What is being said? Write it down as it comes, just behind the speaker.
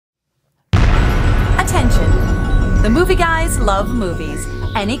The movie guys love movies.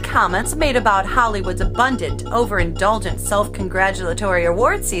 Any comments made about Hollywood's abundant, overindulgent, self-congratulatory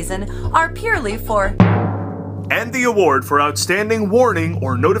award season are purely for... And the award for outstanding warning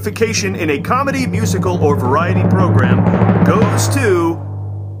or notification in a comedy, musical, or variety program goes to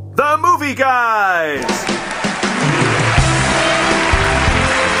the Movie Guys!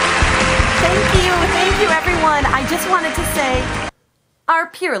 Thank you everyone. I just wanted to say, are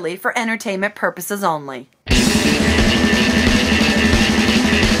purely for entertainment purposes only.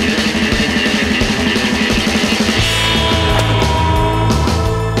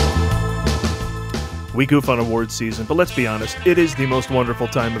 We goof on awards season, but let's be honest, it is the most wonderful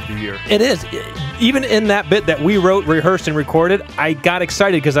time of the year. It is. Even in that bit that we wrote, rehearsed, and recorded, I got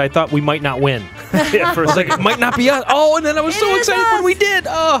excited because I thought we might not win. Yeah, for a second. It might not be us. Oh, and then I was so excited when we did.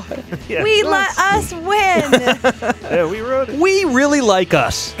 Oh, Yeah. We let us win. Yeah, we wrote it. we really like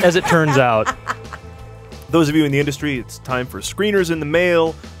us, as it turns out. Those of you in the industry, it's time for screeners in the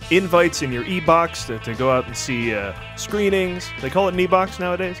mail, invites in your e-box to go out and see screenings. They call it an e-box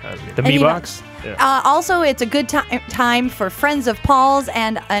nowadays? The Me Box. Yeah. Also, it's a good time for friends of Paul's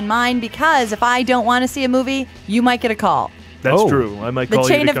and mine, because if I don't want to see a movie, you might get a call. That's true. I might The call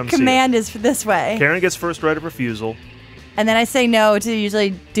you chain to of come command is this way. Karen gets first right of refusal. And then I say no to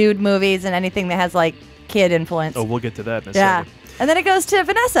usually dude movies and anything that has, like, kid influence. Oh, we'll get to that in a Yeah. second. And then it goes to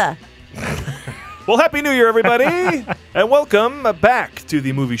Vanessa. Well, Happy New Year, everybody! And welcome back to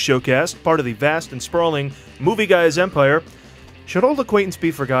the Movie Showcast, part of the vast and sprawling Movie Guys empire. Should old acquaintance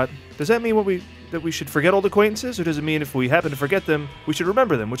be forgotten? Does that mean that we should forget old acquaintances, or does it mean if we happen to forget them, we should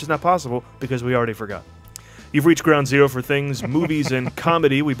remember them, which is not possible because we already forgot? You've reached ground zero for things, movies, and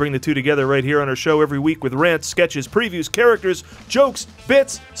comedy. We bring the two together right here on our show every week with rants, sketches, previews, characters, jokes,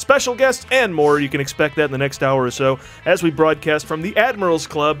 bits, special guests, and more. You can expect that in the next hour or so as we broadcast from the Admiral's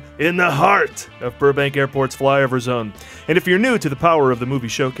Club in the heart of Burbank Airport's flyover zone. And if you're new to the power of the Movie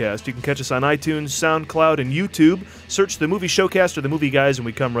Showcast, you can catch us on iTunes, SoundCloud, and YouTube. Search the Movie Showcast or the Movie Guys and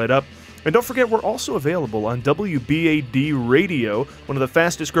we come right up. And don't forget, we're also available on WBAD Radio, one of the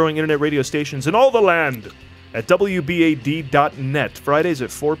fastest growing internet radio stations in all the land, at WBAD.net. Fridays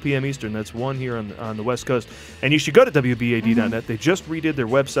at 4 p.m. Eastern. That's 1 here on the West Coast. And you should go to WBAD.net. They just redid their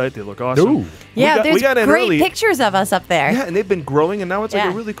website. They look awesome. Ooh. Yeah, we got there's in great early. pictures of us up there. Yeah, and they've been growing, and now it's like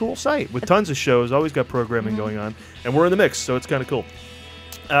Yeah. a really cool site with tons of shows. Always got programming going on. And we're in the mix, so it's kind of cool.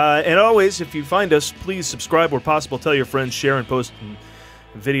 And always, if you find us, please subscribe where possible. Tell your friends, share, and post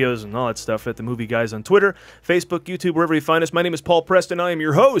videos and all that stuff at the Movie Guys on Twitter, Facebook, YouTube, wherever you find us. My name is Paul Preston. I am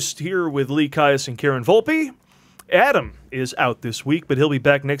your host here with Lee Caius and Karen Volpe. Adam is out this week, but he'll be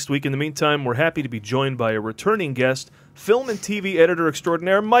back next week. In the meantime, we're happy to be joined by a returning guest, film and TV editor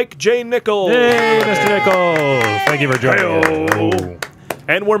extraordinaire, Mike J. Nichols. Hey, Mr. Nichols. Thank you for joining us.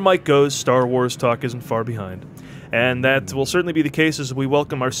 And where Mike goes, Star Wars talk isn't far behind. And that will certainly be the case as we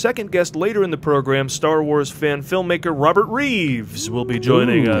welcome our second guest later in the program. Star Wars fan filmmaker Robert Reeves will be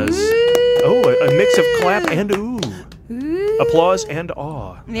joining us. Oh, a mix of clap and applause and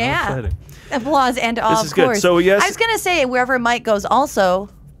awe. Yeah. How exciting. Applause and awe, This is of good. course. So, yes. I was going to say, wherever Mike goes also,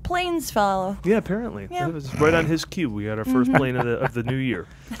 planes follow. Yeah, apparently. Yeah. That was right on his cue. We got our first plane of the new year.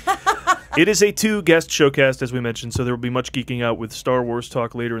 It is a two-guest showcast, as we mentioned, so there will be much geeking out with Star Wars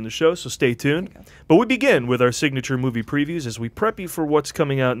talk later in the show, so stay tuned. But we begin with our signature movie previews as we prep you for what's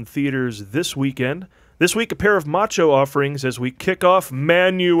coming out in theaters this weekend. This week, a pair of macho offerings as we kick off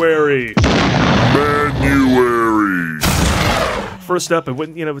Manuary. First up,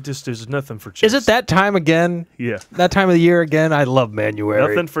 there's nothing for chicks. Is it that time again? Yeah. That time of the year again? I love Manuary.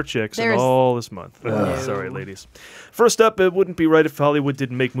 Nothing for chicks There's- all this month. Sorry, ladies. First up, it wouldn't be right if Hollywood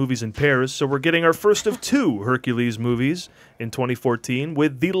didn't make movies in pairs, so we're getting our first of two Hercules movies in 2014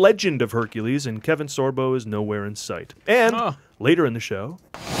 with The Legend of Hercules, and Kevin Sorbo is nowhere in sight. And later in the show...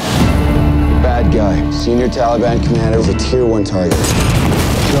 Bad guy. Senior Taliban commander was a Tier 1 target.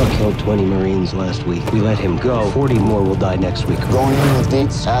 Shaw killed 20 Marines last week. We let him go. 40 more will die next week. Going in with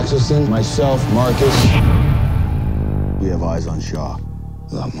Dietz, Axelson, myself, Marcus. We have eyes on Shaw.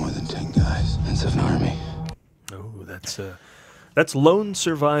 A lot more than 10 guys. It's an army. Oh, that's Lone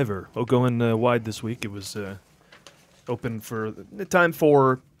Survivor. Going wide this week. It was open for time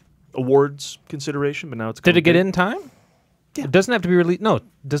for awards consideration, but now it's Did it get big. in time? Yeah. It doesn't have to be released. No, it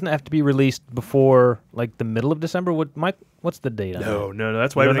doesn't have to be released before like the middle of December. What's the date on that? No.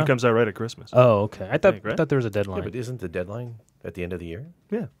 That's why You don't everything know? comes out right at Christmas. Oh, okay. I think, right? thought there was a deadline. Yeah, but isn't the deadline at the end of the year?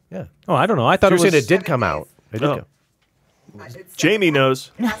 Yeah. Yeah. Oh, I don't know. I thought You it said was. it did come out. It did Oh. come. Jamie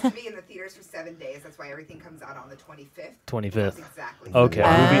knows. It has to be in the theater airs for 7 days. That's why everything comes out on the 25th. 25th. That's exactly. Okay.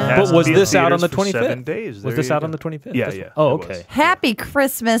 Has But was to be in this out on the theaters for 25th? 7 days. Was There this you out go. on the 25th? Yeah, This- yeah. Oh, it okay. was. Happy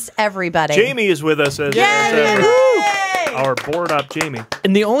Christmas, everybody. Jamie is with us as our board op Jamie.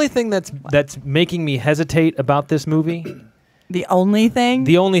 And the only thing that's making me hesitate about this movie, The only thing?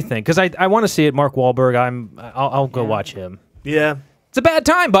 the only thing, because I want to see it, Mark Wahlberg. I'll go watch him. Yeah. It's a bad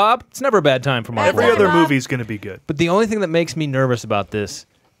time, Bob. It's never a bad time for Mark Every Wahlberg. other movie's going to be good. But the only thing that makes me nervous about this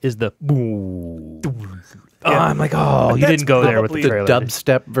is the. I'm like, oh, you that's didn't go there with the probably trailer.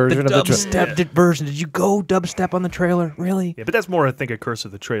 Dubstep version of the Dubstep version. Did you go dubstep on the trailer? Really? Yeah, but that's more, I think, a curse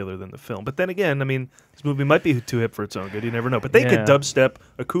of the trailer than the film. But then again, I mean, this movie might be too hip for its own good. You never know. But they could dubstep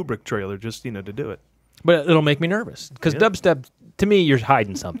a Kubrick trailer just, to do it. But it'll make me nervous because dubstep, to me, you're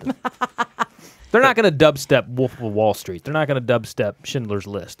hiding something. They're not going to dubstep Wolf of Wall Street. They're not going to dubstep Schindler's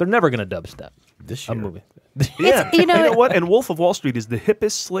List. They're never going to dubstep this a year. movie. Yeah, you know what? And Wolf of Wall Street is the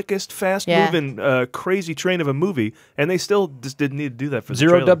hippest, slickest, fast-moving, crazy train of a movie, and they still just didn't need to do that for the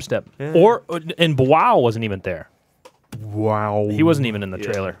Zero trailer. dubstep. Yeah. And Wow wasn't even there. Wow. He wasn't even in the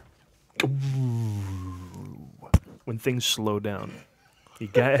trailer. When things slow down.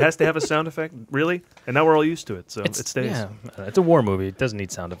 It has to have a sound effect, really? And now we're all used to it, so it stays. Yeah, it's a war movie. It doesn't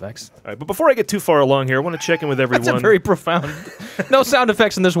need sound effects. All right, but before I get too far along here, I want to check in with everyone. That's a very profound. No sound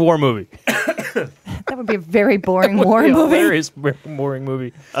effects in this war movie. That would be a very boring war Be a movie. hilarious, boring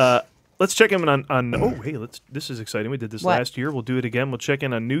movie. Let's check in on oh, hey, this is exciting. We did this last year. We'll do it again. We'll check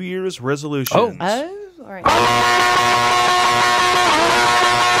in on New Year's resolutions. Oh, all right.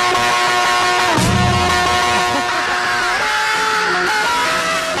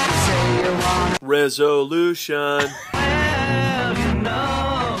 Resolution.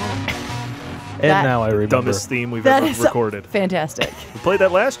 And now I remember. Dumbest theme we've That ever is recorded. Fantastic. We played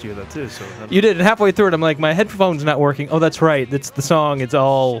that last year, though, too. So You did, and halfway through it, I'm like, my headphone's not working. Oh, that's right. It's the song. It's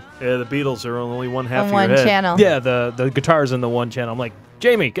all. yeah, the Beatles are only one half On of one your head. channel. Yeah, the guitar's in the one channel. I'm like,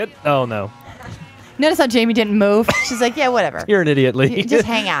 Jamie, get. Oh, no. Notice how Jamie didn't move. She's like, yeah, whatever. You're an idiot, Lee. Just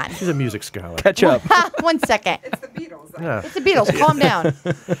hang on. She's a music scholar. Catch up. 1 second. It's the Beatles. Yeah. It's the Beatles. Calm down.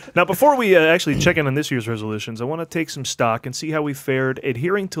 Now, before we actually check in on this year's resolutions, I want to take some stock and see how we fared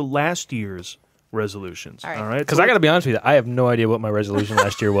adhering to last year's resolutions. All right. All right? Because I got to be honest with you, I have no idea what my resolution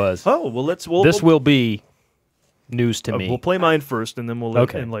last year was. Oh, well, This will be news to me. We'll play mine first, and then we'll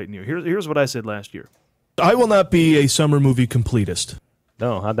enlighten you. Here's what I said last year. I will not be a summer movie completist.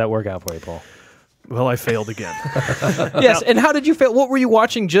 No, how'd that work out for you, Paul? Well, I failed again. Yes, and how did you fail? What were you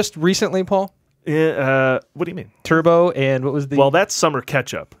watching just recently, Paul? What do you mean? Turbo, and what was the... Well, that's summer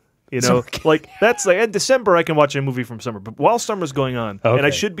catch-up. Like that's like in December I can watch a movie from summer, but while summer's going on, and I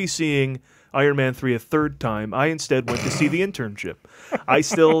should be seeing Iron Man 3 a third time, I instead went to see The Internship. I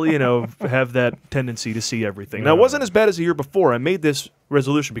still, have that tendency to see everything. Now, it wasn't as bad as the year before. I made this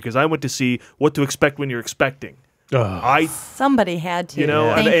resolution because I went to see What to Expect When You're Expecting. Somebody had to.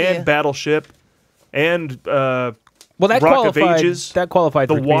 And Thank you. Battleship, and well, that Rock qualified, of Ages. That qualified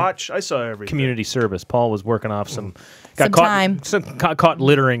The for Watch. I saw everything. community service. Paul was working off some... Some time. Got caught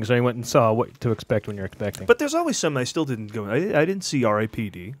littering, so he went and saw What to Expect When You're Expecting. But there's always some I still didn't go. I didn't see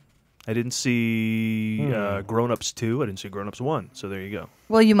R.I.P.D. I didn't see Grown Ups 2. I didn't see Grown Ups 1. So there you go.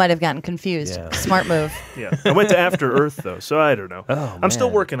 Well, you might have gotten confused. Yeah. Smart move. Yeah, I went to After Earth though, so I don't know. Oh, I'm still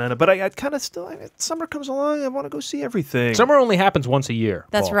man. working on it, but I kind of still. Summer comes along, I want to go see everything. Summer only happens once a year.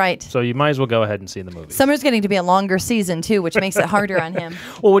 That's Paul. right. So you might as well go ahead and see the movie. Summer's getting to be a longer season, too, which makes it harder on him.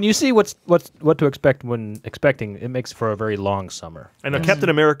 Well, when you see what to expect when expecting, it makes for a very long summer. And Captain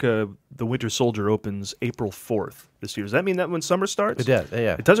America: The Winter Soldier opens April 4th this year. Does that mean that when summer starts? It does,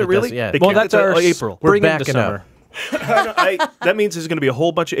 yeah. It does it really? Yeah. They Well, kicked that's it to our April. We're spring into backing summer. up. That means there's going to be a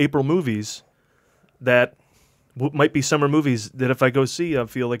whole bunch of April movies that might be summer movies that if I go see, I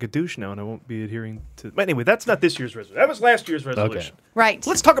feel like a douche now, and I won't be adhering to. But anyway, that's not this year's resolution. That was last year's resolution. Right.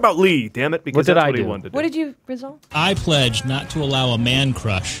 Let's talk about Lee, damn it, because What did that's I what he do? wanted to do. What did you resolve? I pledge not to allow a man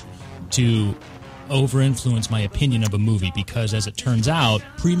crush to over-influence my opinion of a movie because, as it turns out,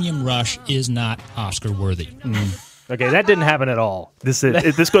 Premium Rush is not Oscar-worthy. Okay, that didn't happen at all. This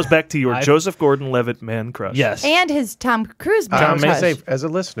goes back to your Joseph Gordon-Levitt man crush. Yes. And his Tom Cruise I man may crush. say, as a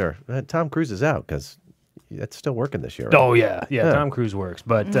listener, Tom Cruise is out because that's still working this year. Right? Oh yeah. Tom Cruise works,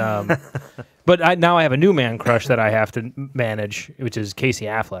 but but now I have a new man crush that I have to manage, which is Casey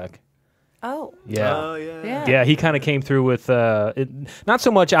Affleck. Oh. Yeah. Oh yeah. Yeah. Yeah, he kind of came through with not so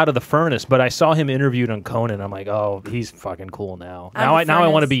much out of the furnace, but I saw him interviewed on Conan. I'm like, oh, he's fucking cool now. Now I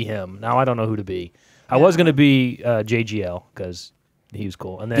want to furnace. be him. Now I don't know who to be. I was going to be JGL because he was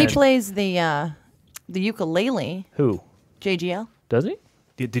cool, and then He plays the ukulele. who JGL. does he?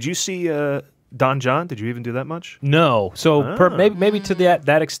 Did you see Don John, did you even do that much? No. So maybe to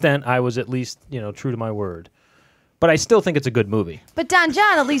that extent, I was at least true to my word. But I still think it's a good movie. But Don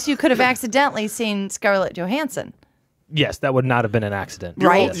John, at least you could have accidentally seen Scarlett Johansson. Yes, that would not have been an accident.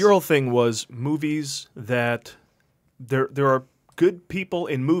 Right. Your whole thing was movies that there are good people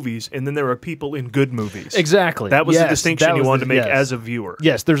in movies, and then there are people in good movies. Exactly. That was the distinction you wanted to make as a viewer.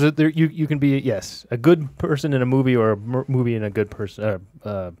 Yes, you can be a good person in a movie or a movie in a good person.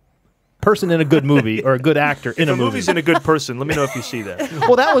 Person in a good movie or a good actor in a movie. Movie's in a good person. Let me know if you see that.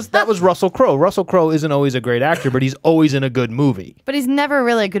 Well, that was Russell Crowe. Russell Crowe isn't always a great actor, but he's always in a good movie. But he's never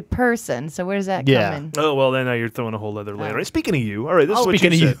really a good person. So where does that come in? Oh well, then now you're throwing a whole other layer. Right, speaking of you, all right. This is what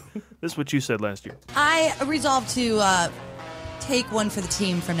you said. This is what you said last year. I resolved to take one for the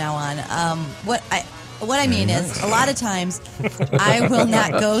team from now on. What I mean is, a lot of times, I will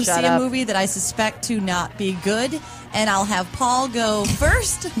not go see a movie that I suspect to not be good, and I'll have Paul go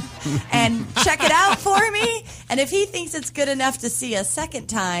first and check it out for me. And if he thinks it's good enough to see a second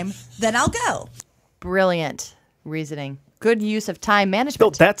time, then I'll go. Brilliant reasoning. Good use of time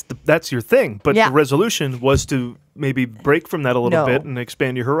management. No, that's your thing. But the resolution was to maybe break from that a little bit and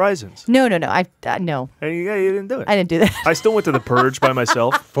expand your horizons. No. No. And you didn't do it. I didn't do that. I still went to The Purge by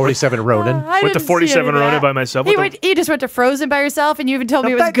myself. 47 Ronin. Went to 47 Ronin by myself. You just went to Frozen by yourself, and you even told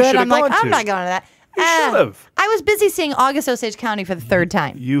me it was good. I'm like, I'm not going to that. You should have. I was busy seeing August Osage County for the third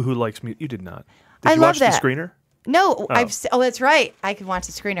time. You who likes me, you did not. Did I you love watch that. the screener? No, that's right. I could watch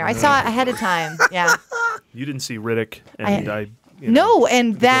the screener. I saw it ahead of time. Yeah. You didn't see Riddick, and I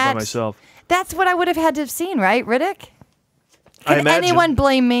by myself. That's what I would have had to have seen, right, Riddick? I Can imagine anyone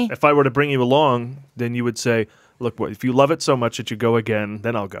blame me? If I were to bring you along, then you would say, "Look, if you love it so much that you go again,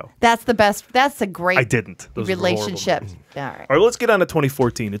 then I'll go." That's the best. That's a great. I didn't. Those were relationship. All right. All right, well, let's get on to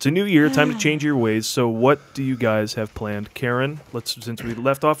 2014. It's a new year, time to change your ways. So, what do you guys have planned, Karen? Since we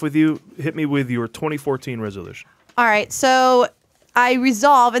left off with you, hit me with your 2014 resolution. All right, so I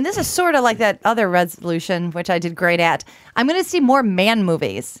resolve, and this is sort of like that other resolution, which I did great at. I'm going to see more man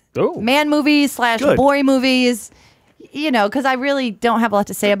movies. Oh. Man movies / boy movies, because I really don't have a lot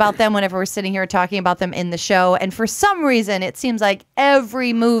to say about them whenever we're sitting here talking about them in the show. And for some reason, it seems like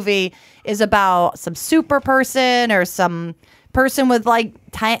every movie is about some super person or some person with like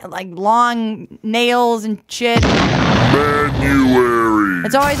long nails and shit. Manuary.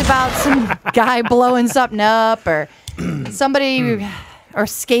 It's always about some guy blowing something up or somebody or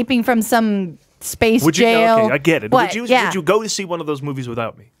escaping from some space jail. Okay, I get it. What? Would you go to see one of those movies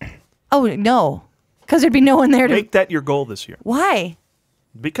without me? Oh, no. Because there'd be no one there to... Make that your goal this year. Why?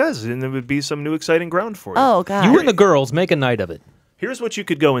 Because then there would be some new exciting ground for you. Oh, God. You and the girls make a night of it. Here's what you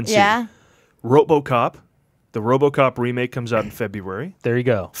could go and see. Yeah? RoboCop. The RoboCop remake comes out in February. There you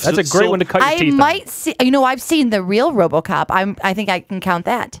go. That's a great one to cut your teeth on. I might see... I've seen the real RoboCop. I think I can count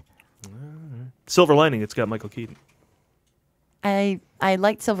that. Silver Lining. It's got Michael Keaton. I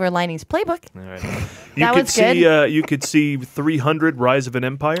liked Silver Linings Playbook. All right. That was good. You could see 300 Rise of an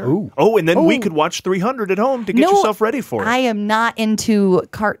Empire. Ooh. Oh, and then we could watch 300 at home to get yourself ready for it. I am not into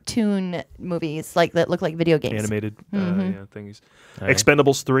cartoon movies that look like video games. Animated things. Right.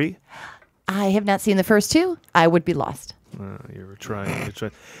 Expendables 3. I have not seen the first two. I would be lost. You're trying.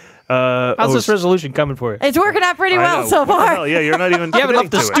 How's this resolution coming for you? It's working out pretty well so far. Yeah, you're not even. You haven't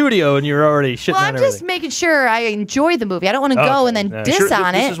left the studio and you're already shitting Well, on I'm everything. just making sure I enjoy the movie. I don't want to go and then diss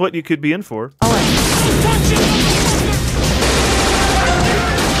on it. This is what you could be in for.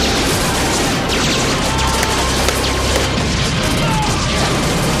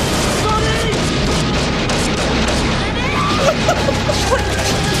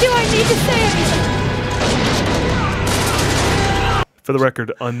 Do I need to say anything? For the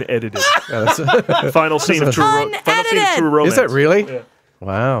record, unedited. Final scene of True Romance. Is that really? Yeah.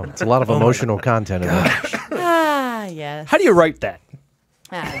 Wow. It's a lot of emotional content in that. Yes. How do you write that?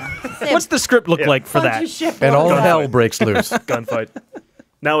 I don't know. What's the script look like for that? And all hell breaks loose. Gunfight.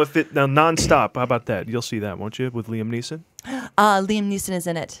 Now, nonstop, how about that? You'll see that, won't you, with Liam Neeson? Liam Neeson is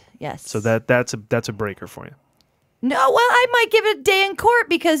in it. Yes. So that's a breaker for you. No, well, I might give it a day in court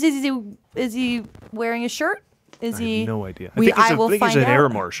because is he wearing a shirt? Is he? I have no idea. I will think find he's an out. air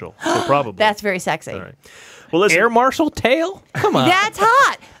marshal, so probably. That's very sexy. All right. Well, listen. Air Marshal tail? Come on. That's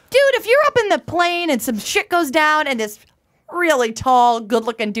hot. Dude, if you're up in the plane and some shit goes down and this really tall,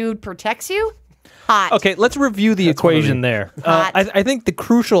 good-looking dude protects you, hot. Okay, let's review the equation there. I think the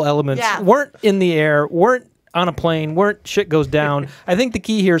crucial elements weren't in the air, weren't on a plane, weren't shit goes down. I think the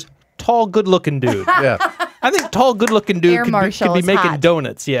key here is tall, good-looking dude. Yeah. I think tall, good-looking dude Air could Marshal be is making hot.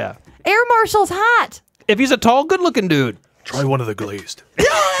 donuts, yeah. Air Marshal's hot. If he's a tall, good-looking dude. Try one of the glazed. That's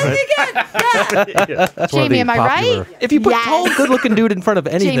one of Jamie, the am I popular- right? If you put Yes. tall, good-looking dude in front of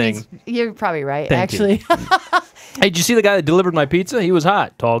anything, Jamie's, you're probably right, Thank actually. hey, did you see the guy that delivered my pizza? He was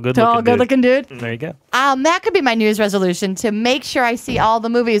hot, tall, good-looking Tall, good-looking dude. There you go. That could be my New Year's resolution, to make sure I see all the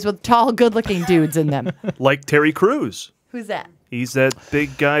movies with tall, good-looking dudes in them. Like Terry Crews. Who's that? He's that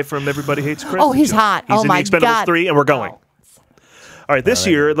big guy from Everybody Hates Chris. Oh, he's hot. He's Oh, in my the Expendables God. 3, and we're going. All right, this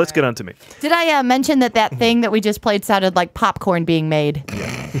year, let's get on to me. Did I mention that thing that we just played sounded like popcorn being made?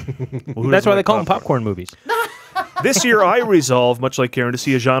 Well, That's why they call them popcorn movies. This year, I resolve, much like Karen, to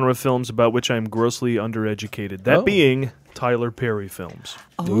see a genre of films about which I am grossly undereducated. That being Tyler Perry films.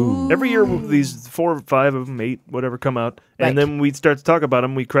 Every year, these 4 or 5 of them, 8, whatever, come out, and then we start to talk about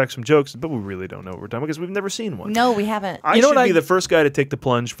them. We crack some jokes, but we really don't know what we're talking about because we've never seen one. No, we haven't. I should be the first guy to take the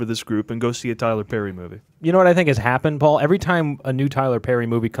plunge for this group and go see a Tyler Perry movie. You know what I think has happened, Paul? Every time a new Tyler Perry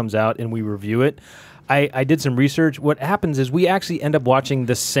movie comes out and we review it, I did some research. What happens is we actually end up watching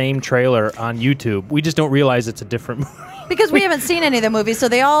the same trailer on YouTube. We just don't realize it's a different movie. Because we haven't seen any of the movies, so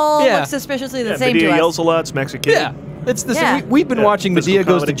they all look suspiciously the same to Medea us. yells a lot, smacks a kid. Yeah, it's the same. We've been watching Medea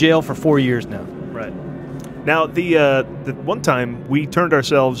Goes to Jail for 4 years now. Right. Now, the one time we turned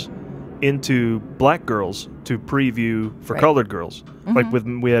ourselves into black girls to preview for colored girls. Like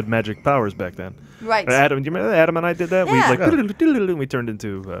we had magic powers back then. Right. Adam, do you remember Adam and I did that? Yeah. We turned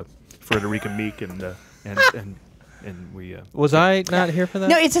into Frederica Meek and we Was I not here for that?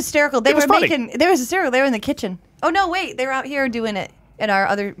 No, it's hysterical. They was were funny. making. They were hysterical. They were in the kitchen. Oh no, wait, they were out here doing it in our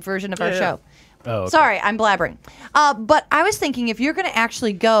other version of our show. Oh, okay. Sorry, I'm blabbering. But I was thinking, if you're going to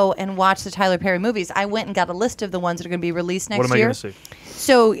actually go and watch the Tyler Perry movies, I went and got a list of the ones that are going to be released next year. What am I going to see?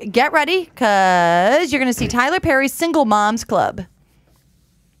 So get ready, because you're going to see Tyler Perry's Single Moms Club.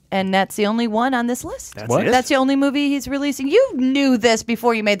 And that's the only one on this list. That's it? That's the only movie he's releasing. You knew this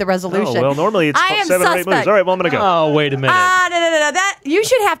before you made the resolution. Oh, well, normally it's I am 7 or 8 movies. suspect. All right, well, I'm going to go. Oh, wait a minute. No. That you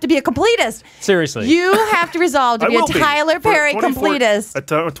should have to be a completist. Seriously. You have to resolve to I be a will be. Tyler For Perry 24 completist. A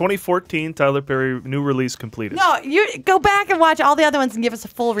 2014 Tyler Perry new release completist. No, you go back and watch all the other ones and give us a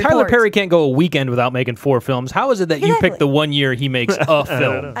full report. Tyler Perry can't go a weekend without making 4 films. How is it that you picked the 1 year he makes a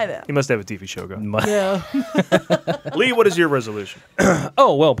film? I know. He must have a TV show going. Yeah. Lee, what is your resolution?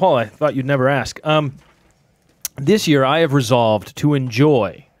 Oh, well, Paul, I thought you'd never ask. This year, I have resolved to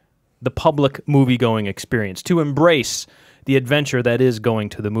enjoy the public movie-going experience, to embrace the adventure that is going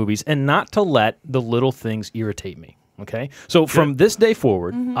to the movies, and not to let the little things irritate me. Okay? So from this day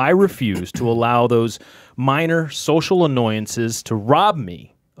forward, I refuse to allow those minor social annoyances to rob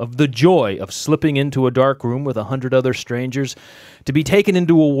me of the joy of slipping into a dark room with 100 other strangers, to be taken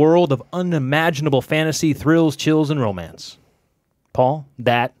into a world of unimaginable fantasy, thrills, chills, and romance. Paul,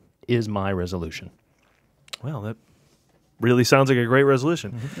 that is my resolution. Well, that really sounds like a great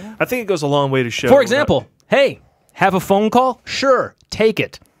resolution. I think it goes a long way to show. For example, hey, have a phone call? Sure, take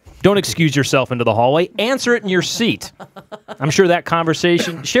it. Don't excuse yourself into the hallway. Answer it in your seat. I'm sure that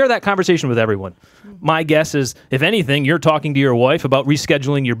conversation, share that conversation with everyone. My guess is, if anything, you're talking to your wife about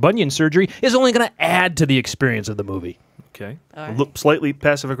rescheduling your bunion surgery is only going to add to the experience of the movie. Okay. Look slightly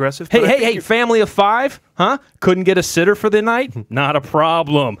passive-aggressive. Hey, family of 5? Huh? Couldn't get a sitter for the night? Not a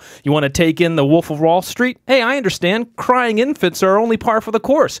problem. You want to take in the Wolf of Wall Street? Hey, I understand. Crying infants are only par for the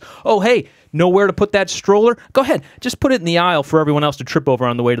course. Oh, hey, know where to put that stroller? Go ahead. Just put it in the aisle for everyone else to trip over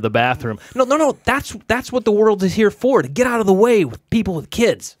on the way to the bathroom. No. That's what the world is here for, to get out of the way with people with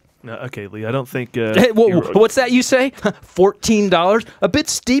kids. Okay, Lee, I don't think... Hey, what's that you say? $14? A bit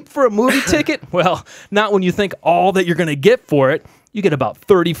steep for a movie ticket? Well, not when you think all that you're going to get for it. You get about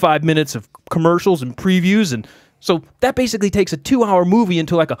 35 minutes of commercials and previews, and so that basically takes a 2-hour movie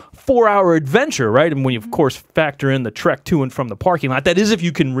into like a 4-hour adventure, right? And when you, of course, factor in the trek to and from the parking lot, that is if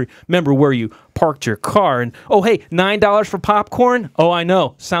you can remember where you parked your car. And, oh, hey, $9 for popcorn? Oh, I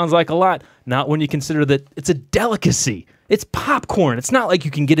know. Sounds like a lot. Not when you consider that it's a delicacy. It's popcorn. It's not like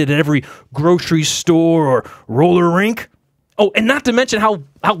you can get it at every grocery store or roller rink. Oh, and not to mention how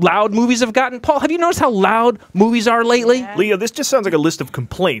loud movies have gotten. Paul, have you noticed how loud movies are lately? Yeah. Leo, this just sounds like a list of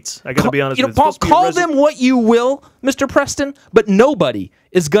complaints. I got to be honest with you. Paul, call them what you will, Mr. Preston, but nobody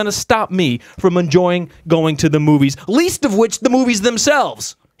is going to stop me from enjoying going to the movies, least of which the movies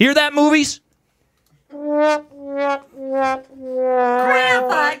themselves. Hear that, movies? Grandpa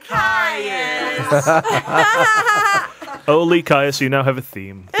Caius. Oh, Lee Caius, you now have a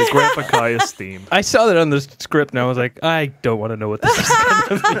theme. The Grandpa Caius theme. I saw that on the script, and I was like, I don't want to know what this is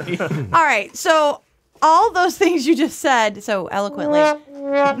going to be. All right, so all those things you just said so eloquently.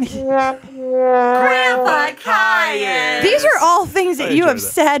 Grandpa Caius. These are all things that you enjoy have that.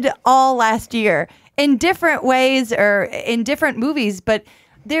 said all last year in different ways or in different movies, but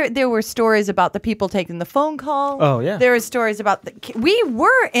There were stories about the people taking the phone call. Oh, yeah. There were stories about we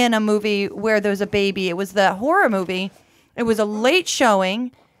were in a movie where there was a baby. It was the horror movie. It was a late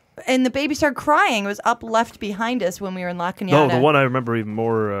showing, and the baby started crying. It was up left behind us when we were in La Cañada. No, the one I remember even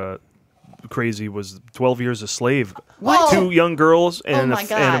more crazy was 12 Years a Slave. What? 2 young girls and, my and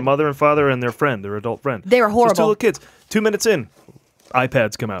God. a mother and father and their friend, their adult friend. They were Just horrible. 2 little kids. 2 minutes in,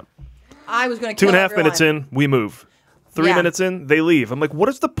 iPads come out. I was going to kill 2.5 minutes in, we move. 3 Yeah. minutes in, they leave. I'm like, what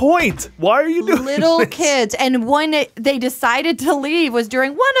is the point? Why are you doing Little this? kids. And when they decided to leave was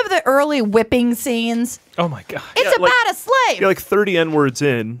during one of the early whipping scenes. Oh my God. It's Yeah, about a slave. You're like 30 N-words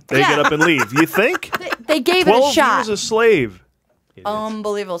in, they Yeah. get up and leave. You think? They gave it a 12 shot. years a slave.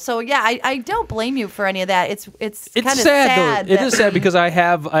 Unbelievable. So yeah, I don't blame you for any of that. It's kind of sad, sad. though. It is sad because I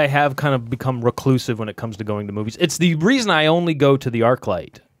have kind of become reclusive when it comes to going to movies. It's the reason I only go to the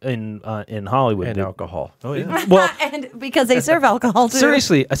ArcLight in Hollywood. And alcohol. Oh yeah. Well, and because they serve alcohol too.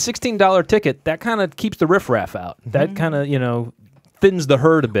 seriously, a $16 ticket that kind of keeps the riffraff out. That kind of thins the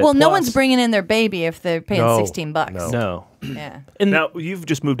herd a bit. Well, no Plus- one's bringing in their baby if they're paying No, $16. No. Yeah. And Now, you've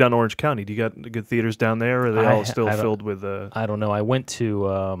just moved down to Orange County. Do you got good theaters down there, or are they all still I don't- filled with... I don't know. I went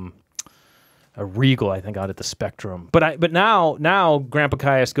to a Regal, I think, out at the Spectrum. But now Grandpa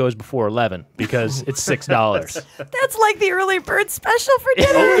Caius goes before 11 because it's $6. That's like the early bird special for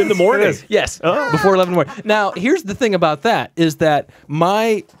dinner. Oh, in the morning? Yes, before 11 in the morning. Now, here's the thing about that is that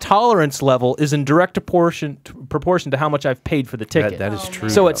my tolerance level is in direct proportion to how much I've paid for the ticket. That is true.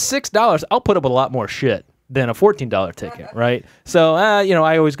 So at $6, I'll put up with a lot more shit than a $14 ticket, right? So,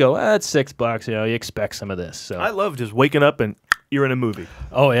 I always go, it's $6. You expect some of this. So I love just waking up and you're in a movie.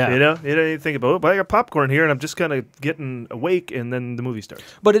 Oh, yeah. You think about, but I got popcorn here, and I'm just kind of getting awake, and then the movie starts.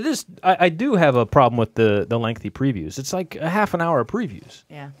 But it is. I do have a problem with the lengthy previews. It's like a half an hour of previews.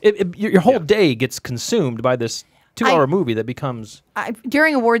 Yeah. Your whole day gets consumed by this 2-hour movie that becomes.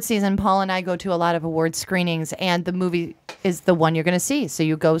 During award season, Paul and I go to a lot of award screenings, and the movie is the one you're going to see. So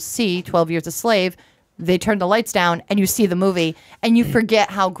you go see 12 Years a Slave. They turn the lights down, and you see the movie, and you forget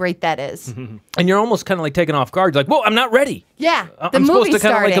how great that is. And you're almost kind of like taken off guard. You're like, whoa, I'm not ready. Yeah, the I'm supposed movie's to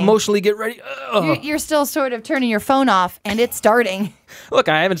kind of starting. like emotionally get ready. You're still sort of turning your phone off, and it's starting. Look,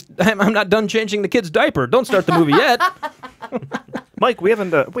 I'm not done changing the kid's diaper. Don't start the movie yet. Mike, we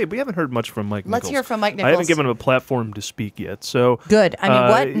haven't heard much from Mike. Let's Nichols. hear from Mike I Nichols. haven't given him a platform to speak yet, so Good. I mean,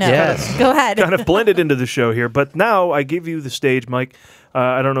 what? No. Yes. Go ahead. kind of blended into the show here. But now I give you the stage, Mike.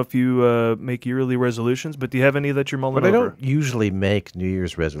 I don't know if you make yearly resolutions, but do you have any that you're mulling But I over? don't usually make New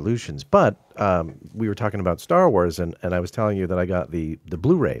Year's resolutions. But we were talking about Star Wars, and I was telling you that I got the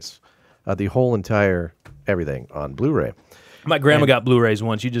Blu-rays, the whole entire everything on Blu-ray. My grandma got Blu-rays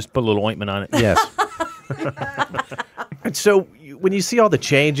once. You just put a little ointment on it. Yes. And so when you see all the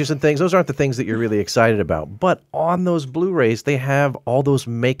changes and things, those aren't the things that you're really excited about. But on those Blu-rays, they have all those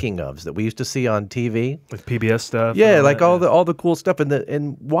making ofs that we used to see on TV. With PBS stuff? Yeah, and like that, all the cool stuff.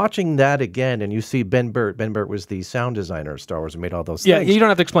 And watching that again, and you see Ben Burtt. Ben Burtt was the sound designer of Star Wars and made all those Yeah, things. you don't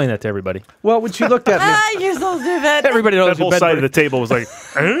have to explain that to everybody. Well, when she looked at me... You're so stupid. Everybody knows that whole who Ben side Burtt of the table was like,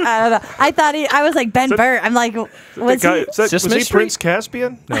 I don't know. I thought I was like Ben Burtt. I'm like, was he? Just was he mystery? Prince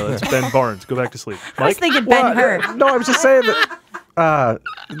Caspian? No, that's Ben Barnes. Go back to sleep. I was Mike? thinking Ben Hur. No, I was just saying that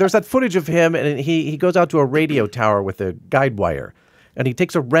there's that footage of him, and he goes out to a radio tower with a guide wire, and he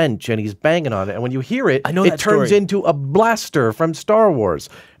takes a wrench and he's banging on it, and when you hear it, I know it that turns story. into a blaster from Star Wars,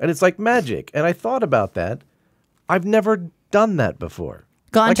 and it's like magic. And I thought about that. I've never done that before.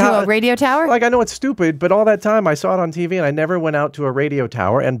 Gone Like to how- a radio tower? Like, I know it's stupid, but all that time I saw it on TV, and I never went out to a radio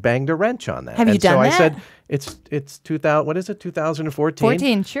tower and banged a wrench on that. Have you and done so that? I said, it's 2000. What is it? 2014.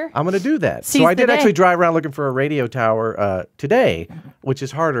 14, sure. I'm going to do that. Seize So I the did day. actually drive around looking for a radio tower today, which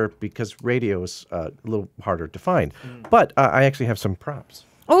is harder because radio is a little harder to find. But I actually have some props.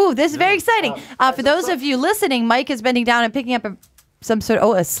 Oh, this is very exciting. For those of you listening, Mike is bending down and picking up some sort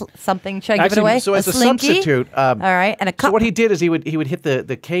of something. Should I give it away? So as a slinky? substitute, all right, and a cup. So what he did is he would hit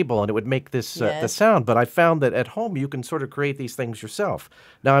the cable and it would make this the Yes. sound. But I found that at home you can sort of create these things yourself.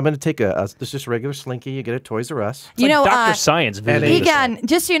 Now I'm going to take this is just a regular slinky. You get at Toys R Us. You know, Dr. Science visiting. Egon,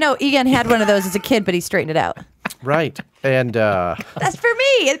 just so you know, Egon had one of those as a kid, but he straightened it out. Right, and That's for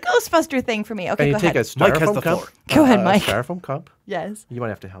me, a Ghostbuster thing for me. Okay, and you go take ahead. a Mike has styrofoam the cup. floor. Go ahead, Mike. A styrofoam cup. Yes. You might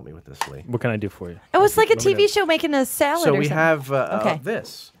have to help me with this, Lee. What can I do for you? It was like a TV show making a salad So or we something. have Okay.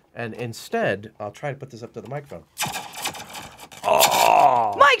 this, and instead I'll try to put this up to the microphone.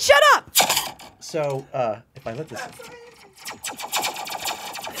 Mike, shut up! So if I let this.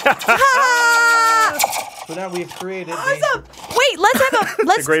 So now we've created. Awesome. Wait, let's have a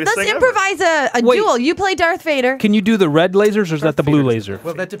let's greatest thing ever. improvise a Wait. duel. You play Darth Vader. Can you do the red lasers or is that the blue laser?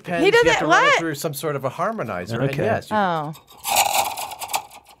 Well, that depends. He does you have it- to run it what? through some sort of a harmonizer. And Okay. yes, Oh.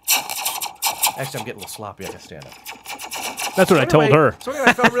 Actually, I'm getting a little sloppy. I gotta stand up. That's what I told her. So anyway,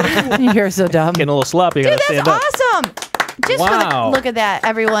 I felt really cool. You're so dumb. Getting a little sloppy. Dude, Gotta that's stand up. awesome. Just Wow. look at that,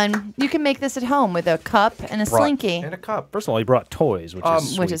 everyone. You can make this at home with a cup and a slinky, And a cup. First of all, he brought toys, which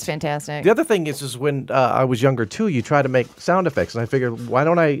is which is fantastic. The other thing is when I was younger too, you try to make sound effects, and I figured, why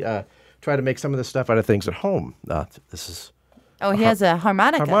don't I try to make some of this stuff out of things at home? This is Oh, he has a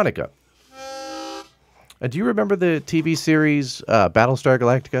harmonica. harmonica. Do you remember the TV series Battlestar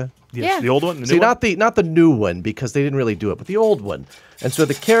Galactica? Yes, Yeah. the old one. The See, new one? not the new one, because they didn't really do it, but the old one. And so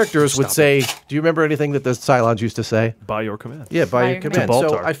the characters would say, do you remember anything that the Cylons used to say? By your command. Yeah, by your command. To So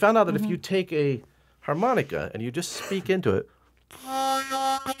Baltar. I found out that if you take a harmonica and you just speak into it,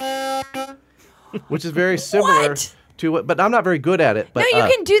 which is very similar What? to it, but I'm not very good at it. But No,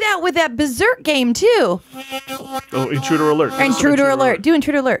 you can do that with that Berserk game too. Oh, intruder alert. Intruder alert. Do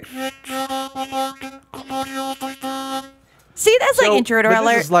intruder alert. See, that's like intruder but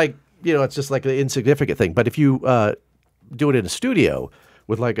alert. This is like, it's just like an insignificant thing. But if you do it in a studio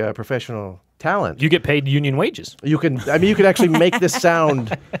with like a professional talent, you get paid union wages. you can actually make this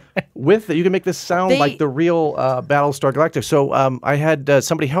sound with it. You can make this sound They- like the real Battlestar Galactica. So I had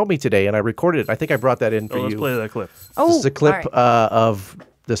somebody help me today, and I recorded it. I think I brought that in for Oh, let's you. play that clip. This is a clip all right. of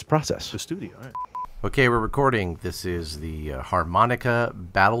this process. The studio. All right. Okay, we're recording. This is the harmonica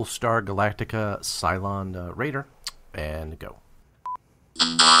Battlestar Galactica Cylon Raider. And go.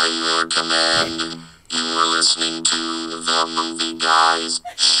 By your command, you are listening to the Movie Guys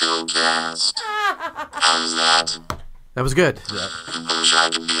Showcast. How's that? That was good. I wish I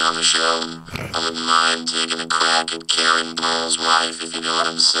could be on the show. I wouldn't mind taking a crack at Karen Paul's wife, if you know what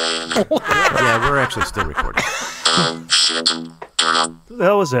I'm saying. Yeah, we're actually still recording. Oh, shit. Turn up. What the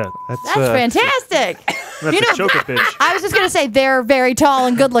hell was that? That's fantastic. That's a choke it, bitch. I was just gonna say they're very tall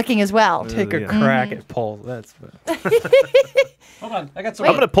and good looking as well. Take a yeah. crack at Paul. That's. Hold on, I got some.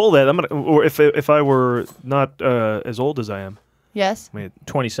 I'm gonna pull that. Or if I were not as old as I am. Yes. Wait,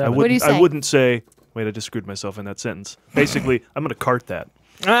 27. What do you say? I wouldn't say. Wait, I just screwed myself in that sentence. Basically, I'm gonna cart that.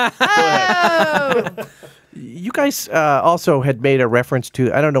 Oh. You guys also had made a reference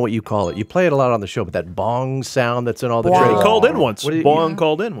to, I don't know what you call it. You play it a lot on the show, but that bong sound that's in all the Bong. trailers. He called in once. What did- Bong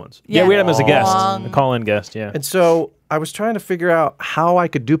called in once. Yeah, we had him as a guest, Bong. a call-in guest. Yeah. And so I was trying to figure out how I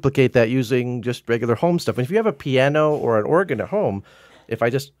could duplicate that using just regular home stuff. And if you have a piano or an organ at home, if I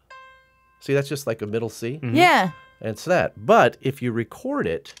just, see, that's just like a middle C. Yeah. And it's that. But if you record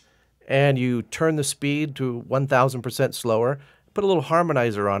it and you turn the speed to 1,000% slower, put a little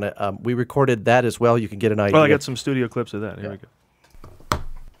harmonizer on it, we recorded that as well. You can get an idea. Well, I got some studio clips of that. Here we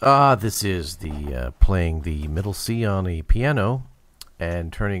go. This is the playing the middle C on a piano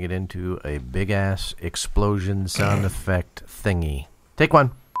and turning it into a big-ass explosion sound effect thingy. Take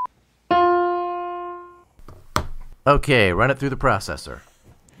one. Okay, run it through the processor.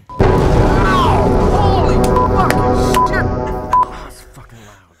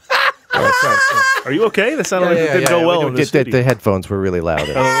 Are you okay? That sounded like it didn't go well in the studio. The headphones were really loud.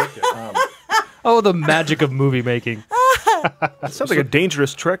 Oh, the magic of movie making. That sounds like a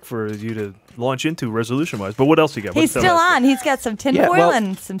dangerous trek for you to launch into resolution-wise. But what else you got? He's What's that still last on. He's got some tinfoil well-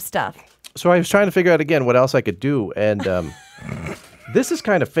 and some stuff. So I was trying to figure out again what else I could do, and this is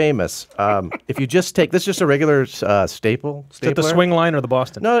kind of famous. If you just take this, is just a regular staple. Is that the stapler. swing line or the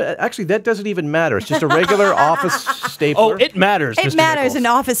Boston? No, actually, that doesn't even matter. It's just a regular office stapler. Oh, it matters. It Mr. matters Nichols. in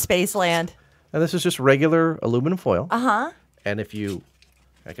office space land. And this is just regular aluminum foil. Uh-huh. And if you,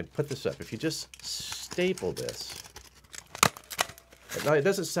 I can put this up. If you just staple this, now it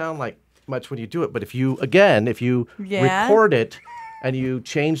doesn't sound like much when you do it, but if you Yeah. record it and you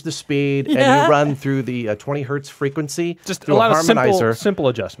change the speed and Yeah. you run through the 20 hertz frequency, Just through a lot of harmonizer, simple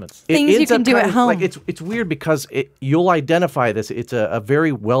adjustments. it Things you ends can up do kind at of- home. Like it's weird because you'll identify this. It's a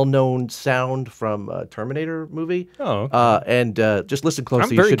very well-known sound from a Terminator movie. Oh, okay. And just listen closely.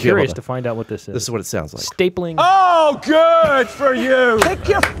 I'm you very should be able curious to find out what this is. This is what it sounds like. Stapling. Oh, good for you. Kick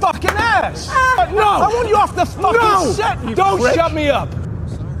your fucking ass. No. I want you off the fucking set, you Don't prick. Shut me up.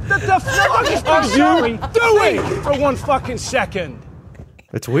 The fuck are you doing for one fucking second?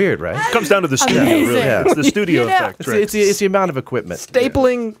 It's weird, right? It comes down to the studio, Amazing. really. Yeah. It's the studio effect. It's the amount of equipment.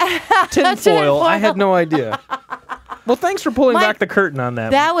 Stapling tinfoil. I had no idea. Well, thanks for pulling back the curtain on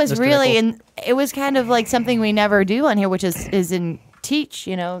that. That was Mr. really, Nichols. and it was kind of like something we never do on here, which is in teach,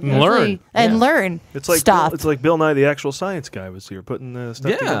 Learn. usually- and learn It's like stuff. Bill Nye, the actual science guy, was here putting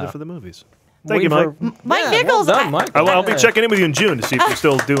stuff Yeah. together for the movies. Thank you, Mike. Mike Nichols. Well done, Mike. I'll be checking in with you in June to see if you're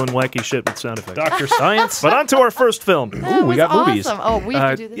still doing wacky shit with sound effects. Dr. Science. But on to our first film. That we got was movies. awesome. Oh, we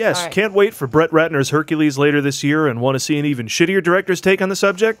have to do this. Yes, All right. can't wait for Brett Ratner's Hercules later this year and want to see an even shittier director's take on the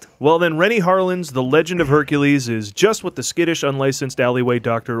subject? Well, then Rennie Harlin's The Legend of Hercules is just what the skittish, unlicensed alleyway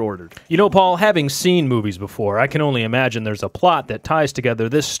doctor ordered. You know, Paul, having seen movies before, I can only imagine there's a plot that ties together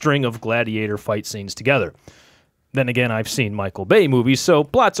this string of gladiator fight scenes together. Then again, I've seen Michael Bay movies, so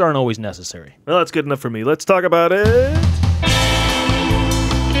plots aren't always necessary. Well, that's good enough for me. Let's talk about it.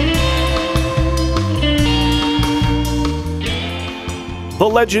 The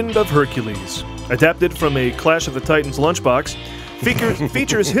Legend of Hercules, adapted from a Clash of the Titans lunchbox,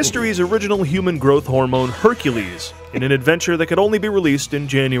 features history's original human growth hormone, Hercules, in an adventure that could only be released in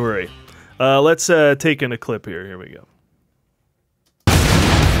January. Let's take in a clip here. Here we go.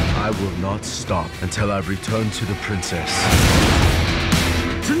 I will not stop until I've returned to the princess.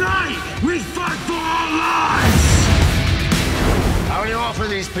 Tonight, we fight for our lives! How do you offer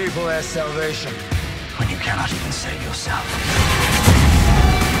these people their salvation? When you cannot even save yourself.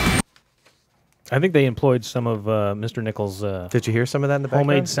 I think they employed some of Mr. Nichols' Did you hear some of that in the background?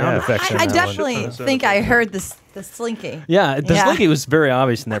 homemade sound effects. in I that definitely one. think I heard the slinky. Yeah, the slinky was very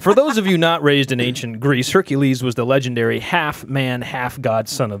obvious in there. For those of you not raised in ancient Greece, Hercules was the legendary half-man, half-god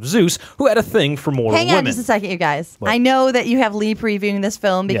son of Zeus who had a thing for mortal Hang on women. just a second, you guys. What? I know that you have Lee previewing this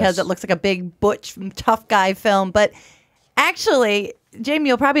film because Yes. it looks like a big, butch, tough guy film, but actually, Jamie,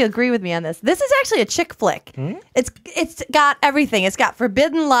 you'll probably agree with me on this. This is actually a chick flick. It's got everything. It's got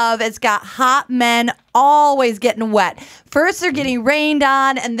forbidden love. It's got hot men always getting wet. First they're getting rained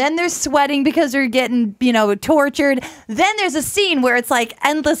on, and then they're sweating because they're getting, tortured. Then there's a scene where it's like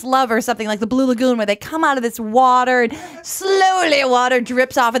endless love or something like the Blue Lagoon, where they come out of this water and slowly water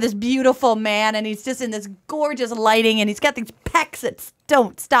drips off of this beautiful man, and he's just in this gorgeous lighting, and he's got these pecs that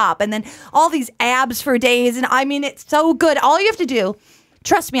don't stop, and then all these abs for days, and I mean, it's so good. All you have to do,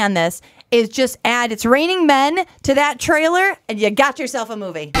 trust me on this, is just add It's Raining Men to that trailer, and you got yourself a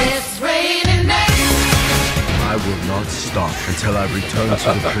movie. It's raining men! I will not stop until I return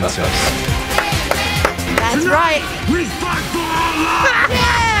to the princess. That's right. We fight for our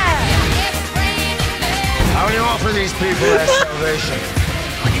lives! How do you offer these people their salvation?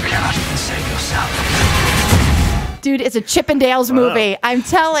 When you cannot even save yourself. Dude, it's a Chippendales movie. I'm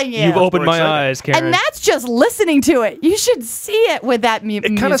telling you. You've opened my eyes, Karen. And that's just listening to it. You should see it with that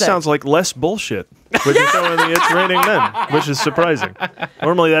music. It kind of sounds like less bullshit when you're throwing the It's Raining Men, which is surprising.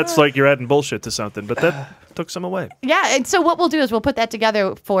 Normally that's like you're adding bullshit to something, but that took some away. Yeah, and so what we'll do is we'll put that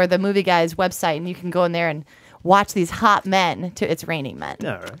together for the Movie Guys website, and you can go in there and watch these hot men to It's Raining Men.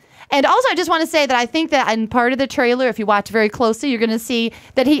 All right. And also, I just want to say that I think that in part of the trailer, if you watch very closely, you're going to see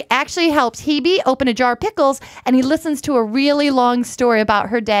that he actually helps Hebe open a jar of pickles, and he listens to a really long story about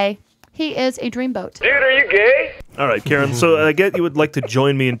her day. He is a dreamboat. Dude, are you gay? All right, Karen, so I get you would like to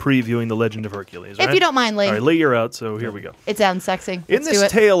join me in previewing The Legend of Hercules, If right? you don't mind, Lee. All right, Lee, you're out, so here we go. It sounds sexy. In Let's do this it.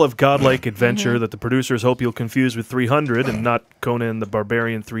 tale of godlike adventure that the producers hope you'll confuse with 300 and not Conan the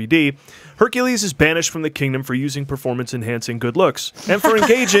Barbarian 3D, Hercules is banished from the kingdom for using performance-enhancing good looks and for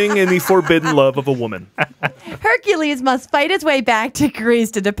engaging in the forbidden love of a woman. Hercules must fight his way back to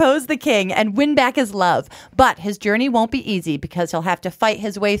Greece to depose the king and win back his love. But his journey won't be easy because he'll have to fight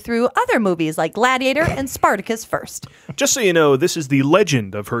his way through other movies like Gladiator and Spartacus first. Just so you know, this is the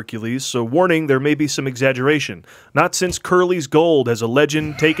Legend of Hercules, so warning, there may be some exaggeration. Not since Curly's Gold has a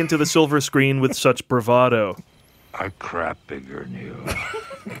legend taken to the silver screen with such bravado. I crap bigger than you.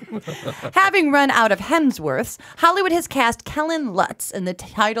 Having run out of Hemsworths, Hollywood has cast Kellen Lutz in the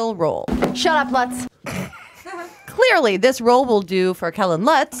title role. Shut up, Lutz. Clearly, this role will do for Kellen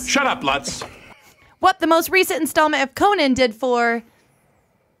Lutz Shut up, Lutz. what the most recent installment of Conan did for...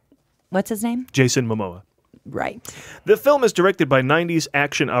 What's his name? Jason Momoa. Right. The film is directed by 90s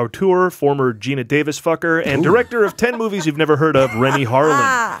action auteur, former Gina Davis fucker, and director of 10 movies you've never heard of, Rennie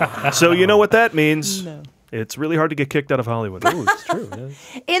Harlin. So you know what that means. No. It's really hard to get kicked out of Hollywood. Ooh, it's true.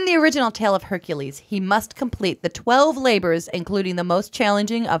 Yeah. In the original tale of Hercules, he must complete the 12 labors, including the most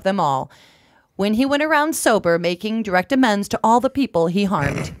challenging of them all, when he went around sober, making direct amends to all the people he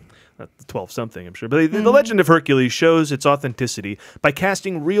harmed. 12-something, I'm sure. But the Legend of Hercules shows its authenticity by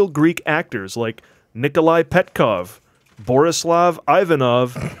casting real Greek actors like Nikolai Petkov, Borislav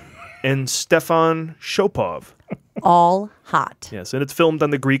Ivanov, and Stefan Shopov. All hot. Yes, and it's filmed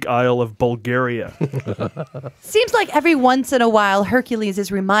on the Greek Isle of Bulgaria. Seems like every once in a while, Hercules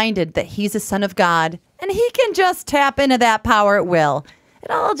is reminded that he's a son of God, and he can just tap into that power at will.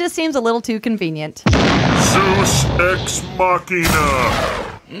 It all just seems a little too convenient. Zeus ex machina!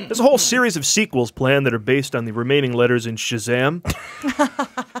 There's a whole series of sequels planned that are based on the remaining letters in Shazam.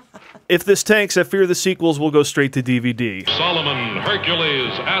 If this tanks, I fear the sequels will go straight to DVD. Solomon,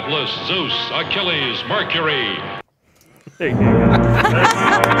 Hercules, Atlas, Zeus, Achilles, Mercury. There you go.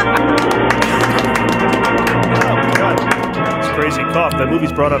 It's a crazy cough. That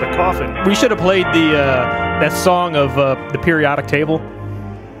movie's brought out a coffin. We should have played the that song of the periodic table.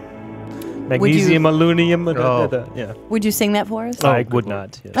 Magnesium, aluminum. Yeah. Would you sing that for us? I would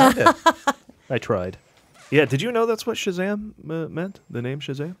not. Yes. I tried. Yeah, did you know that's what Shazam meant? The name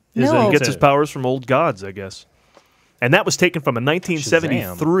Shazam? No. He gets his powers from old gods, I guess. And that was taken from a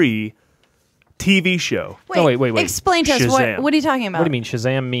 1973 TV show. Wait. Explain to us, what are you talking about? What do you mean,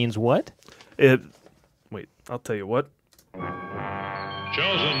 Shazam means what? Wait, I'll tell you what.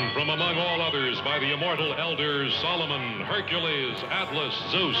 Chosen from among all others by the immortal elders Solomon, Hercules, Atlas,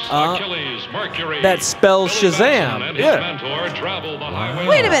 Zeus, Achilles, Mercury. That spells Shazam. And his mentor travel the highway.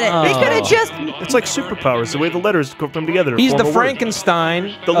 Wait a minute. They could have just... It's like superpowers, the way the letters come together. He's the form a word.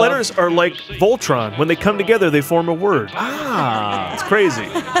 Frankenstein. The letters are like Voltron. When they come together, they form a word. Ah. It's crazy.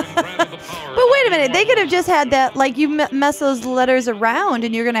 But wait a minute. They could have just had that, like, you mess those letters around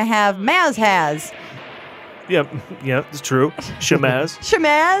and you're going to have Maz has. Yeah, it's true. Shamaz.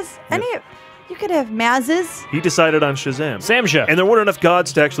 Shamaz? You could have Mazes. He decided on Shazam. Samsha. And there weren't enough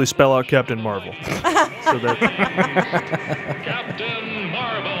gods to actually spell out Captain Marvel. So Captain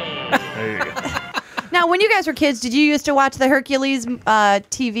Marvel. There you go. Now, when you guys were kids, did you used to watch the Hercules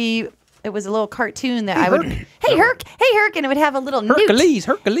TV? It was a little cartoon that I would... Hey, Herc! Hey, Herc! And it would have a little newt. Hercules.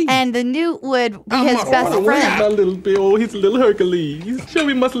 And the newt would be his best friend. My little Bill, he's a little Hercules. Show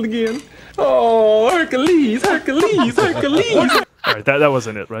me muscle again. Oh, Hercules. All right, that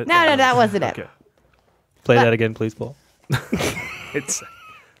wasn't it, right? No, that wasn't it. Okay. Play that again, please, Paul. It's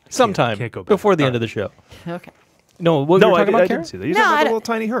sometime can't go back. before the end of the show. Okay. No, what were you talking about, I Karen? didn't see that. You're talking about the little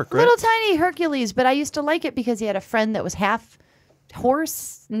tiny Herc, right? Little tiny Hercules, but I used to like it because he had a friend that was half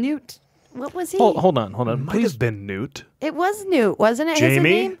horse, newt. What was he? Hold on. Might have been Newt. It was Newt, wasn't it? Jamie? His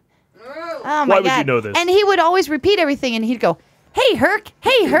name? Oh my Why God. would you know this? And he would always repeat everything, and he'd go, "Hey Herc,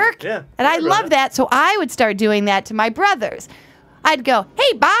 hey Herc," Yeah, and I loved that. So I would start doing that to my brothers. I'd go,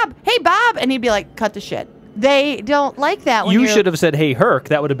 "Hey Bob, and he'd be like, "Cut the shit." They don't like that. When You should have said, "Hey Herc."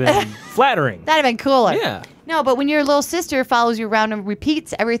 That would have been flattering. That'd have been cooler. Yeah. No, but when your little sister follows you around and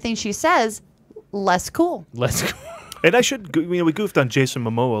repeats everything she says, less cool. Let's go. And we goofed on Jason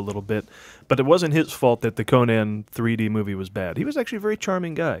Momoa a little bit, but it wasn't his fault that the Conan 3D movie was bad. He was actually a very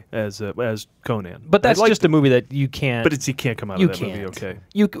charming guy as Conan. But that's just a movie that you can't. But he can't come out of that movie, okay?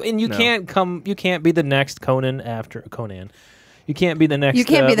 You can't be the next Conan after Conan. You can't be the next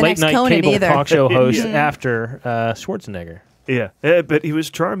late night Conan cable either. talk show host after Schwarzenegger. Yeah, but he was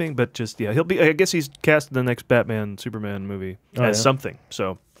charming. But he'll be. I guess he's cast in the next Batman Superman movie as something.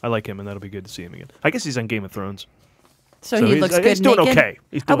 So I like him, and that'll be good to see him again. I guess he's on Game of Thrones. So he looks good He's doing naked? okay.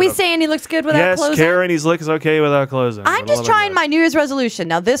 Are we saying he looks good without clothes on? Yes, Karen, he looks okay without clothes on. I'm just trying my New Year's resolution.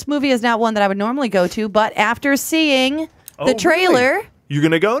 Now, this movie is not one that I would normally go to, but after seeing the trailer... Really? You're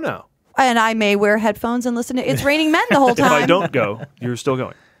going to go now? And I may wear headphones and listen to It's Raining Men the whole time. If I don't go, you're still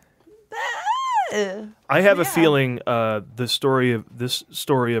going. I have a feeling this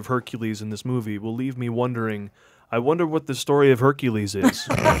story of Hercules in this movie will leave me wondering, I wonder what the story of Hercules is.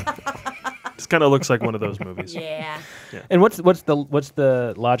 This kind of looks like one of those movies. Yeah. And what's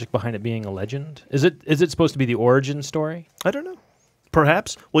the logic behind it being a legend? Is it supposed to be the origin story? I don't know.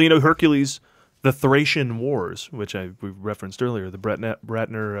 Perhaps. Well, Hercules, the Thracian Wars, which we referenced earlier, the Brett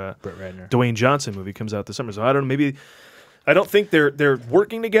Ratner, Dwayne Johnson movie comes out this summer. So I don't know. Maybe I don't think they're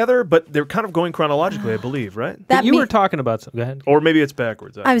working together, but they're kind of going chronologically, I believe, right? You were talking about go ahead. Or maybe it's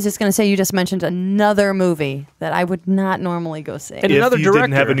backwards. I was just going to say you just mentioned another movie that I would not normally go see. And another director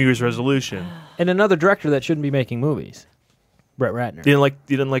didn't have a New Year's resolution. And another director that shouldn't be making movies. Brett Ratner. You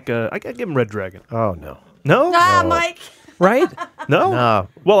didn't like I gotta give him Red Dragon. Oh no. No? Ah, Mike. Right? No? No.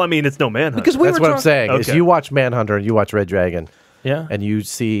 Well, I mean, it's no Manhunt. Because That's what I'm saying. Is Okay. you watch Manhunter and you watch Red Dragon, yeah, and you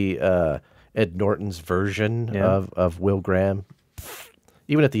see Ed Norton's version of Will Graham.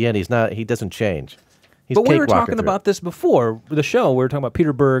 Even at the end, he doesn't change. He's but we were cakewalking talking through about this before the show. We were talking about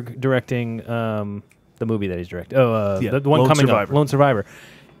Peter Berg directing the movie that he's directing. The one Lone coming Survivor. up, Lone Survivor,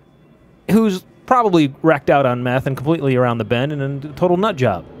 who's probably racked out on meth and completely around the bend and a total nut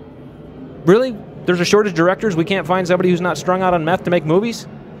job. Really? There's a shortage of directors. We can't find somebody who's not strung out on meth to make movies?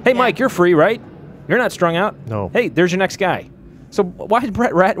 Hey, Mike, you're free, right? You're not strung out? No. Hey, there's your next guy. So why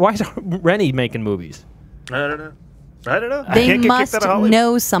is Rennie making movies? I don't know. I don't know. They Can't get must kicked out of Hollywood.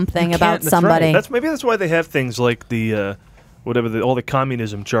 know something about that's somebody. Maybe that's why they have things like the all the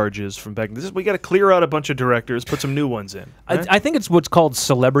communism charges from back. We got to clear out a bunch of directors, put some new ones in. Right? I think it's what's called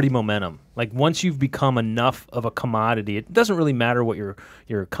celebrity momentum. Like once you've become enough of a commodity, it doesn't really matter what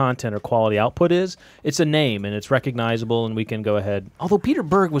your content or quality output is. It's a name and it's recognizable, and we can go ahead. Although Peter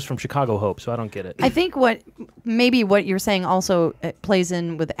Berg was from Chicago Hope, so I don't get it. I think what you're saying also plays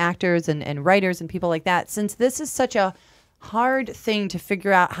in with actors and writers and people like that. Since this is such a hard thing to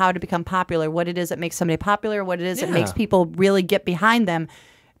figure out how to become popular, what it is that makes somebody popular, what it is that makes people really get behind them.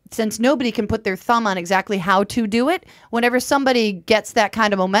 Since nobody can put their thumb on exactly how to do it, whenever somebody gets that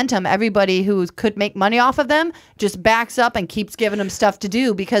kind of momentum, everybody who could make money off of them just backs up and keeps giving them stuff to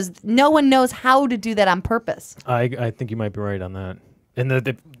do because no one knows how to do that on purpose. I think you might be right on that.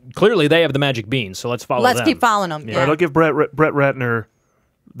 And clearly they have the magic beans, so let's follow them. Let's keep following them. Yeah. All right, I'll give Brett Ratner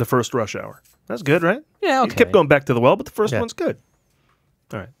the first Rush Hour. That's good, right? Yeah, okay. He kept going back to the well, but the first one's good.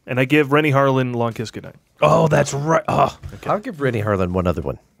 All right. And I give Rennie Harlan Long Kiss Goodnight. Oh, that's right. Oh. Okay. I'll give Rennie Harlan one other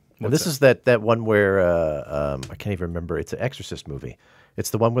one. This is that one where, I can't even remember, it's an Exorcist movie. It's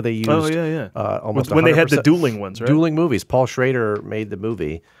the one where they used almost when they had the dueling ones, right? Dueling movies. Paul Schrader made the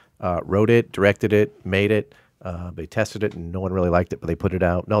movie, wrote it, directed it, made it. They tested it, and no one really liked it, but they put it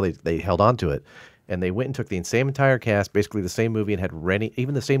out. No, they held on to it. And they went and took the same entire cast, basically the same movie, and had Rennie,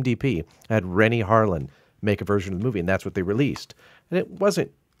 even the same DP, had Rennie Harlan make a version of the movie, and that's what they released. And it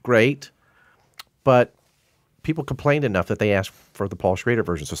wasn't great, but people complained enough that they asked for the Paul Schrader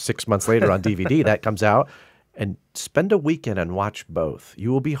version. So 6 months later on DVD, that comes out. And spend a weekend and watch both.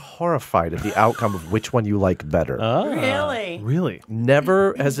 You will be horrified at the outcome of which one you like better. Really?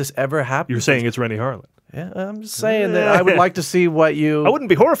 Never has this ever happened. You're saying it's Rennie Harlan. Yeah, I'm just saying that I would like to see what you... I wouldn't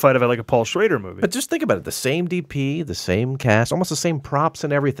be horrified if I like a Paul Schrader movie. But just think about it. The same DP, the same cast, almost the same props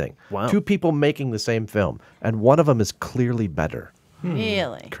and everything. Wow. Two people making the same film. And one of them is clearly better.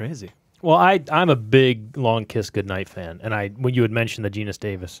 Really? Crazy. Well, I'm a big Long Kiss Goodnight fan, and when you had mentioned the Gina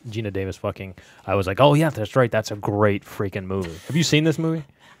Davis fucking, I was like, oh yeah, that's right, that's a great freaking movie. Have you seen this movie?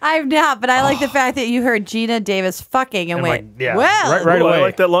 I've not, but I like the fact that you heard Gina Davis fucking and went, yeah, well, right away. I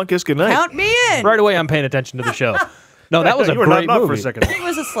like that Long Kiss Goodnight. Count me in. Right away, I'm paying attention to the show. No, that was a you were great nodding off movie. for a second. He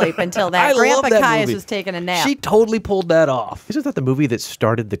was asleep until that. I Grandpa love that Caius movie. was taking a nap. She totally pulled that off. Isn't that the movie that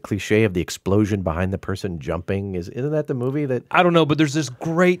started the cliche of the explosion behind the person jumping? Isn't that the movie that... I don't know, but there's this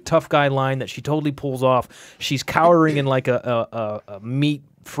great tough guy line that she totally pulls off. She's cowering in like a meat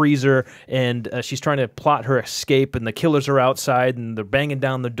freezer, and she's trying to plot her escape, and the killers are outside, and they're banging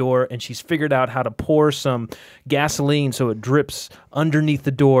down the door, and she's figured out how to pour some gasoline so it drips underneath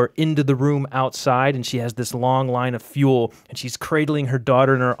the door into the room outside, and she has this long line of fuel, and she's cradling her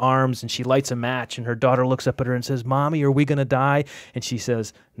daughter in her arms, and she lights a match, and her daughter looks up at her and says, "Mommy, are we going to die?" And she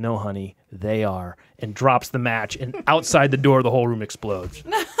says, "No, honey, they are," and drops the match, and outside the door, the whole room explodes.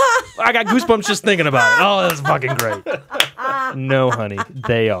 I got goosebumps just thinking about it. Oh, that's fucking great. No, honey,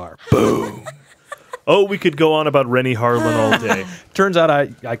 they are. Boom. Oh, we could go on about Rennie Harlan all day. Turns out I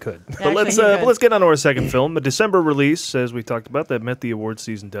could. But let's get on to our second film. A December release, as we talked about, that met the award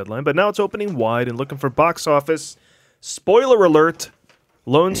season deadline. But now it's opening wide and looking for box office. Spoiler alert,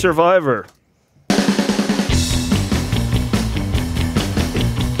 Lone Survivor.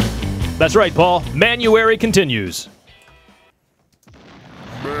 That's right, Paul. Manuary continues.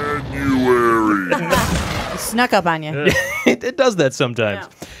 It snuck up on you. It does that sometimes.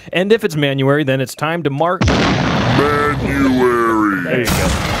 Yeah. And if it's Manuary, then it's time to mark... Manuary. There you go.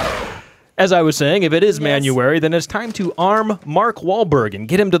 As I was saying, if it is Manuary, then it's time to arm Mark Wahlberg and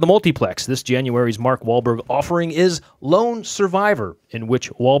get him to the multiplex. This January's Mark Wahlberg offering is Lone Survivor, in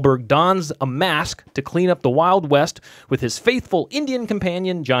which Wahlberg dons a mask to clean up the Wild West with his faithful Indian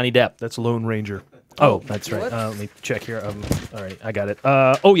companion, Johnny Depp. That's Lone Ranger. Oh, that's right. Let me check here. All right, I got it.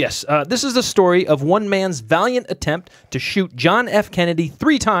 Oh, yes. This is the story of one man's valiant attempt to shoot John F. Kennedy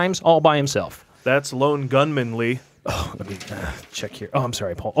 3 times all by himself. That's Lone Gunman, Lee. Oh, let me check here. Oh, I'm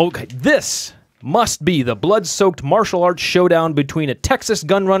sorry, Paul. Okay, this must be the blood-soaked martial arts showdown between a Texas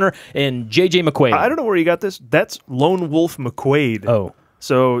gunrunner and J.J. McQuaid. I don't know where you got this. That's Lone Wolf McQuaid. Oh.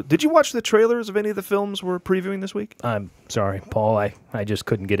 So, did you watch the trailers of any of the films we're previewing this week? I'm sorry, Paul. I just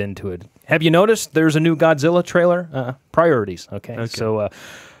couldn't get into it. Have you noticed there's a new Godzilla trailer? Priorities, okay. So,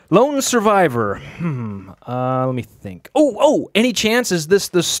 Lone Survivor. Let me think. Oh, any chance is this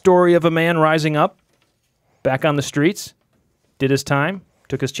the story of a man rising up, back on the streets, did his time,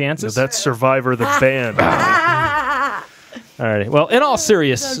 took his chances? No, that's Survivor the band. All right. Well, in all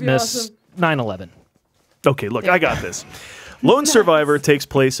seriousness, 9/11. Okay, look, I got this. Lone Survivor takes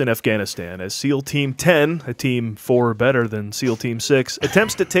place in Afghanistan as SEAL Team 10, a team 4 better than SEAL Team 6,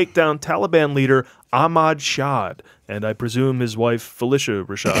 attempts to take down Taliban leader Ahmad Shad, and I presume his wife Felicia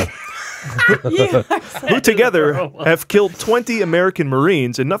Rashad, who together have killed 20 American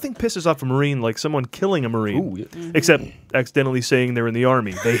Marines, and nothing pisses off a Marine like someone killing a Marine, except accidentally saying they're in the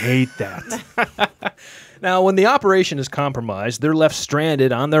Army. They hate that. Now, when the operation is compromised, they're left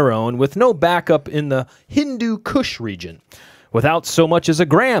stranded on their own with no backup in the Hindu Kush region, without so much as a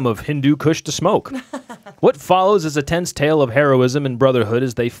gram of Hindu Kush to smoke. What follows is a tense tale of heroism and brotherhood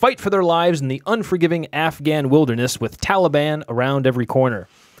as they fight for their lives in the unforgiving Afghan wilderness with Taliban around every corner.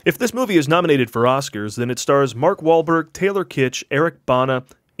 If this movie is nominated for Oscars, then it stars Mark Wahlberg, Taylor Kitsch, Eric Bana,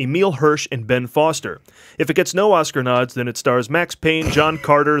 Emil Hirsch, and Ben Foster. If it gets no Oscar nods, then it stars Max Payne, John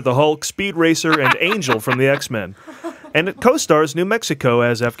Carter, the Hulk, Speed Racer, and Angel from the X-Men. And it co-stars New Mexico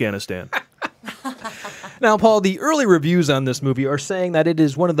as Afghanistan. Now, Paul, the early reviews on this movie are saying that it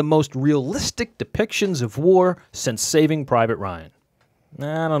is one of the most realistic depictions of war since Saving Private Ryan.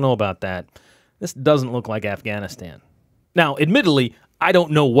 I don't know about that. This doesn't look like Afghanistan. Now, admittedly, I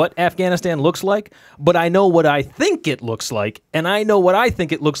don't know what Afghanistan looks like, but I know what I think it looks like, and I know what I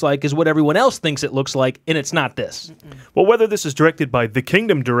think it looks like is what everyone else thinks it looks like, and it's not this. Well, whether this is directed by The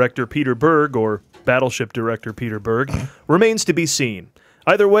Kingdom director Peter Berg or Battleship director Peter Berg remains to be seen.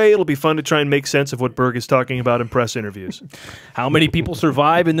 Either way, it'll be fun to try and make sense of what Berg is talking about in press interviews. How many people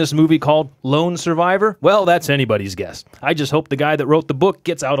survive in this movie called Lone Survivor? Well, that's anybody's guess. I just hope the guy that wrote the book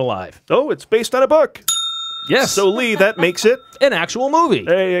gets out alive. Oh, it's based on a book. Yes. So, Lee, that makes it an actual movie.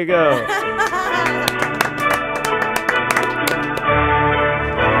 There you go.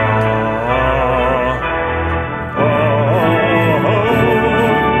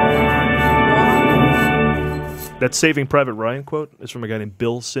 That Saving Private Ryan quote is from a guy named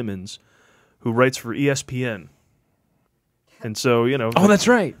Bill Simmons, who writes for ESPN. And so, you know. Oh, that's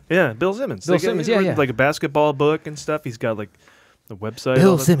right. Yeah, Bill Simmons. Bill Simmons, yeah. Like a basketball book and stuff. He's got like the website.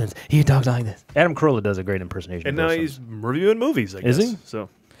 Bill Simmons. He talks like this. Adam Carolla does a great impersonation. And of now Bill he's Simmons. reviewing movies, I guess. Is he? So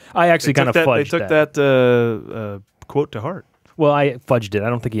I actually kind of fudged They took that quote to heart. Well, I fudged it. I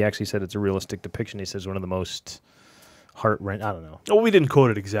don't think he actually said it's a realistic depiction. He says one of the most heart-wrenching. I don't know. Oh, we didn't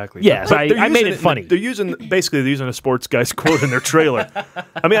quote it exactly. Yes, I made it funny. They're using a sports guy's quote in their trailer.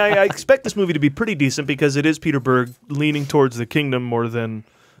 I mean, I expect this movie to be pretty decent because it is Peter Berg leaning towards the kingdom more than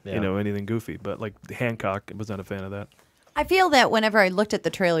anything goofy. But like Hancock, I was not a fan of that. I feel that whenever I looked at the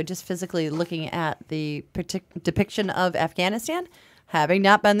trailer, just physically looking at the depiction of Afghanistan, having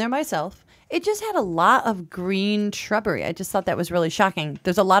not been there myself, it just had a lot of green shrubbery. I just thought that was really shocking.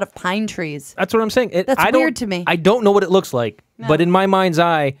 There's a lot of pine trees. That's what I'm saying. That's weird to me. I don't know what it looks like, but in my mind's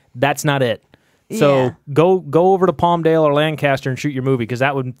eye, that's not it. So Yeah. go over to Palmdale or Lancaster and shoot your movie because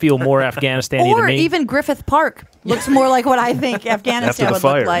that would feel more Afghanistan-y to Or me. even Griffith Park looks more like what I think Afghanistan After the would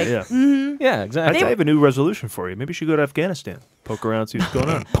fire, look like. yeah. Yeah, exactly. I have a new resolution for you. Maybe you should go to Afghanistan, poke around, see what's going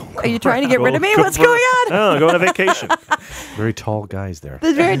on. Are you trying to get rid of me? Go What's for- going on? No, go on a vacation. Very tall guys there.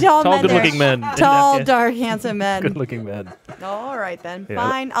 There's very tall men good-looking there. men. Tall, dark, handsome men. Good-looking men. All right, then. Yeah.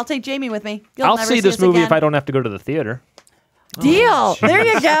 Fine. I'll take Jamie with me. You'll I'll never see this us movie again. if I don't have to go to the theater. Deal. There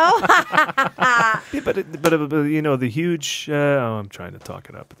you go. Yeah, but you know the huge. I'm trying to talk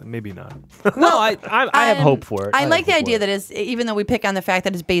it up. Maybe not. No, I have hope for it. I like have the hope idea for it. that is, even though we pick on the fact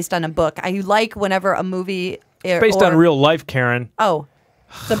that it's based on a book, I like whenever a movie Based on real life, Karen. Oh,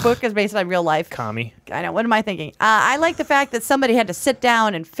 the book is based on real life. Commie. I know. What am I thinking? I like the fact that somebody had to sit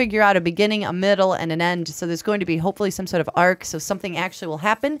down and figure out a beginning, a middle, and an end. So there's going to be hopefully some sort of arc. So something actually will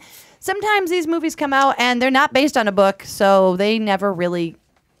happen. Sometimes these movies come out and they're not based on a book, so they never really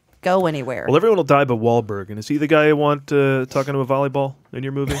go anywhere. Well, everyone will die but Wahlberg. And is he the guy you want talking to a volleyball in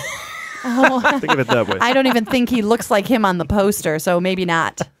your movie? Think of it that way. I don't even think he looks like him on the poster, so maybe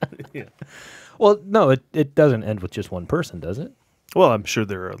not. Yeah. Well, no, it doesn't end with just one person, does it? Well, I'm sure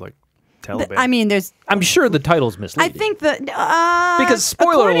there are like Taliban. I mean, there's. I'm sure the title's misleading. I think that because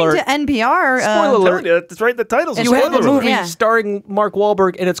spoiler according alert, to NPR, spoiler alert, that's right. The title's a you have a spoiler movie Yeah. starring Mark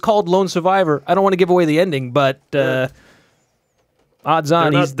Wahlberg, and it's called Lone Survivor. I don't want to give away the ending, but odds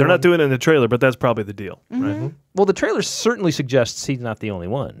on they're not doing it in the trailer, but that's probably the deal. Mm-hmm. Right? Well, the trailer certainly suggests he's not the only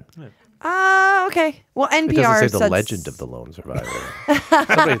one. Okay. Well, NPR It doesn't say the said legend of the lone survivor.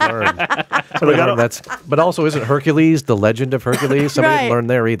 Somebody learned. Somebody learned that's. But also, isn't Hercules the Legend of Hercules? Somebody Right. didn't learn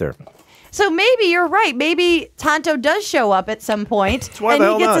there either. So maybe you're right. Maybe Tonto does show up at some point, why and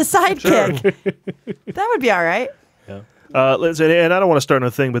the he hell gets a sidekick. That would be all right. Listen, and I don't want to start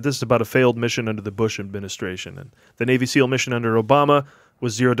another thing, but this is about a failed mission under the Bush administration and the Navy SEAL mission under Obama.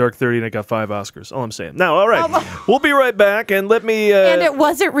 was Zero Dark 30 and it got 5 Oscars. All I'm saying. Now, all right. We'll be right back and let me... and it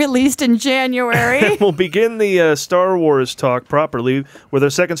wasn't released in January. We'll begin the Star Wars talk properly with our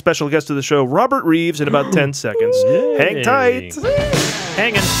second special guest of the show, Robert Reeves, in about 10 seconds. Hang tight.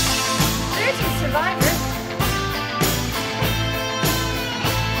 Hanging. There's your survivor.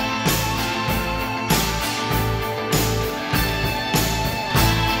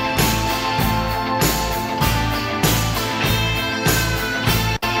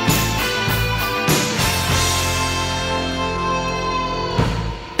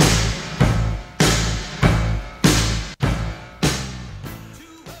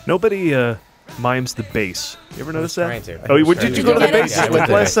 Nobody mimes the bass. You ever notice that? trying to. Oh, did you go to the bass Yeah, I went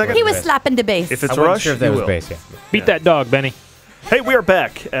to last second? He was slapping the bass. If it's I wasn't Rush, sure if that you was will. bass, yeah. Beat that dog, Benny. Hey, we are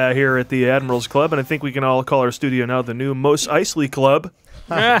back here at the Admiral's Club, and I think we can all call our studio now the new Mos Eisley Club.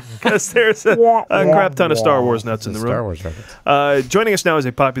 Because there's a crap ton of Star Wars nuts in the room. Star Wars reference. Joining us now is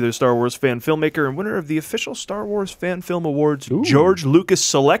a popular Star Wars fan filmmaker and winner of the official Star Wars Fan Film Awards George Lucas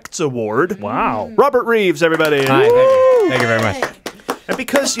Selects Award. Wow. Robert Reeves, everybody. Hi, thank you. Thank you very much. And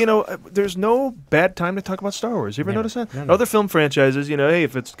because, there's no bad time to talk about Star Wars. You ever notice that? No. Other film franchises, hey,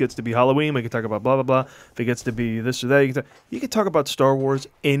 if it gets to be Halloween, we can talk about blah, blah, blah. If it gets to be this or that, you can talk about Star Wars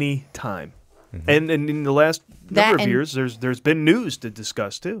any time. And in the last number of years, there's been news to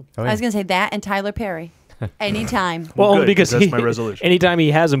discuss, too. I was going to say that and Tyler Perry. Anytime. Well, good, because that's my resolution. Anytime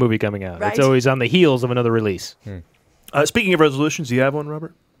he has a movie coming out, Right. it's always on the heels of another release. Speaking of resolutions, do you have one,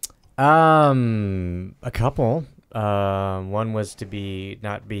 Robert? A couple. One was to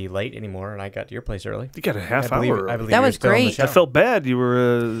not be late anymore, and I got to your place early. You got a half hour. I believe That you were was still on the great. show. I felt bad. You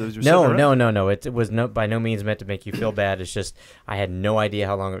were No. It was by no means meant to make you feel bad. It's just I had no idea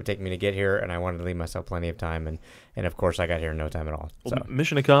how long it would take me to get here, and I wanted to leave myself plenty of time. And of course, I got here in no time at all. Well, So.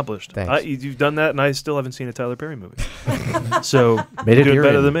 mission accomplished. Thanks. You've done that, and I still haven't seen a Tyler Perry movie. So Made it you're doing here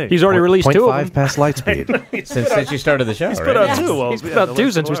better in than me. He's already released 2 of them. 0.5 past light speed. since you started the show, He's right? put out Yes. 2. Well, He's yeah, put out the 2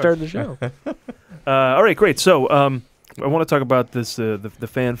 last since we one. started the show. All right, great. So I want to talk about this the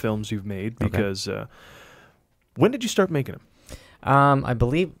fan films you've made because when did you start making them? I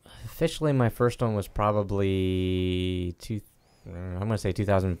believe officially my first one was probably I'm going to say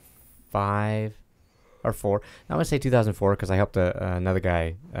 2005 or 4. I'm going to say 2004 because I helped another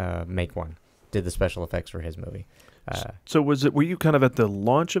guy make one. Did the special effects for his movie. So were you kind of at the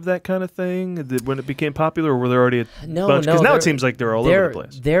launch of that kind of thing when it became popular, or were there already a No, bunch? no. Because now it seems like they're all over the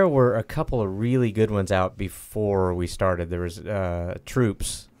place. There were a couple of really good ones out before we started. There was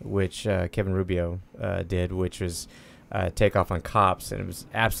Troops, which Kevin Rubio did, which was Takeoff on Cops, and it was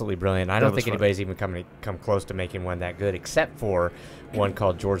absolutely brilliant. I don't think anybody's even come close to making one that good, except for one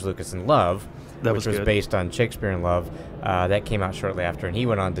called George Lucas in Love, which was based on Shakespeare in Love. That came out shortly after, and he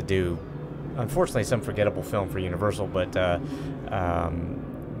went on to do, unfortunately, some forgettable film for Universal, but that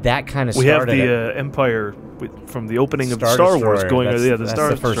kind of started. We have the Empire from the opening of Star Wars going. That's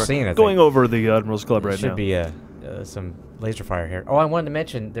the first scene. I think. Going over the Admiral's Club right now. Should be some laser fire here. Oh, I wanted to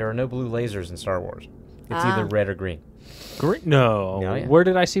mention there are no blue lasers in Star Wars. It's either red or green. Green? No. No, yeah. Where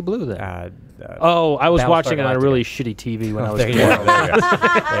did I see blue then? I was watching it on a really shitty TV when I was there a you kid. go. There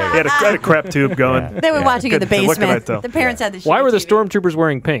you go. had a crap tube going. They were watching in the What can I basement. tell? The parents had the Why shitty were the TV. stormtroopers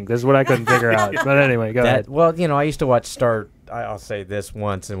wearing pink? That's what I couldn't figure out. But anyway, go ahead. Well, I used to watch I'll say this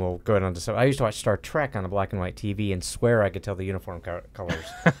once, and we'll go on to some. I used to watch Star Trek on a black and white TV and swear I could tell the uniform colors.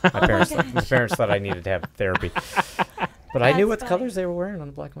 My parents thought I needed to have therapy. But I knew what colors they were wearing on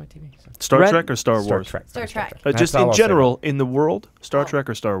the black and white TV. So. Star Trek or Star Wars? Star Trek. Just in general, in the world, Star Trek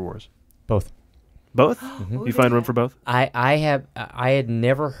or Star Wars? Both. Both? You find room for both? I had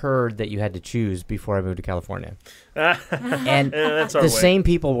never heard that you had to choose before I moved to California. And that's our the way. same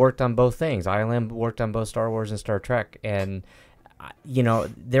people worked on both things. ILM worked on both Star Wars and Star Trek, and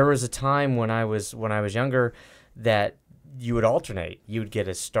there was a time when I was younger that you would alternate. You would get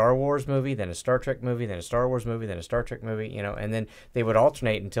a Star Wars movie, then a Star Trek movie, then a Star Wars movie, then a Star Trek movie, and then they would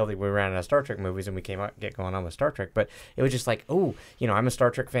alternate until we ran out of Star Trek movies and we get going on with Star Trek. But it was just like, I'm a Star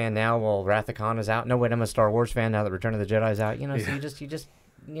Trek fan now. Well, Wrath of Khan is out. No, wait, I'm a Star Wars fan now that Return of the Jedi is out. So you just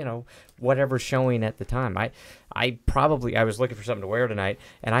whatever's showing at the time. I was looking for something to wear tonight,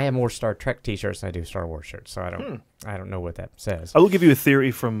 and I have more Star Trek T-shirts than I do Star Wars shirts. So I don't know what that says. I will give you a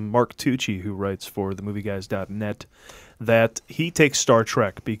theory from Mark Tucci, who writes for themovieguys.net, that he takes Star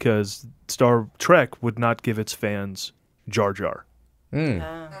Trek because Star Trek would not give its fans Jar Jar.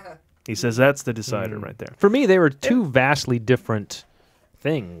 He says that's the decider right there. For me, they were two vastly different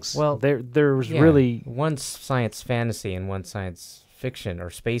things. Well, there was really one's science fantasy and one's science fiction or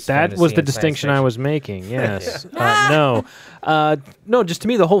space. That fantasy was the and science distinction I fiction. was making. Yes. No. Just to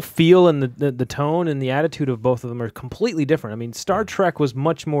me, the whole feel and the tone and the attitude of both of them are completely different. I mean, Star Trek was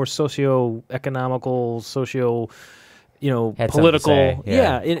much more socio-economical, Had political. something to say,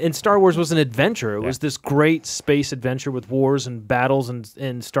 yeah. And Star Wars was an adventure. It was this great space adventure with wars and battles,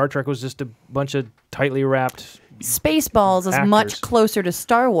 and Star Trek was just a bunch of tightly wrapped. Spaceballs is actors. much closer to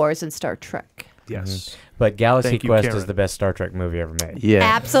Star Wars than Star Trek. Yes. But Galaxy Thank you, Quest Karen. is the best Star Trek movie ever made. Yeah.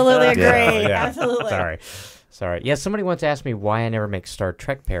 Absolutely agree. Yeah. Absolutely. Sorry. Yeah, somebody once asked me why I never make Star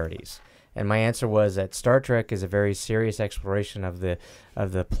Trek parodies. And my answer was that Star Trek is a very serious exploration of the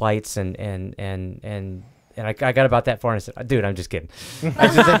plights and I got about that far and I said, dude, I'm just kidding. I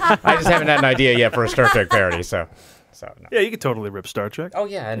just haven't had an idea yet for a Star Trek parody, so no. Yeah, you could totally rip Star Trek. Oh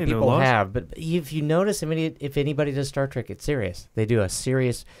yeah, and Ain't no people loss. have. But if you notice, if anybody does Star Trek, it's serious. They do a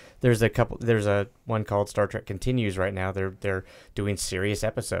serious. There's a one called Star Trek Continues right now. They're doing serious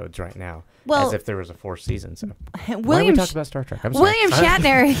episodes right now, Well, as if there was a fourth season. So why are we William talking about Star Trek? I'm sorry. William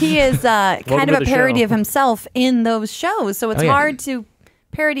Shatner, he is kind to of a the parody show. of himself in those shows, so it's Oh, yeah. hard to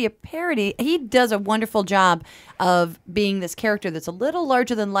parody a parody. He does a wonderful job of being this character that's a little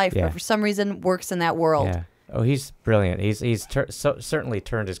larger than life, Yeah. but for some reason works in that world. Yeah. Oh, he's brilliant. He's certainly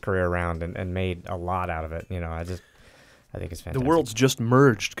turned his career around and made a lot out of it. I think it's fantastic. The world's just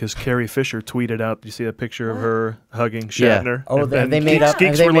merged because Carrie Fisher tweeted out. You see a picture of her hugging Shatner. Oh, and have they then made up? geeks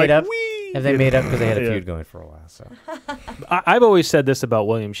Have they were made like, up? "Wee!" Have they made up because they had a Yeah. feud going for a while? So I've always said this about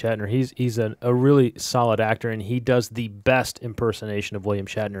William Shatner. He's a really solid actor, and he does the best impersonation of William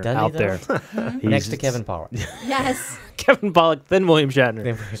Shatner Does he, out though? there. Next to Kevin Pollak. Yes. Kevin Pollak, then William Shatner.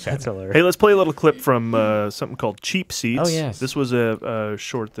 Then William Shatner. That's hilarious. Hey, let's play a little clip from something called Cheap Seats. Oh, yes. This was a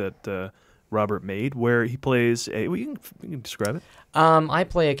short that Robert made where he plays a. Well, you can describe it. I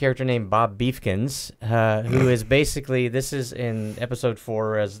play a character named Bob Beefkins, who is basically, this is in episode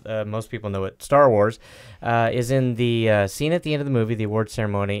 4, as most people know it, Star Wars, is in the scene at the end of the movie, the award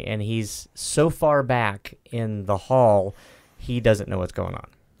ceremony, and he's so far back in the hall, he doesn't know what's going on.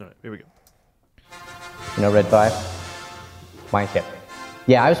 All right, here we go. You know Red 5? Mine ship.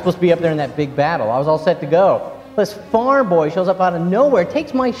 Yeah, I was supposed to be up there in that big battle. I was all set to go. This farm boy shows up out of nowhere,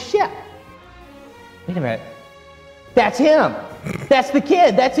 takes my ship. Wait a minute. That's him. That's the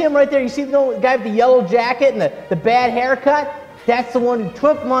kid. That's him right there. You see the guy with the yellow jacket and the bad haircut? That's the one who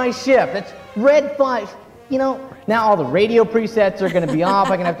took my ship. That's Red 5. Now all the radio presets are going to be off.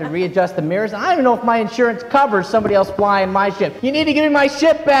 I'm going to have to readjust the mirrors. I don't even know if my insurance covers somebody else flying my ship. You need to give me my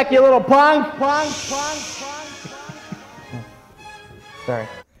ship back, you little punk. Sorry.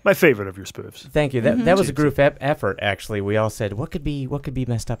 My favorite of your spoofs. Thank you. That was a group effort, actually. We all said, what could be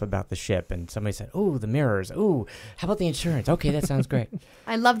messed up about the ship? And somebody said, oh, the mirrors. Oh, how about the insurance? Okay, that sounds great.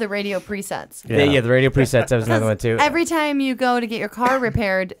 I love the radio presets. Yeah, the radio presets. That was another one, too. Every time you go to get your car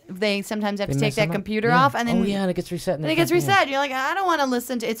repaired, they sometimes have to take that computer off, and then and it gets reset. And it gets reset. You're like, I don't want to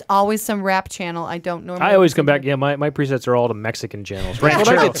listen to. It's always some rap channel I don't normally. I always come back. Yeah, my presets are all to Mexican channels. That's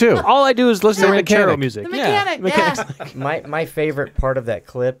what I did too. All I do is listen to ranchero mechanic. music. The mechanic, yeah. My favorite part of that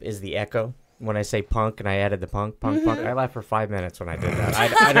clip is the echo. When I say punk and I added the punk. I laughed for 5 minutes when I did that.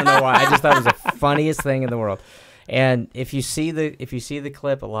 I don't know why. I just thought it was the funniest thing in the world. And if you see the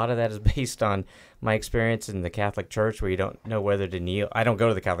clip, a lot of that is based on my experience in the Catholic Church, where you don't know whether to kneel. I don't go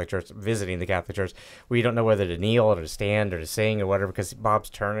to the Catholic Church, visiting the Catholic Church, where you don't know whether to kneel or to stand or to sing or whatever, because Bob's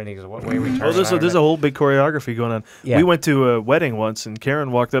turning. He goes, "What way are we turning?" Oh, there's a whole big choreography going on. Yeah. We went to a wedding once, and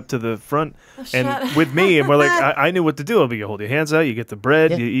Karen walked up to the front and with me, and we're like, I knew what to do. I'll be, you hold your hands out, you get the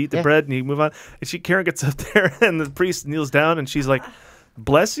bread, you eat the bread, and you move on. And Karen gets up there, and the priest kneels down, and she's like,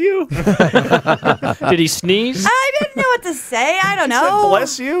 "Bless you." Did he sneeze? I didn't know what to say. I don't He said, know.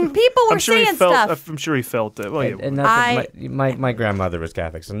 "Bless you." People were I'm sure he saying felt, stuff. I'm sure he felt that. Well, yeah. And nothing, my grandmother was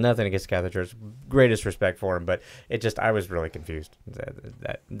Catholic, so nothing against Catholic Church. Greatest respect for him, but I was really confused.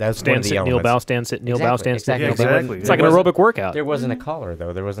 That's Stand, one of the sit, kneel, elements. bow, stand, sit, kneel, bow, stand, sit. Exactly. kneel, bow. Exactly. It's like an aerobic workout. There wasn't a caller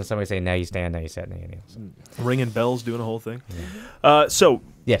though. There wasn't somebody saying, "Now you stand, now you sit, now you kneel." So. Ringing bells, doing a whole thing. So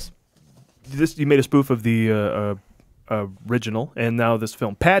yes, you made a spoof of the original, and now this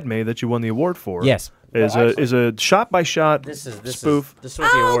film Padme that you won the award for. Yes. is a shot by shot spoof. This is what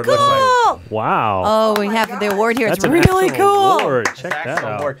the award looks like. Wow. Oh, we have the award here. That's it's really an cool. award. Check that Actual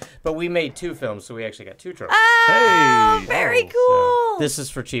out. award. But we made 2 films, so we actually got 2 trophies. Oh, very cool. This is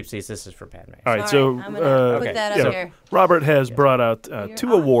for Cheap Seats. This is for Padme. All right, so I'm gonna put that up so here. Robert has brought out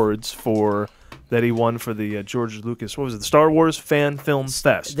 2 awards for that he won for the George Lucas. What was it? The Star Wars Fan Film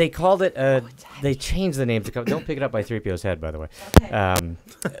Fest. They called it. They changed the name to. Don't pick it up by 3PO's head, by the way.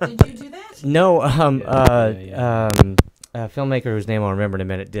 Did you do that? No. filmmaker whose name I'll remember in a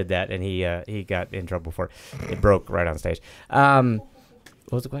minute did that, and he got in trouble for it. It broke right on stage. What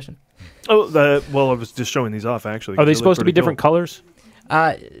was the question? Oh, well, I was just showing these off, actually. Are they supposed to be different colors?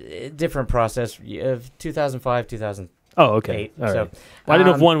 Different process of 2005, 2008. Oh, okay. All right. So, well, I didn't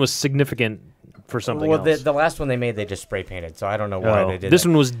know if one was significant for something else. The last one they made, they just spray painted, so I don't know why they did this that.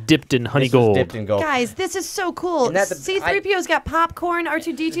 one was dipped in honey This was gold. dipped in gold. Guys, this is so cool. And that's C-3PO's got popcorn.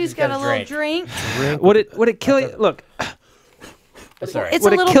 R2-D2's got a little drink. Would it kill you? Look. Sorry. It's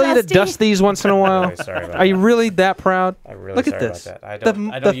Would a it little kill you to dusty. dust these once in a while? Really sorry about Are you really that proud? I'm really Look at sorry this. about that. I don't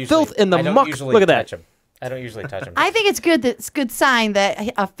The usually- filth and the I don't muck. usually Look at that. touch 'em. I don't usually touch them. I think it's good. That's a good sign that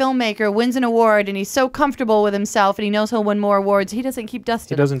a filmmaker wins an award and he's so comfortable with himself and he knows he'll win more awards. He doesn't keep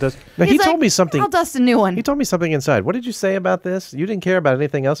dusting. He doesn't dust. Now, he He's told like, me something. I'll dust a new one. He told me something inside. What did you say about this? You didn't care about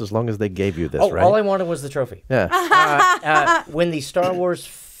anything else as long as they gave you this, right? All I wanted was the trophy. Yeah. When the Star Wars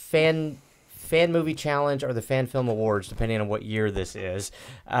fan movie challenge or the fan film awards, depending on what year this is,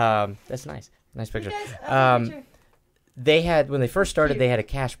 that's nice. Nice picture. They had, when they first started, they had a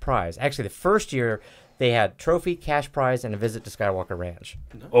cash prize. Actually, the first year, they had trophy, cash prize, and a visit to Skywalker Ranch.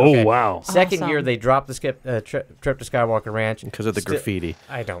 Oh, wow. Second year, they dropped the trip to Skywalker Ranch. Because of the graffiti.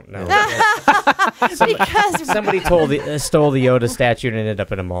 I don't know. Because Somebody stole the Yoda statue and ended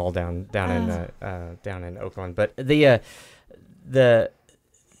up in a mall down in Oakland. But the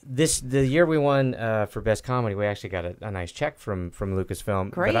year we won for best comedy, we actually got a nice check from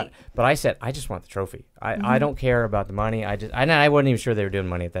Lucasfilm. Great. But I said I just want the trophy. I don't care about the money. I wasn't even sure they were doing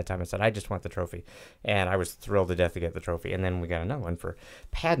money at that time. I said I just want the trophy, and I was thrilled to death to get the trophy. And then we got another one for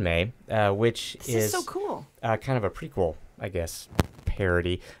Padme, which This is so cool. kind of a prequel, I guess,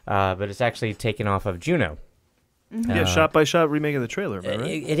 parody, but it's actually taken off of Juno. Yeah, shot by shot remake of the trailer, am I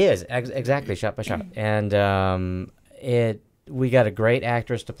right? It is exactly shot by shot, and we got a great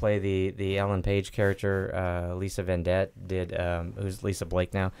actress to play the Ellen Page character. Lisa Vendette did, who's Lisa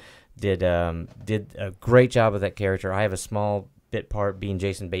Blake now, did a great job of that character. I have a small bit part being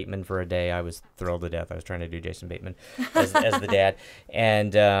Jason Bateman for a day. I was thrilled to death. I was trying to do Jason Bateman as the dad,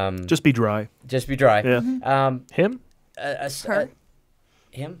 and just be dry. Just be dry. Yeah. Him?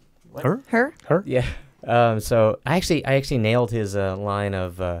 Him? What? Her? Yeah. So I actually nailed his line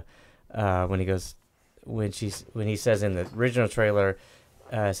of when he goes. When he says in the original trailer,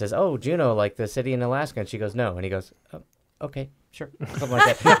 says, "Oh, Juneau, like the city in Alaska," and she goes, "No," and he goes, oh, "Okay, sure," something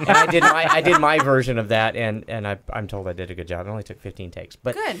like that. And I did my version of that, and I'm told I did a good job. It only took 15 takes,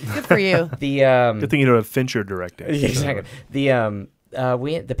 but good for you. Good thing you don't have Fincher directing. Exactly.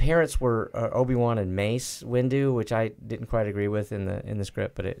 The parents were Obi-Wan and Mace Windu, which I didn't quite agree with in the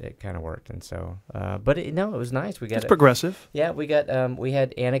script, but it kind of worked, and so it was nice. We got It's progressive. Yeah, we got we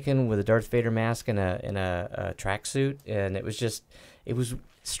had Anakin with a Darth Vader mask and a tracksuit, and it was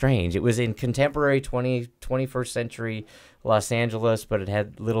strange. It was in contemporary 21st century Los Angeles, but it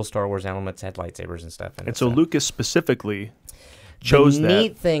had little Star Wars elements, had lightsabers and stuff. And so Lucas specifically chose the that.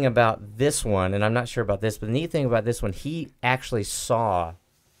 neat thing about this one, and I'm not sure about this, but the neat thing about this one, he actually saw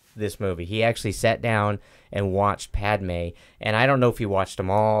this movie. He actually sat down and watched Padme, and I don't know if he watched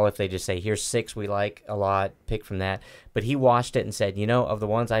them all, if they just say, here's 6 we like a lot, pick from that, but he watched it and said, of the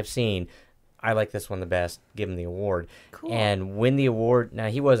ones I've seen, I like this one the best, give him the award. Cool. And when the award, now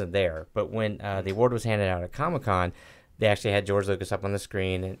he wasn't there, but when the award was handed out at Comic-Con, they actually had George Lucas up on the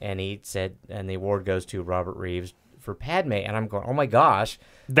screen, and he said, and the award goes to Robert Reeves for Padme, and I'm going, oh my gosh,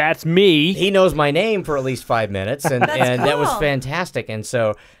 that's me. He knows my name for at least 5 minutes, and That's that was cool. fantastic. And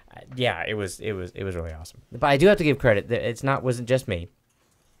so, yeah, it was really awesome. But I do have to give credit. Wasn't just me.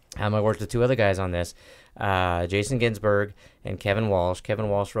 I worked with 2 other guys on this, Jason Ginsberg and Kevin Walsh. Kevin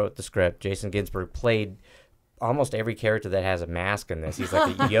Walsh wrote the script. Jason Ginsberg played almost every character that has a mask in this. He's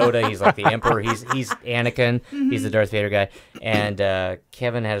like a Yoda. He's like the Emperor. He's Anakin. He's the Darth Vader guy. And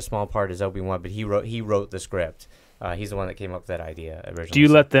Kevin had a small part as Obi-Wan, but he wrote the script. He's the one that came up with that idea originally. Do you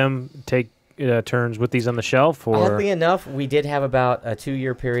let them take turns with these on the shelf, or oddly enough, we did have about a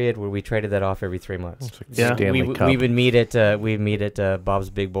 2-year period where we traded that off every 3 months. Yeah. we would meet at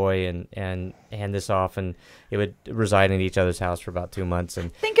Bob's Big Boy and hand this off, and it would reside in each other's house for about 2 months.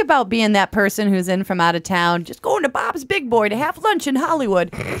 And Think about being that person who's in from out of town, just going to Bob's Big Boy to have lunch in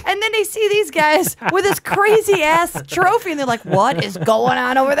Hollywood. And then they see these guys with this crazy ass trophy, and they're like, what is going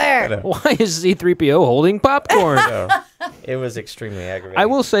on over there? why is C-3PO holding popcorn? it was extremely aggravating. I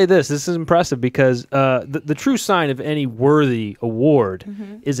will say this is impressive because the true sign of any worthy award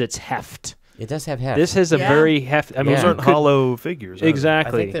is its heft. It does have heft. This has a very heft. I mean, those aren't hollow figures. Are they?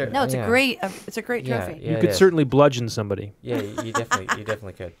 Exactly. No, it's a great trophy. You could certainly bludgeon somebody. Yeah, you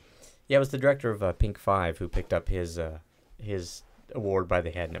definitely could. Yeah, it was the director of Pink 5 who picked up his award by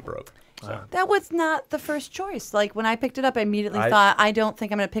the head, and it broke. So. That was not the first choice. Like when I picked it up, I immediately I- thought, I don't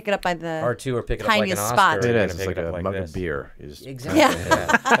think I'm going to pick it up by the R2 or pick it up like an tiniest Oscar. spot. It You're is. gonna It's pick like it up a like mug this. of beer. You just- Exactly. Yeah.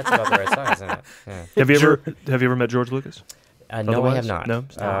 That's about the right size, isn't it? Yeah. Have you ever met George Lucas? No, I have not. No.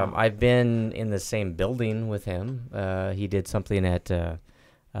 I've been in the same building with him. He did something at the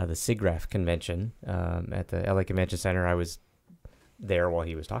SIGGRAPH convention at the LA Convention Center. I was there while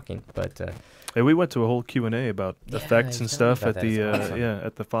he was talking, but Hey, we went to a whole Q&A about effects and stuff at that. the That's awesome.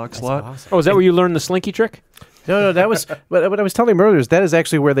 at the Fox That's lot. awesome. Oh, is that where you learned the slinky trick? No, that was what I was telling him earlier. Is that is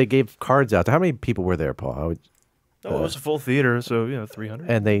actually where they gave cards out. How many people were there, Paul? Oh, it was a full theater, so 300.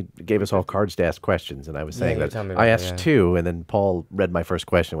 And they gave us all cards to ask questions, and I was saying you were that telling me I about asked that, yeah. 2, and then Paul read my first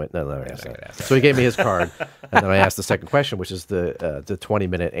question. And went, no, ask that. So he gave me his card, and then I asked the second question, which is the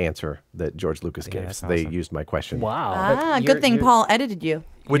 20-minute answer that George Lucas gave. that's So they awesome. used my question. Wow. Ah, You're- good thing you're- Paul edited you.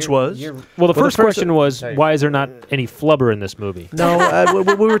 Which was? Well, the first first- question was, why is there not any flubber in this movie? No,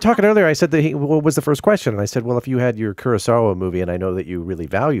 we were talking earlier. I said that what was the first question? And I said, well, if you had your Kurosawa movie, and I know that you really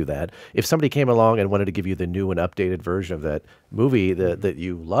value that, if somebody came along and wanted to give you the new and updated version of that movie that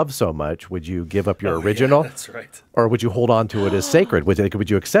you love so much, would you give up your original? Yeah, that's right. Or would you hold on to it as sacred? Would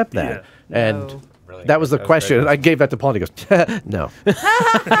you accept that? Yeah. And Really? that was the That was question. great. I gave that to Paul, and he goes, no.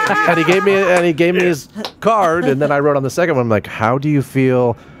 And he gave me his card, and then I wrote on the second one, I'm like, how do you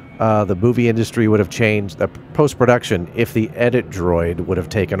feel the movie industry would have changed post-production if the edit droid would have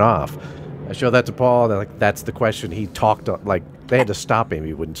taken off? I showed that to Paul, and they're like, that's the question. He talked, like, they had to stop him.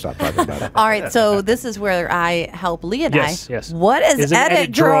 He wouldn't stop talking about it. All right, so this is where I help Lee and Yes, I. yes. What is an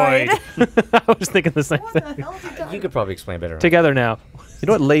edit droid? I was thinking the same thing. You could probably explain better. Together now. You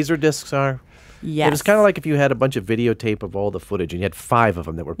know what laser discs are? Yes. It was kind of like if you had a bunch of videotape of all the footage and you had 5 of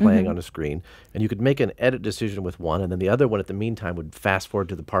them that were playing on a screen, and you could make an edit decision with one, and then the other one at the meantime would fast forward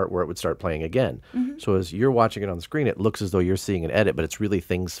to the part where it would start playing again. So as you're watching it on the screen, it looks as though you're seeing an edit, but it's really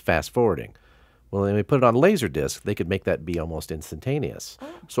things fast forwarding. Well, when we put it on Laserdisc, they could make that be almost instantaneous.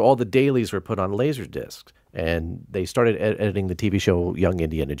 So all the dailies were put on Laserdisc, and they started editing the TV show Young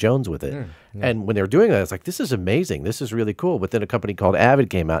Indiana Jones with it. And when they were doing that, it's like, this is amazing. This is really cool. But then a company called Avid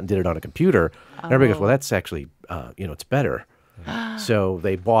came out and did it on a computer. And everybody goes, well, that's actually, it's better. So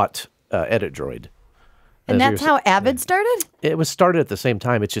they bought Edit Droid. And that's how Avid started? It was started at the same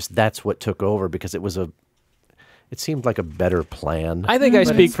time. It's just that's what took over because it seemed like a better plan. I think I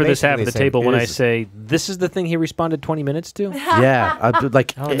But speak it's for this half of the basically the same- table when it I is. say this is the thing he responded 20 minutes to. Yeah,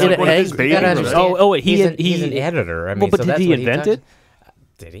 like Oh, in no, an one of his angry- babies. gotta understand, Oh, wait, he's an editor. I mean, but so did that's he what invent touched- it?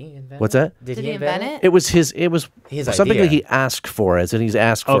 Did he invent What's it? that? Did he invent it? It was His something idea. that he asked for, as in he's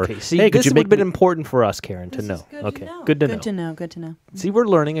asked for. Okay, see, hey, could this you would make have been me-" important for us, Karen, to know. Okay, good to know. Good to know. Good to know. See, we're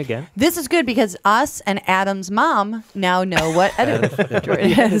learning again. This is good because us and Adam's mom now know what edit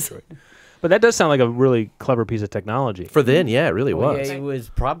droid is. But that does sound like a really clever piece of technology. For then, yeah, it really Well, was. yeah, it was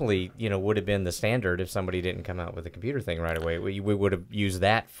probably, would have been the standard if somebody didn't come out with a computer thing right away. We would have used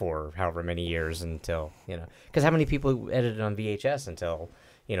that for however many years until, because how many people edited on VHS until,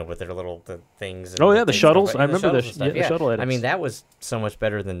 with their little things. And Oh, yeah, the things shuttles. stuff, I and remember shuttles the and stuff. shuttle edits. I mean, that was so much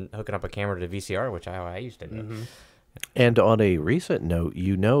better than hooking up a camera to VCR, which I used to do. And on a recent note,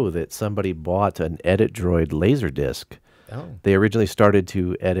 you know that somebody bought an Edit Droid Laserdisc. Oh. They originally started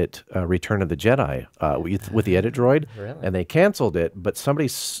to edit Return of the Jedi with the Edit Droid, Really? and they canceled it. But somebody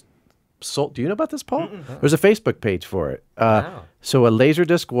sold. Do you know about this, Paul? There's a Facebook page for it. Wow. So a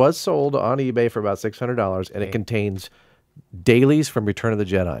Laserdisc was sold on eBay for about $600, and it contains dailies from Return of the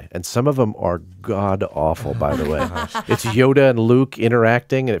Jedi, and some of them are god awful. By the way, it's Yoda and Luke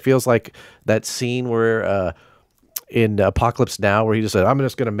interacting, and it feels like that scene where. In Apocalypse Now, where he just said, I'm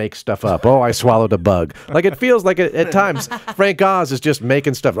just going to make stuff up. Oh, I swallowed a bug. Like, it feels like at times Frank Oz is just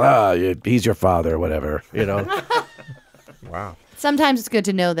making stuff. He's your father, or whatever, Wow. Sometimes it's good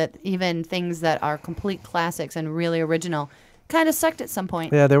to know that even things that are complete classics and really original kind of sucked at some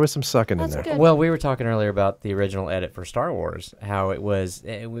point. Yeah, there was some sucking That's in there. good. Well, we were talking earlier about the original edit for Star Wars, how it was.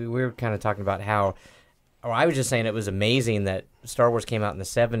 We were kind of talking about how. Or I was just saying it was amazing that Star Wars came out in the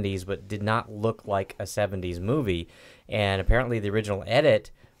 70s but did not look like a 70s movie. And apparently the original edit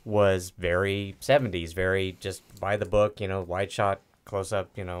was very 70s, very just by the book, wide shot, close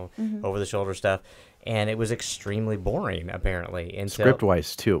up, over the shoulder stuff. And it was extremely boring, apparently.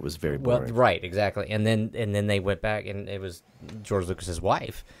 Script-wise, too, it was very boring. Well, right, exactly. And then they went back, and it was George Lucas's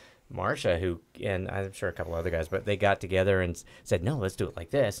wife, Marcia, who, and I'm sure a couple other guys, but they got together and said, no, let's do it like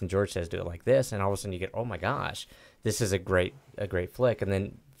this. And George says, do it like this. And all of a sudden you get, oh my gosh, this is a great flick. And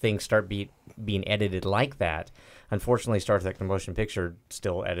then things start being edited like that. Unfortunately, Star Trek the Motion Picture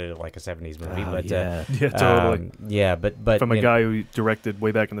still edited like a 70s movie. But yeah, totally. Yeah, but from a guy who directed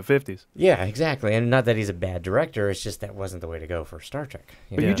way back in the 50s. Yeah, exactly. And not that he's a bad director. It's just that wasn't the way to go for Star Trek.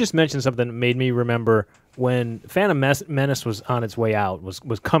 But you just mentioned something that made me remember when Phantom Menace was on its way out, was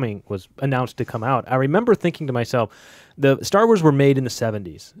announced to come out. I remember thinking to myself, the Star Wars were made in the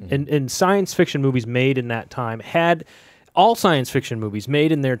 70s, and science fiction movies made in that time had. All science fiction movies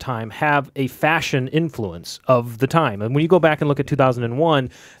made in their time have a fashion influence of the time. And when you go back and look at 2001,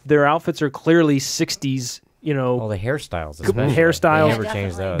 their outfits are clearly 60s, you know. All the hairstyles. Hairstyles. They never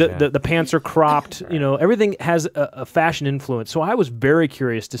changed those. The pants are cropped. You know, everything has a fashion influence. So I was very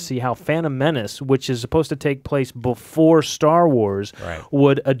curious to see how Phantom Menace, which is supposed to take place before Star Wars,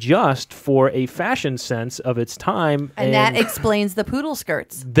 would adjust for a fashion sense of its time. And that explains the poodle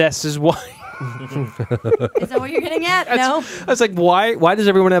skirts. This is why. Is that what you're getting at? No. I was like, why does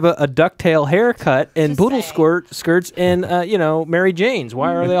everyone have a ducktail haircut and poodle skirts and Mary Janes?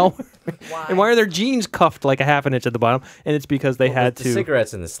 Why are they all? And why are their jeans cuffed like a half an inch at the bottom? And it's because they had to. The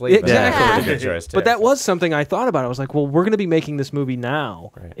cigarettes in the sleeve. Exactly. But that was something I thought about. I was like, well, we're going to be making this movie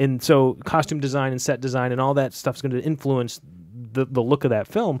now, and so costume design and set design and all that stuff's going to influence the look of that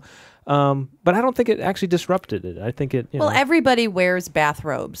film. But I don't think it actually disrupted it. I think it. Well, everybody wears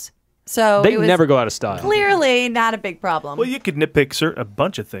bathrobes. So they never go out of style. Clearly not a big problem. Well, you could nitpick a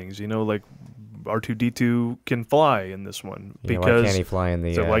bunch of things, like R2-D2 can fly in this one because why can't he fly in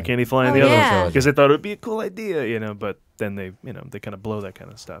the? So why can't he fly in the other one? Because they thought it would be a cool idea, But then they kind of blow that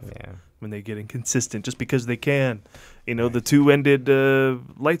kind of stuff. Yeah. When they get inconsistent, just because they can, the two-ended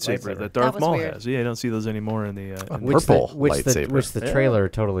lightsaber that Darth Maul has. Yeah, I don't see those anymore in the purple lightsaber, which the trailer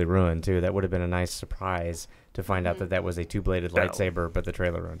totally ruined too. That would have been a nice surprise to find out that was a two-bladed lightsaber, but the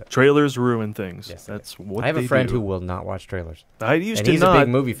trailer ruined it. Trailers ruin things. Yes, that's what I have they a friend do. who will not watch trailers. I used and to not. He's a big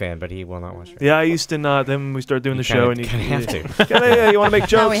movie fan, but he will not watch trailers. Yeah, I used to not. Then we started doing the show, and you have to. You want to make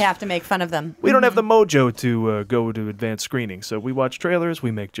jokes? Now we have to make fun of them. We don't have the mojo to go to advanced screening, so we watch trailers,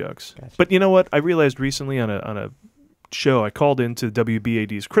 we make jokes. Gotcha. But you know what? I realized recently on a show, I called into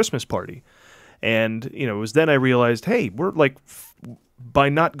WBAD's Christmas party, and it was then I realized, hey, we're like. By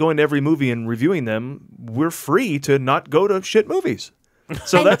not going to every movie and reviewing them, we're free to not go to shit movies.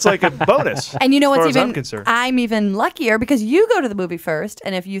 So that's like a bonus. And you know what's even? I'm concerned. I'm even luckier because you go to the movie first,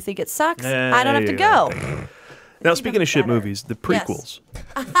 and if you think it sucks, I don't have to go. Now, speaking of shit movies, the prequels.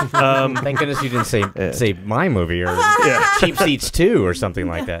 Yes. Thank goodness you didn't say my movie or Cheap Seats 2 or something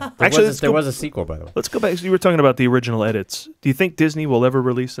like that. There was a sequel, by the way. Let's go back. So you were talking about the original edits. Do you think Disney will ever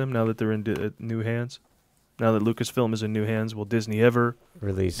release them now that they're in new hands? Now that Lucasfilm is in new hands, will Disney ever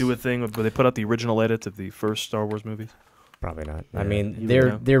do a thing where they put out the original edits of the first Star Wars movies? Probably not. Yeah, I mean,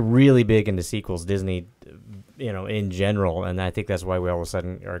 they're really big into sequels, Disney, in general, and I think that's why we all of a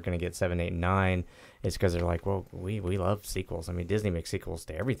sudden are going to get 7, 8, and 9. It's because they're like, well, we love sequels. I mean, Disney makes sequels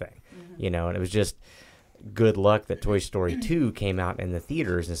to everything, and it was just good luck that Toy Story 2 came out in the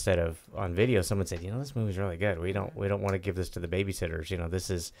theaters instead of on video. Someone said, this movie's really good. We don't want to give this to the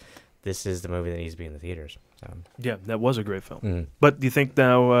babysitters. This is the movie that needs to be in the theaters. So. Yeah, that was a great film. But do you think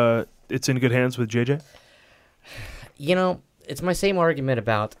now it's in good hands with JJ? It's my same argument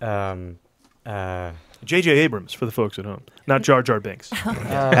about J.J. Abrams for the folks at home, not Jar Jar Binks.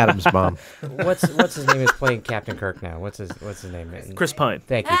 Adam's mom. What's his name? Is playing Captain Kirk now. What's his name? Chris Pine.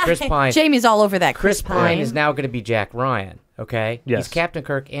 Thank you, Chris Pine. Jamie's all over that. Chris Pine is now going to be Jack Ryan. Okay, yes. He's Captain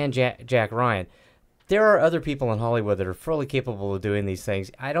Kirk and Jack Ryan. There are other people in Hollywood that are fully capable of doing these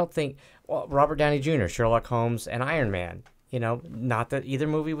things. I don't think Robert Downey Jr., Sherlock Holmes, and Iron Man. Not that either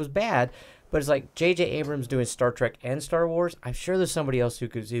movie was bad, but it's like J.J. Abrams doing Star Trek and Star Wars. I'm sure there's somebody else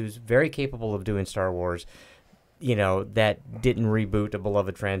who's very capable of doing Star Wars, that didn't reboot a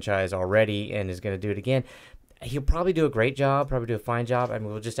beloved franchise already and is going to do it again. He'll probably do a great job, probably do a fine job. I mean,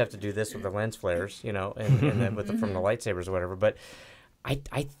 we'll just have to do this with the lens flares, and then from the lightsabers or whatever. But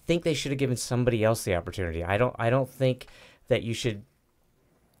I think they should have given somebody else the opportunity. I don't think that you should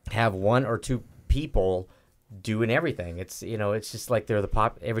have one or two people doing everything. It's it's just like they're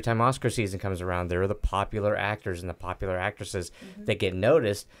every time Oscar season comes around, they're the popular actors and the popular actresses that get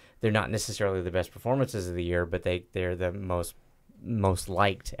noticed. They're not necessarily the best performances of the year, but they're the most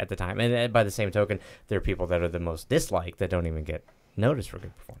liked at the time. And by the same token, there are people that are the most disliked that don't even get noticed for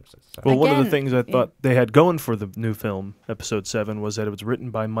good performances. So. Well, one of the things I thought they had going for the new film, Episode 7, was that it was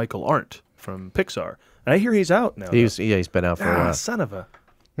written by Michael Arndt from Pixar. And I hear he's out now. He's been out for a while. Son of a...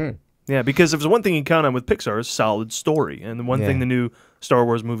 Yeah, because if there's one thing you count on with Pixar is solid story, and the one Yeah. thing the new Star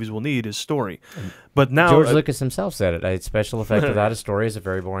Wars movies will need is story. But now George Lucas himself said it. A special effect without a story is a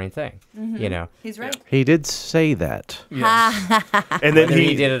very boring thing. Mm-hmm. You know, He's right. He did say that. Yes. And then whether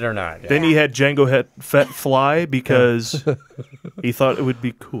he did it or not. Then he had Jango Fett fly because he thought it would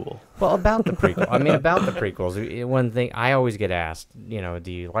be cool. Well, about the prequel. I mean, about the prequels. One thing I always get asked, you know,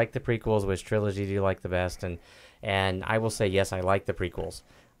 do you like the prequels? Which trilogy do you like the best? And I will say yes, I like the prequels.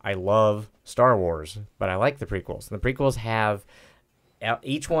 I love Star Wars, but I like the prequels. And the prequels have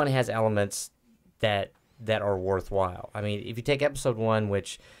each one has elements that are worthwhile. I mean, if you take Episode 1,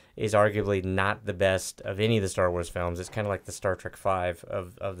 which is arguably not the best of any of the Star Wars films, it's kind of like the Star Trek V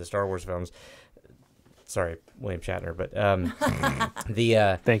of the Star Wars films. Sorry, William Shatner, but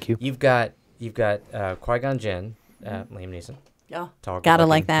thank you. You've got Qui-Gon Jinn, Liam Neeson. Yeah, Tall, gotta good-looking,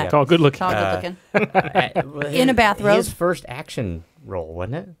 like that. yeah. Tall, good looking. Tall, good looking. In a bathrobe. His first action role,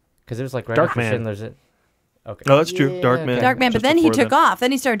 wasn't it? Because it was like right Dark after Man. Schindler's. Okay. No, that's true. Dark Man. Dark Man, but Just then he before took that. off.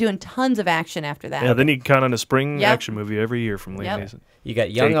 Then he started doing tons of action after that. Yeah, then he count on a spring Yep. action movie every year from Liam Yep. Neeson. You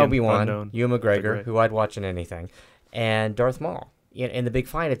got young Taken, Obi-Wan, Unknown. Ewan Great. McGregor, who I'd watch in anything, and Darth Maul in the big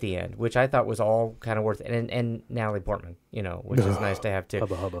fight at the end, which I thought was all kind of worth it. And Natalie Portman, you know, which is nice to have too.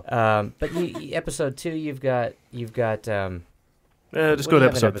 Hubba, hubba. But Episode 2, you've got. Just what go do to you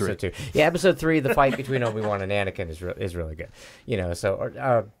have in Episode 3. 2? Yeah, Episode 3, the fight between Obi-Wan and Anakin is really good. You know, so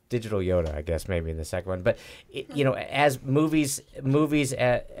or, Digital Yoda, I guess, maybe in the second one. But you know, as movies,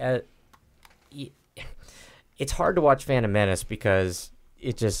 it's hard to watch Phantom Menace because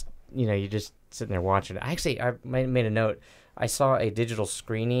it just, you know, you're just sitting there watching it. I made a note. I saw a digital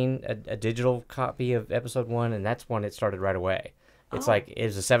screening, a digital copy of Episode 1, and that's when it started right away. It's like it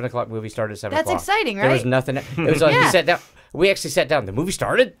was a 7 o'clock movie, started at 7 That's o'clock. exciting, There was right? nothing. It was like we sat down. We actually sat down. The movie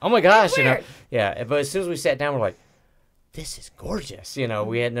started. Oh my gosh, you know. weird. Yeah, but as soon as we sat down, we're like, "This is gorgeous." You know,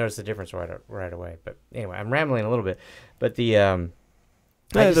 we had noticed the difference right away. But anyway, I'm rambling a little bit. But the I Yeah,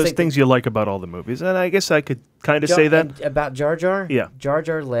 just those think things you like about all the movies, and I guess I could kind of Jar- say that. and about Jar Jar. Yeah. Jar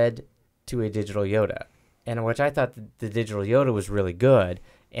Jar led to a digital Yoda, and which I thought the digital Yoda was really good.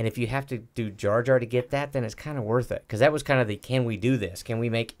 And if you have to do Jar Jar to get that, then it's kind of worth it. Because that was kind of the, can we do this? Can we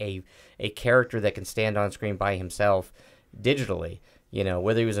make a character that can stand on screen by himself digitally? You know,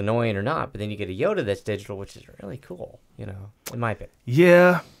 whether he was annoying or not. But then you get a Yoda that's digital, which is really cool, you know, in my opinion.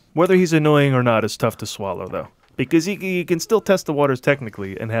 Yeah, whether he's annoying or not is tough to swallow, though. Because you can still test the waters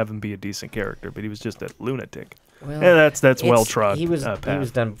technically and have him be a decent character, but he was just a lunatic. Well, and that's it's- well trod. He was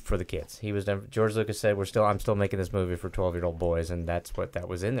path. done for the kids. He was done. George Lucas said, I'm still making this movie for 12-year-old boys, and that's what that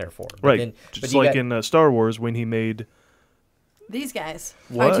was in there for. But Right, then- just but you like got- in Star Wars when he made These guys,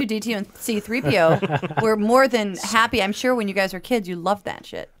 What? R2-D2 and C-3PO, were more than happy. I'm sure when you guys were kids, you loved that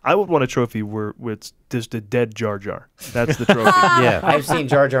shit. I would want a trophy where it's just a dead Jar Jar. That's the trophy. Yeah. I've seen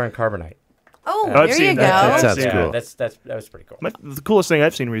Jar Jar and Carbonite. Oh, I've there seen you go. that. That sounds Yeah, cool. That was pretty cool. The coolest thing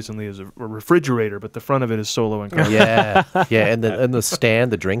I've seen recently is a refrigerator, but the front of it is Solo and Carbonite. Yeah, yeah, and the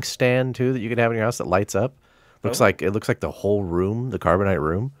stand, the drink stand too, that you can have in your house that lights up. Looks like the whole room, the Carbonite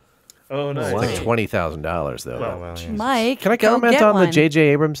room. Oh, nice. It's like $20,000 though. Well, Mike, Can I go comment get on one. the J.J.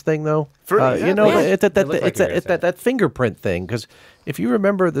 Abrams thing though? Yeah, you know, please. it's It looked like you guys that fingerprint thing. Because if you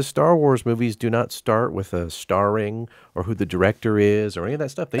remember, the Star Wars movies do not start with a starring or who the director is or any of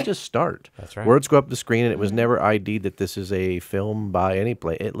that stuff. They just start. That's right. Words go up the screen, and it was never ID'd that this is a film by any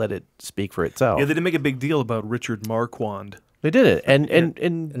play. It let it speak for itself. Yeah, they didn't make a big deal about Richard Marquand. They did it, and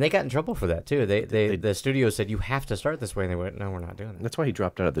And they got in trouble for that too. The studio said you have to start this way, and they went, "No, we're not doing that." that's why he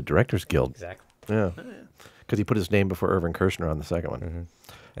dropped out of the Directors Guild. Exactly. Yeah, because he put his name before Irvin Kershner on the second one.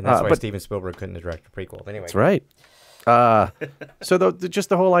 And that's why but- Steven Spielberg couldn't direct a prequel. But anyway, That's right. So just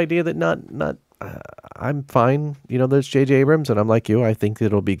the whole idea that I'm fine. You know, there's J.J. Abrams, and I'm like you. I think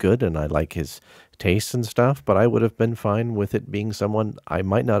it'll be good, and I like his tastes and stuff. But I would have been fine with it being someone I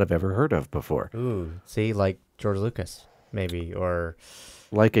might not have ever heard of before, Ooh, see, like George Lucas, maybe, or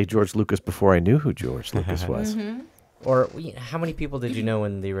like a George Lucas before I knew who George Lucas was. or how many people did you know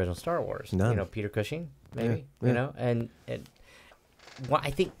in the original Star Wars? None. You know, Peter Cushing, maybe. Yeah. You know, and well,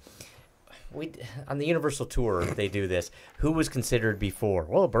 I think on the Universal tour they do this. Who was considered before?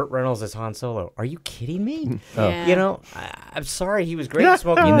 Well, Burt Reynolds as Han Solo. Are you kidding me? Yeah. You know, I'm sorry, he was great at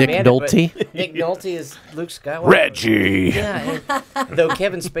Smoking the Nick Bandit, Nolte? but Nick Nolte is Luke Skywalker. Reggie. Yeah. Though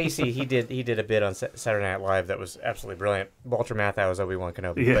Kevin Spacey, he did a bit on Saturday Night Live that was absolutely brilliant. Walter Matthau was Obi-Wan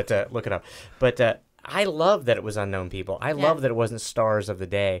Kenobi. Yeah. But look it up. But I love that it was unknown people. I love that it wasn't stars of the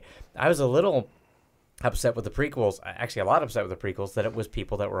day. I was a little upset with the prequels, actually a lot upset with the prequels, that it was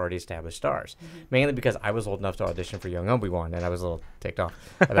people that were already established stars. Mainly because I was old enough to audition for young Obi-Wan, and I was a little ticked off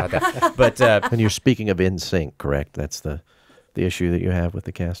about that. But And you're speaking of In Sync, correct? That's the the issue that you have with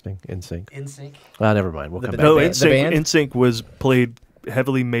the casting? NSYNC. NSYNC. Never mind. We'll come back. No, to that. NSYNC was played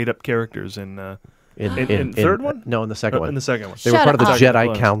heavily made up characters in third one. No, in the second one. In the second one, they were part of the Jedi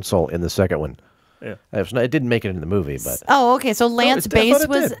Clone. Council in the second one. Yeah, it didn't make it into the movie, but Oh, okay. So Lance Bass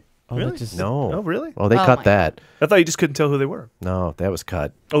was. Really? no. Oh, really? Well, they Oh cut my that. I thought you just couldn't tell who they were. No, that was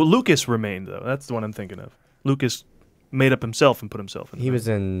cut. Oh, Lucas remained though. That's the one I'm thinking of. Lucas made up himself and put himself in. He was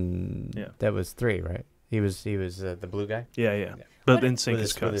in. Yeah. That was 3, right? He was the blue guy. Yeah. But NSYNC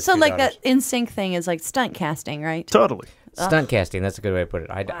is cut. So like that NSYNC thing is like stunt casting, right? Totally. Stunt casting, that's a good way to put it.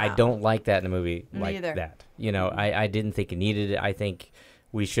 I don't like that in a movie like either. that. You know, I didn't think it needed it. I think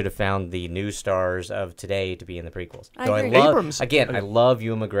we should have found the new stars of today to be in the prequels. I So agree. love, Abrams- again, I love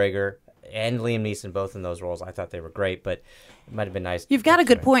Ewan McGregor and Liam Neeson both in those roles. I thought they were great, but it might have been nice. You've got a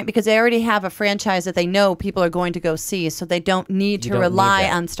good point because they already have a franchise that they know people are going to go see, so they don't need to don't need rely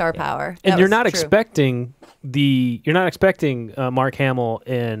that. on star power. And That you're was not true. expecting Mark Hamill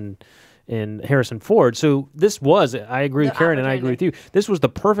and Harrison Ford. So this was, I agree with Karen and I agree with you. This was the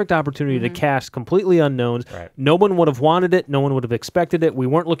perfect opportunity to cast completely unknowns. Right. No one would have wanted it. No one would have expected it. We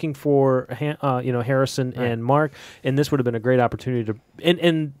weren't looking for Harrison and Mark, and this would have been a great opportunity to.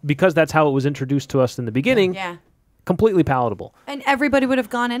 And because that's how it was introduced to us in the beginning. Yeah. Completely palatable. And everybody would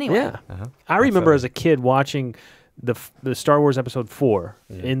have gone anyway. Yeah. I remember as a kid watching the Star Wars Episode 4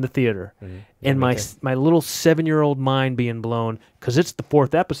 in the theater, and my little 7-year-old mind being blown because it's the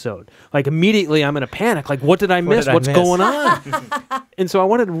 4th episode. Like immediately, I'm in a panic. Like, what did I miss? What's going on? And so I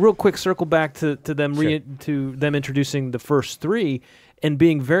wanted to real quick circle back to them to them introducing the first 3 and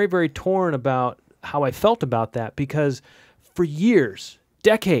being very, very torn about how I felt about that because for years,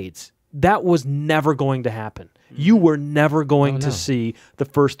 decades, that was never going to happen. You were never going to see the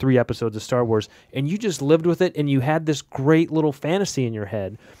first 3 episodes of Star Wars, and you just lived with it, and you had this great little fantasy in your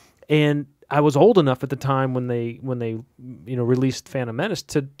head. And I was old enough at the time when they released Phantom Menace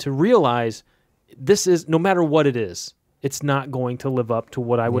to realize this is, no matter what it is, it's not going to live up to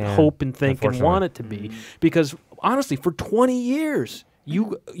what I would hope and think and want it to be. Because honestly, for 20 years,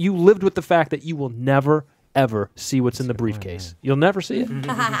 you lived with the fact that you will never ever see what's in the briefcase. You'll never see it.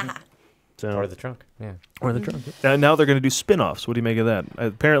 Or the trunk, Or the trunk. Now they're going to do spin-offs. What do you make of that?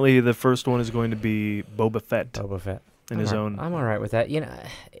 Apparently, the first one is going to be Boba Fett. In his own. I'm all right with that. You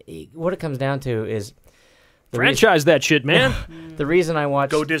know, what it comes down to is franchise that shit, man. The reason I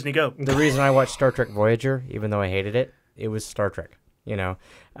watched Go Disney, go. The reason I watched Star Trek Voyager, even though I hated it, it was Star Trek. You know,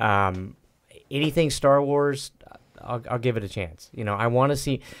 anything Star Wars, I'll give it a chance. You know, I want to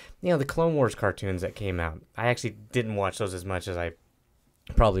see, the Clone Wars cartoons that came out. I actually didn't watch those as much as I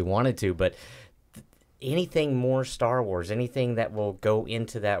probably wanted to, but anything more Star Wars, anything that will go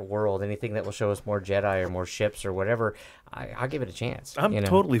into that world, anything that will show us more Jedi or more ships or whatever, I'll give it a chance. I'm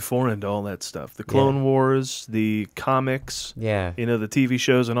totally foreign to all that stuff. The Clone Wars, the comics, the TV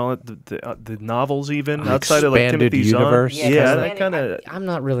shows and all that, the novels even, outside of like Expanded Timothy universe. Zahn. Yeah, that kind of... I'm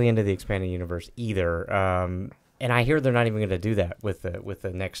not really into the expanded universe either. And I hear they're not even going to do that with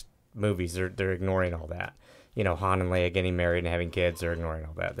the next movies. They're ignoring all that. Han and Leia getting married and having kids, they're ignoring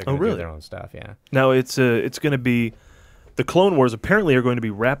all that. They're going to do their own stuff, Now, it's going to be... The Clone Wars apparently are going to be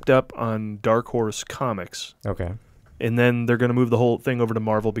wrapped up on Dark Horse Comics. Okay. And then they're going to move the whole thing over to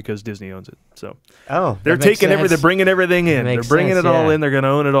Marvel because Disney owns it. So they're they're bringing everything in. They're bringing it all in. They're going to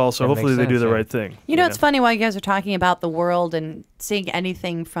own it all. So That hopefully makes they do sense, the right thing. You know, it's funny while you guys are talking about the world and seeing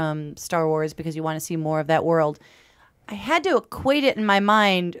anything from Star Wars because you want to see more of that world. I had to equate it in my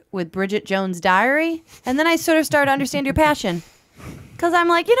mind with Bridget Jones' Diary, and then I sort of started to understand your passion. Because I'm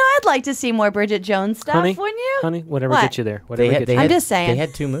like, I'd like to see more Bridget Jones stuff, Honey, wouldn't you? Honey, whatever What? gets you there. Whatever gets you I'm just saying. They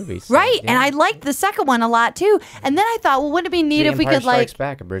had 2 movies. Right, and I liked the second one a lot too. And then I thought, well, wouldn't it be neat if we could Strikes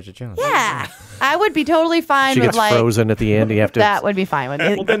Back of Bridget Jones. Yeah, I would be totally fine She with gets like frozen at the end. You have to. that would be fine with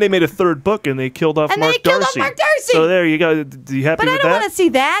me. Well, then they made a 3rd book and they killed off And Mark they killed Darcy. off Mark Darcy! So there you go. Do you happy But I with don't that? want to see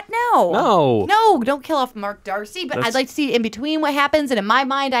that. No. No, don't kill off Mark Darcy. But That's- I'd like to see in between what happens. And in my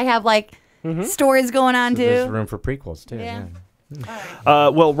mind, I have like stories going on too. There's room for prequels too. Yeah.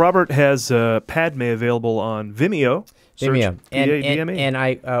 Well, Robert has Padme available on Vimeo. Vimeo. Search VME. And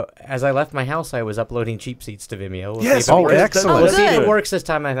I, as I left my house, I was uploading cheap seats to Vimeo. We'll Yes, see if it works. excellent. We'll see if good. it works this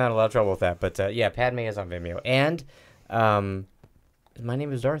time. I've had a lot of trouble with that. But Padme is on Vimeo. And My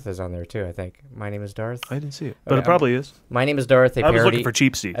Name is Darth is on there too, I think. My Name is Darth. I didn't see it, but it probably is. My Name is Darth. I was looking for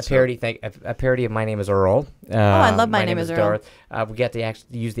cheap seats. A parody, a parody of My Name is Earl. I love My Name is Earl. Darth. We got to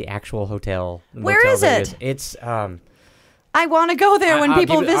use the actual hotel. Where is it? It's I want to go there when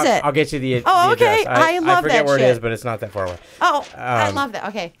people visit. I'll get you the Oh, the okay. address. I love I forget that where shit. it is, but it's not that far away. Oh, I love that.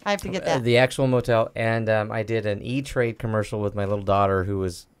 Okay, I have to get that. The actual motel, and I did an E-Trade commercial with my little daughter, who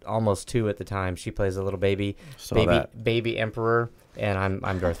was almost 2 at the time. She plays a little baby emperor, and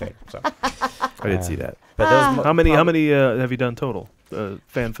I'm Darth Vader. So I did see that. But those how many have you done total?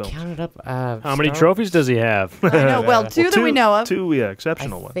 Fan films. Counted up. How many trophies does he have? I know. Well, two that we know of. 2, yeah,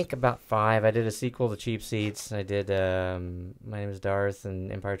 exceptional I ones. think about 5. I did a sequel to Cheap Seats. I did My Name is Darth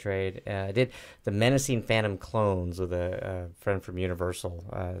and Empire Trade. I did the Menacing Phantom Clones with a friend from Universal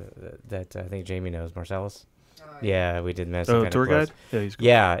that I think Jamie knows, Marcellus. Yeah, we did Menacing Phantom tour Clones. guide? Yeah, he's cool.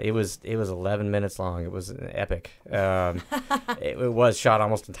 Yeah, it was 11 minutes long. It was epic. It was shot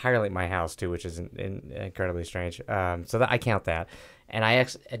almost entirely at my house too, which is incredibly strange. So that I count that. And I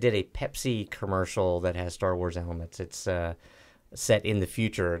did a Pepsi commercial that has Star Wars elements. It's set in the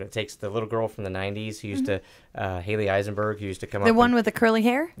future, and it takes the little girl from the 90s who used to, Haley Eisenberg, who used to come up. The one with the curly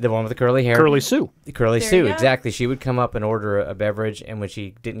hair? The one with the curly hair. Curly Sue. Curly There Sue, you go. exactly. She would come up and order a beverage, and when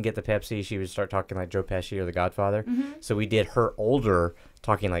she didn't get the Pepsi, she would start talking like Joe Pesci or The Godfather. So we did her older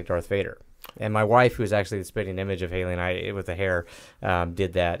talking like Darth Vader. And my wife, who's actually the spitting image of Haley and I with the hair,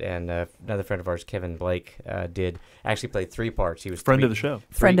 did that. And another friend of ours, Kevin Blake, played 3 parts. He was Friend of the show.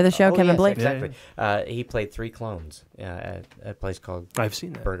 Friend of the show, Kevin yes, Blake. Exactly. He played 3 clones at a place called I've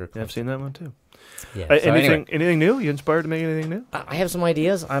seen that. Burger Yeah, Clones. I've seen that one too. Yeah. So Anything new? You inspired to make anything new? I have some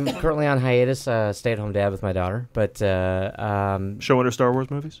ideas. I'm currently on hiatus, stay-at-home dad with my daughter. But showing her Star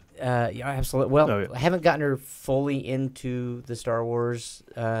Wars movies? Yeah, absolutely. Well, I haven't gotten her fully into the Star Wars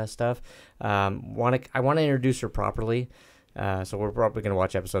stuff. I want to introduce her properly. So we're probably going to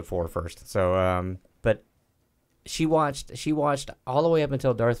watch episode 4 first. So, but she watched all the way up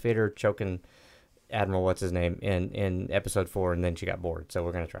until Darth Vader choking Admiral what's his name in episode 4, and then she got bored. So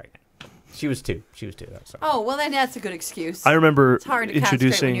we're going to try again. She was 2. Though. So. Oh, well, then that's a good excuse. I remember it's hard to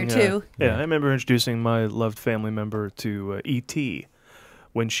introducing. when you're 2. Yeah, I remember introducing my loved family member to E.T.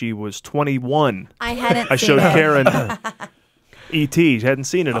 when she was 21. I hadn't. I seen showed it. Karen E.T. She hadn't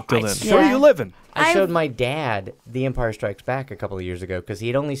seen it up till then. Where are you living? I showed my dad The Empire Strikes Back a couple of years ago because he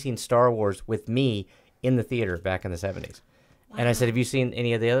had only seen Star Wars with me in the theater back in the 70s. And I said, have you seen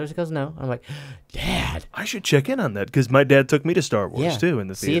any of the others? He goes, no. I'm like, Dad. I should check in on that because my dad took me to Star Wars too in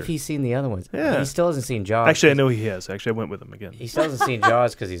the theater. See if he's seen the other ones. Yeah. He still hasn't seen Jaws. Actually, I know he has. Actually, I went with him again. He still hasn't seen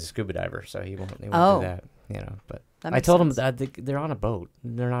Jaws because he's a scuba diver, so he won't do that. But That I makes told sense. him that they're on a boat.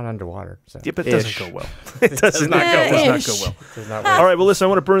 They're not underwater. So. Yeah, but it doesn't go well. It does not go well. Does not work. All right, well, listen, I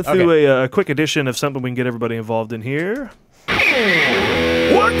want to burn through a quick edition of something we can get everybody involved in here.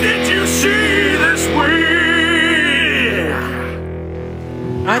 What did you see this week?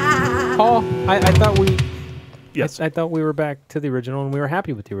 Paul, I thought we. Yes. I thought we were back to the original, and we were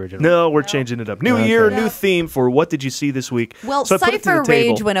happy with the original. No, we're changing it up. New year, new theme for what did you see this week? Well, so I put it to Cypher the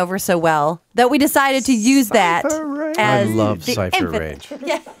table. Rage went over so well that we decided to use that as I love the Cypher infinite- Rage.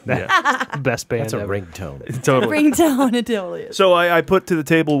 Yeah. Best band That's a ever. ringtone. Totally. Ringtone, it totally is. So I put to the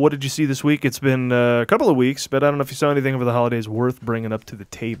table, what did you see this week? It's been a couple of weeks, but I don't know if you saw anything over the holidays worth bringing up to the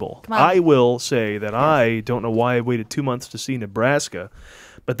table. Come on. I will say that I don't know why I waited 2 months to see Nebraska,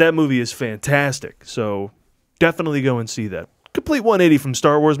 but that movie is fantastic. So definitely go and see that. Complete 180 from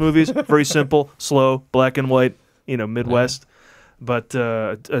Star Wars movies. Very simple, slow, black and white, Midwest. But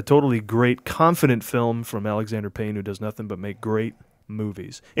a totally great, confident film from Alexander Payne, who does nothing but make great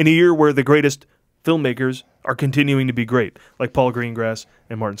movies. In a year where the greatest filmmakers are continuing to be great, like Paul Greengrass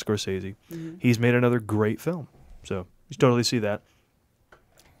and Martin Scorsese. He's made another great film. So you should totally see that.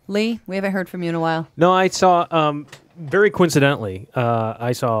 Lee, we haven't heard from you in a while. No, I saw, very coincidentally,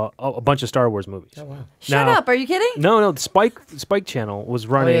 I saw a bunch of Star Wars movies. Oh, wow. Shut up. Are you kidding? No, the Spike Channel was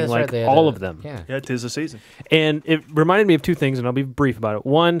running that's right, like they had all of them. Yeah. Yeah, 'tis the season. And it reminded me of 2 things, and I'll be brief about it.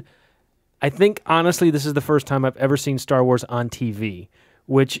 One, I think, honestly, this is the first time I've ever seen Star Wars on TV,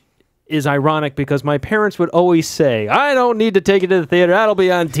 which is ironic because my parents would always say, I don't need to take it to the theater. That'll be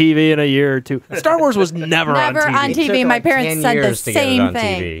on TV in a year or 2. Star Wars was never on TV. on TV. My parents said the same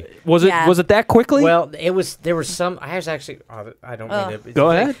thing. Was it Yeah. was it that quickly? Well, it was. There was some. I was actually. I don't mean to.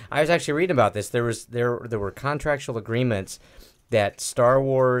 Go ahead. I was actually reading about this. There were contractual agreements that Star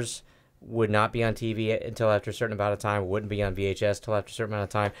Wars would not be on TV until after a certain amount of time. Wouldn't be on VHS until after a certain amount of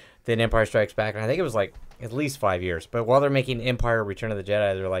time. Then Empire Strikes Back, and I think it was like at least 5 years. But while they're making Empire: Return of the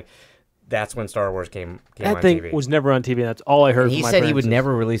Jedi, they're like, that's when Star Wars came that on thing TV. was never on TV. That's all I heard. And he from my said he would parents.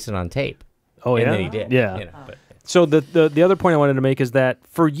 never release it on tape. Oh, and yeah? then he did. Yeah. But, So the other point I wanted to make is that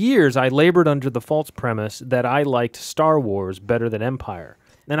for years I labored under the false premise that I liked Star Wars better than Empire.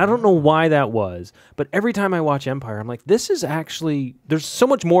 And I don't know why that was, but every time I watch Empire, I'm like, this is actually, there's so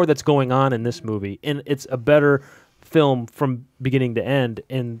much more that's going on in this movie, and it's a better film from beginning to end,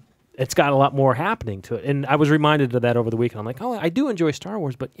 and it's got a lot more happening to it. And I was reminded of that over the weekend. I'm like, oh, I do enjoy Star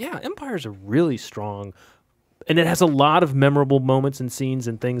Wars, but yeah, Empire's a really strong, and it has a lot of memorable moments and scenes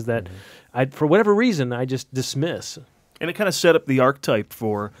and things that, for whatever reason, I just dismiss. And it kind of set up the archetype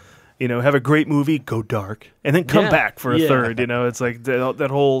for, have a great movie, go dark, and then come back for a third. It's like that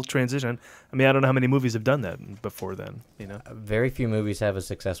whole transition. I mean, I don't know how many movies have done that before then. Very few movies have a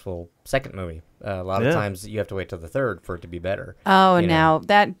successful second movie. A lot of times you have to wait till the third for it to be better. Oh, now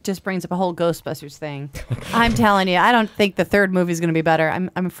that just brings up a whole Ghostbusters thing. I'm telling you, I don't think the third movie is going to be better.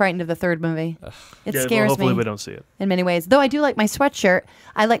 I'm frightened of the third movie. It scares hopefully me. we don't see it. In many ways. Though I do like my sweatshirt.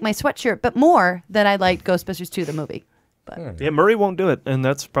 I like my sweatshirt, but more than I liked Ghostbusters 2, the movie. Yeah, Murray won't do it, and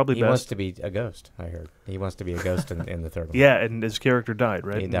that's probably he best. wants to be a ghost, I heard. He wants to be a ghost in the third one. Yeah, and his character died,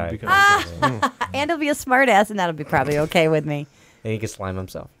 right? He died. And he'll be a smartass, and that'll be probably okay with me. And he can slime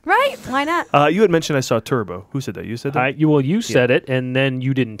himself. Right? Why not? You had mentioned I saw Turbo. Who said that? You said that? You said it, and then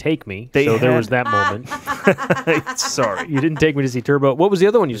you didn't take me. So there was that moment. Sorry. You didn't take me to see Turbo. What was the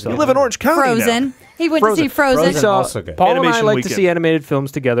other one you saw? You live in Orange County Frozen. now. He went to see Frozen. We saw, also good. Paul and I Animation like Weekend. to see animated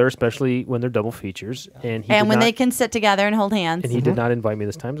films together, especially when they're double features. And when they can sit together and hold hands. And he did not invite me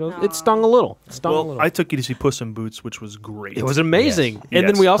this time, so it stung a little. I took you to see Puss in Boots, which was great. It was amazing. Yes. And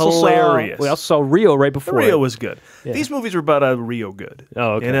then we also saw Rio right before. Rio it. was good. Yeah. These movies were about Rio good.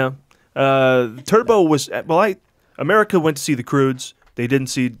 Oh, okay. Turbo was America went to see the Croods. They didn't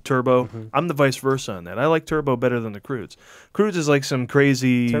see Turbo. I'm the vice versa on that. I like Turbo better than the Croods. Croods is like some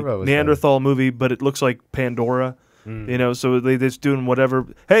crazy Neanderthal movie, but it looks like Pandora. So they're just doing whatever.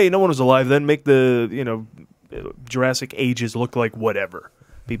 Hey, no one was alive then. Make the Jurassic ages look like whatever.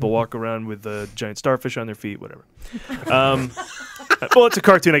 People walk around with giant starfish on their feet, whatever. Well, it's a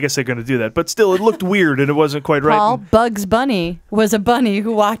cartoon. I guess they're going to do that. But still, it looked weird, and it wasn't quite right. Paul, Bugs Bunny was a bunny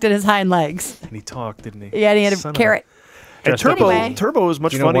who walked on his hind legs. And he talked, didn't he? Yeah, and he had a carrot. And Turbo was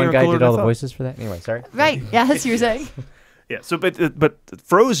much funnier. One guy cooler did than all I the thought. voices for that? Anyway, sorry. Right. Yes, you were saying. Yeah. So, but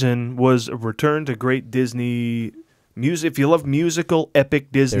Frozen was a return to great Disney music. If you love musical,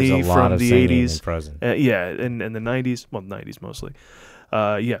 epic Disney There's a lot from of the singing 80s, in Frozen. and the 90s, well, 90s mostly.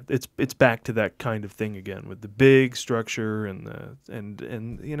 It's back to that kind of thing again with the big structure and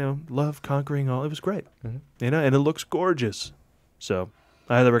love conquering all. It was great, and it looks gorgeous. So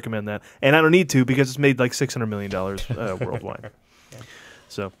I highly recommend that. And I don't need to because it's made like $600 million worldwide.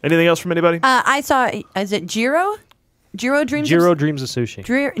 So anything else from anybody? I saw. Is it Jiro? Jiro Dreams. Jiro Dreams of Sushi.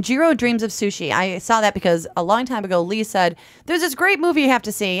 Jiro Dreams of Sushi. I saw that because a long time ago, Lee said there's this great movie you have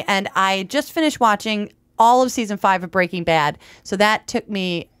to see, and I just finished watching all of season 5 of Breaking Bad. So that took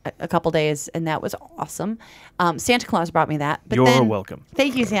me a couple days, and that was awesome. Santa Claus brought me that. But You're welcome.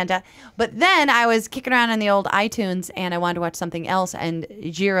 Thank you, Santa. But then I was kicking around on the old iTunes, and I wanted to watch something else, and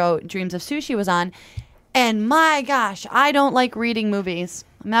Jiro Dreams of Sushi was on. And my gosh, I don't like reading movies.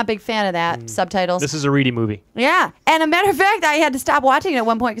 I'm not a big fan of that. Subtitles. This is a reading movie. Yeah. And a matter of fact, I had to stop watching it at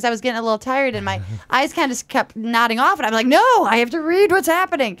one point because I was getting a little tired, and my eyes kind of kept nodding off, and I'm like, no, I have to read what's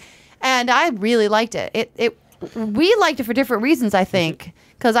happening. And I really liked it. We liked it for different reasons, I think,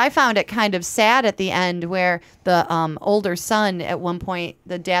 because I found it kind of sad at the end where the older son, at one point,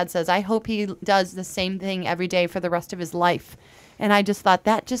 the dad says, I hope he does the same thing every day for the rest of his life. And I just thought,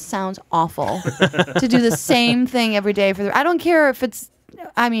 that just sounds awful, to do the same thing every day. I don't care if it's,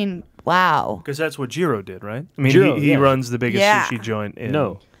 wow. Because that's what Jiro did, right? I mean, Jiro, he runs the biggest Yeah. sushi joint in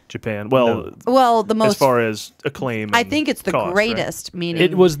No. Japan. Well, the most, as far as acclaim. I and think it's the cost, greatest, right? meaning.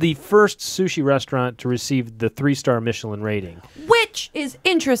 It was the first sushi restaurant to receive the 3-star Michelin rating. Which is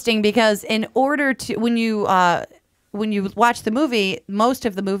interesting because in order to, when you watch the movie, most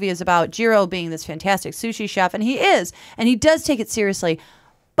of the movie is about Jiro being this fantastic sushi chef, and he is, and he does take it seriously.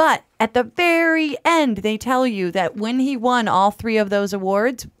 But at the very end, they tell you that when he won all 3 of those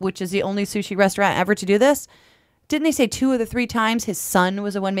awards, which is the only sushi restaurant ever to do this, didn't they say 2 of the 3 times his son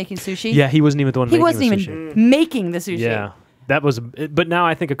was the one making sushi? Yeah, he wasn't even the one making the sushi. He wasn't even making the sushi. Yeah. That was, but now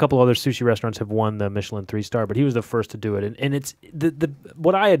I think a couple other sushi restaurants have won the Michelin 3-star, but he was the first to do it. And it's the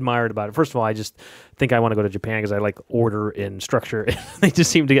what I admired about it. First of all, I just think I want to go to Japan because I like order and structure. They just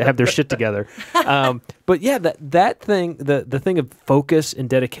seem to have their shit together. But yeah, that thing, the thing of focus and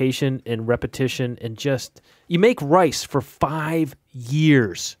dedication and repetition, and just you make rice for 5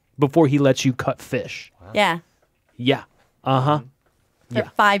 years before he lets you cut fish. Yeah. Yeah. for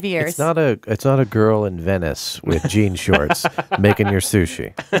 5 years. It's not a girl in Venice with jean shorts making your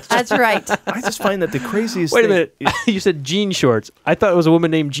sushi. That's right. I just find that the craziest. Wait a minute. You said jean shorts. I thought it was a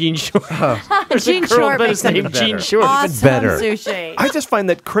woman named Jean Short. Jean Short makes named Jean Short. awesome sushi. I just find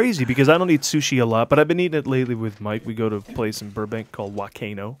that crazy because I don't eat sushi a lot, but I've been eating it lately with Mike. We go to a place in Burbank called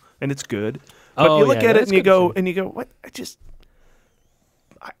Wakano, and it's good. But you look at it and you go, what?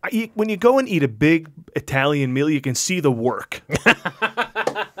 When you go and eat a big Italian meal, you can see the work.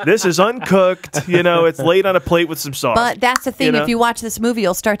 This is uncooked. It's laid on a plate with some sauce. But that's the thing. If you watch this movie,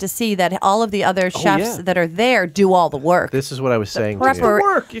 you'll start to see that all of the other chefs that are there do all the work. This is what I was saying. Prepper, to you.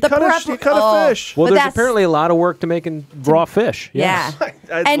 Work. You cut a fish. Well, But there's that's- apparently a lot of work to making raw fish. Yeah. I'd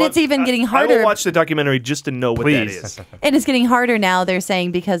And love- it's even getting I harder. will watch the documentary just to know what that is. And it's getting harder now, they're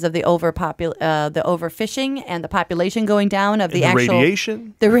saying, because of the overfishing and the population going down of the And the actual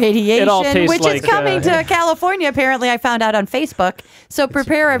radiation? The radiation, It all tastes which like, is coming to California, apparently, I found out on Facebook. So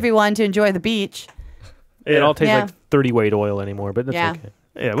prepare everyone to enjoy the beach. It all tastes Yeah. like 30 weight oil anymore, but that's Yeah. okay.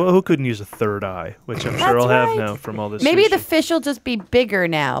 Yeah, well, who couldn't use a third eye, which I'm sure I'll have now from all this. Maybe sushi. the fish will just be bigger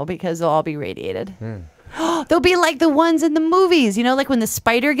now because they'll all be radiated. They'll be like the ones in the movies, like when the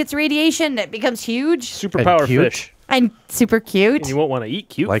spider gets radiation, it becomes huge. Superpower cute. fish. And super cute. And you won't want to eat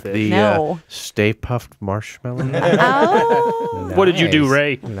cute Like fish. the No. Stay Puffed Marshmallow. Oh. What did you do,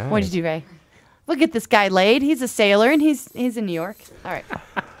 Ray? What did you do, Ray? We'll get this guy laid. He's a sailor, and he's in New York. All right.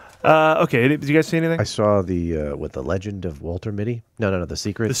 Okay, did you guys see anything? I saw the Legend of Walter Mitty. No, the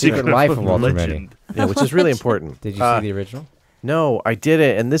Secret. The Secret Life of of Walter Legend. Mitty. Yeah, which is really important. Did you see the original? No, I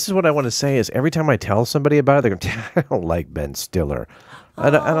didn't. And this is what I want to say is every time I tell somebody about it, they're going, I don't like Ben Stiller.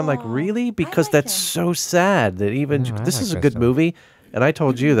 And I'm like, really? Because that's so sad that even this is a good movie. And I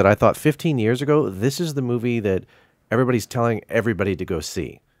told you that I thought 15 years ago, this is the movie that everybody's telling everybody to go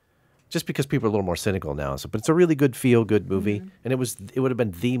see. Just because people are a little more cynical now. But it's a really good feel-good movie. And it would have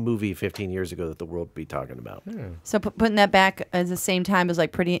been the movie 15 years ago that the world would be talking about. So putting that back at the same time as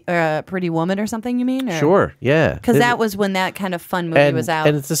like Pretty Woman or something, you mean? Or? Sure, yeah. Because that was when that kind of fun movie was out.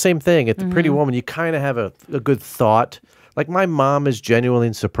 And it's the same thing. At the Pretty Woman, you kind of have a good thought. Like my mom is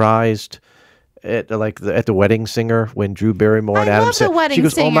genuinely surprised at the Wedding Singer when Drew Barrymore and Adam love The Wedding she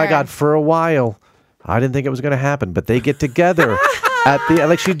goes, "Oh my Singer." God!" For a while, I didn't think it was going to happen, but they get together.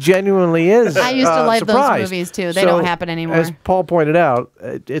 She genuinely is. I used to like those surprised. movies too. They don't happen anymore. As Paul pointed out,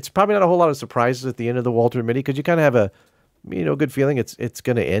 it's probably not a whole lot of surprises at the end of the Walter Mitty because you kind of have a good feeling it's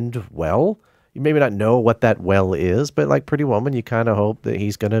going to end well. You maybe not know what that well is, but like Pretty Woman, you kind of hope that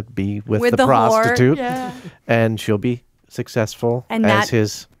he's going to be with the prostitute, and she'll be successful And as not-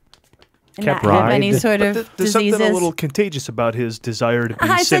 his and not bride. have any sort of There's diseases. something a little contagious about his desire to be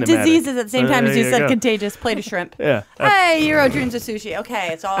I said cinematic. diseases at the same time as you There said go. contagious. Plate of shrimp. Yeah. Hey, Euro dreams of sushi.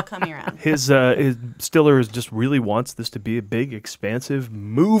 Okay, it's all coming around. His Stiller just really wants this to be a big, expansive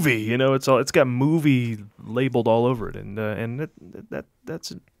movie. It's got movie labeled all over it, and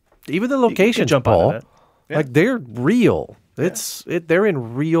that's even the locations, jump Paul. onto that. Yeah. Like they're real. They're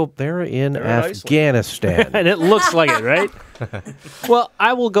in Afghanistan. And it looks like it, right? Well,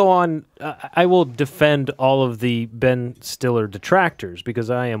 I will go on. I will defend all of the Ben Stiller detractors because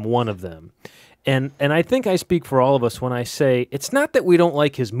I am one of them. And I think I speak for all of us when I say it's not that we don't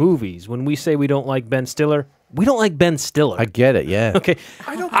like his movies. When we say we don't like Ben Stiller, we don't like Ben Stiller. I get it, yeah. Okay.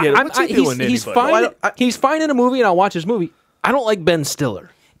 I don't get it. What's he doing to he's anybody? fine. He's fine in a movie, and I'll watch his movie. I don't like Ben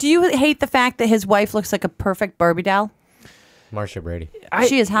Stiller. Do you hate the fact that his wife looks like a perfect Barbie doll? Marcia Brady.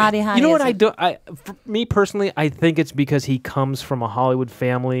 She is hottie. You know what isn't I do? For me personally, I think it's because he comes from a Hollywood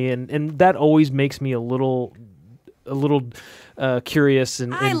family, and that always makes me a little curious.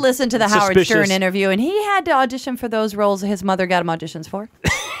 And I listened to the Howard suspicious. Stern interview, and he had to audition for those roles that his mother got him auditions for.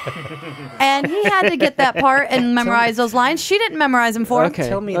 And he had to get that part and memorize those lines. She didn't memorize them for him. Okay,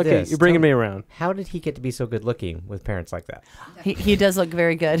 Tell me okay, this. you're bringing me around. How did he get to be so good looking with parents like that? He does look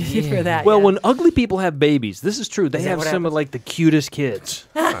very good for that. Well, yeah. when ugly people have babies, this is true. They Is that have what some of happens? like the cutest kids.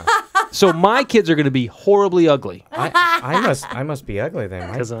 So my kids are going to be horribly ugly. I must be ugly then.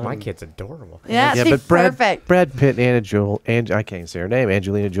 My kid's adorable. Yeah, yeah, she's but perfect. Brad Pitt and I can't say her name,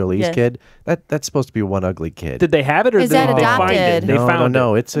 Angelina Jolie's Yeah. kid. That's supposed to be one ugly kid. Did they have it, or Is did that they find it? adopted? They no, found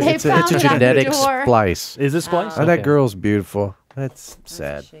no, it. it's a They it's a found it on the genetic door. splice. Is this splice? Oh, that girl's beautiful. That's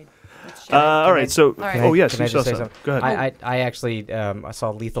sad. All right. So, oh yes, Can I you just saw say something. something? Go ahead. I actually I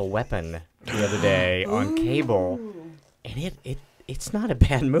saw Lethal Weapon the other day on cable, and it's not a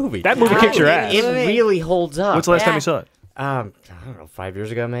bad movie. That movie kicks your ass. It really holds up. When's the last time you saw it? I don't know, 5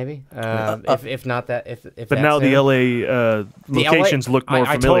 years ago maybe. If not that, if But now the LA locations look more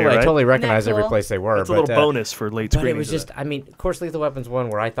familiar, right? I totally recognize Isn't that every cool? place they were. That's a little bonus for late But screenings. it was just, I mean, of course, Lethal Weapon's one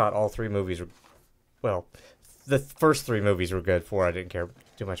where I thought all three movies were, well, the first 3 movies were good. 4 I didn't care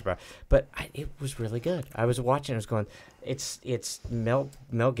too much about, but it was really good. I was watching. I was going, it's Mel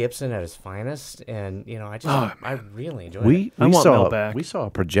Gibson at his finest, and I really enjoyed it. We saw a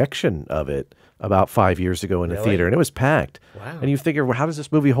projection of it about 5 years ago in a theater, and it was packed. Wow. And you figure, well, how does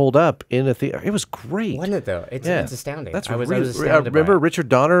this movie hold up in a theater? It was great. Wasn't it, though? It's astounding. That's I was really, astounded by remember it. Richard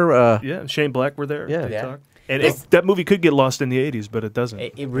Donner? Yeah, Shane Black were there. Yeah. And that movie could get lost in the 80s, but it doesn't.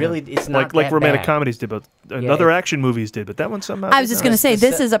 It really, it's like not that romantic bad. comedies did, but other action movies did, but that one somehow. I was just going to say,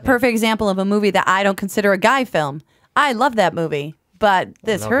 this is a perfect example of a movie that I don't consider a guy film. I love that movie, but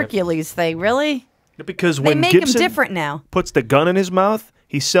this Hercules thing, really? Because They when make him Gibson different now. puts the gun in his mouth,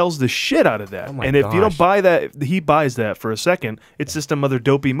 he sells the shit out of that. Oh my and if you don't gosh. buy that, he buys that for a second. It's just another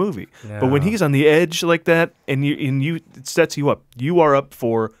dopey movie. But when No. he's on the edge like that, and it sets you up, you are up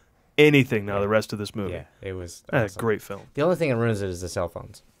for anything now. The rest of this movie, Yeah, it was a awesome. great film. The only thing that ruins it is the cell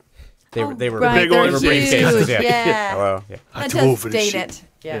phones. They were right, big they're ones. huge, yeah. Hello. Yeah. That does date it.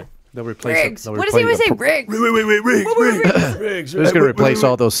 Yeah. They'll replace Riggs. it. What does he always say? Riggs. Wait, Riggs. They're just going to replace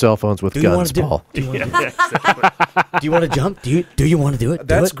all those cell phones with guns, Paul. Do you want to jump? Do you want to do it?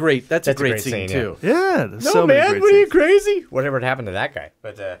 That's great. That's a great scene, yeah. too. Yeah. there's No so many man, great what are you scenes. crazy? Whatever happened to that guy?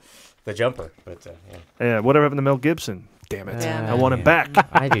 But the jumper. But yeah. Yeah. Whatever happened to Mel Gibson? Damn it! Yeah. I want him back.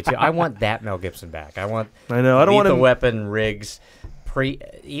 I do too. I want that Mel Gibson back. I know. I don't want Lethal him. Weapon, Riggs,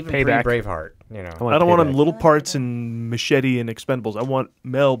 even Payback. pre-Braveheart. You know. I don't want him little parts in Machete and Expendables. I want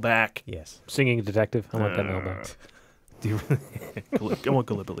Mel back. Yes. Singing detective. I want that Mel back. I want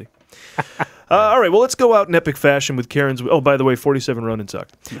Gallipoli. All right, well, let's go out in epic fashion with Karen's. Oh, by the way, 47 Ronin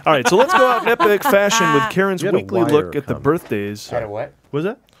sucked. All right, so let's go out in epic fashion with Karen's You had a weekly wire look at the comment. birthdays. Had a what? Was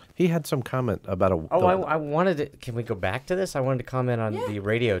that? He had some comment about a. Oh, I wanted to. Can we go back to this? I wanted to comment on the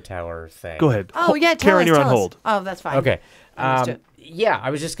radio tower thing. Go ahead. Oh, yeah, Karen, you're on tell us. hold. Oh, that's fine. Okay. Understood. Yeah,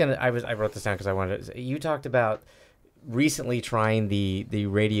 I was just gonna. I wrote this down because I wanted. You talked about recently trying the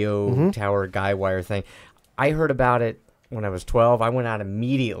radio tower guy wire thing. I heard about it when I was 12. I went out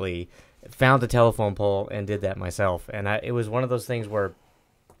immediately, found the telephone pole, and did that myself. And it was one of those things where,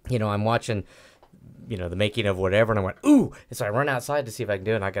 I'm watching, the making of whatever, and I went, ooh! And so I run outside to see if I can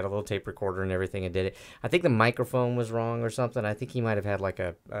do it, and I got a little tape recorder and everything and did it. I think the microphone was wrong or something. I think he might have had like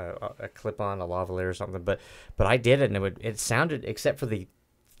a clip-on, a lavalier or something, but I did it, and it sounded, except for the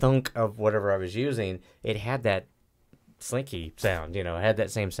thunk of whatever I was using, it had that slinky sound, it had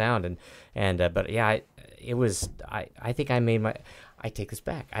that same sound, but yeah, it was, I think I made I take this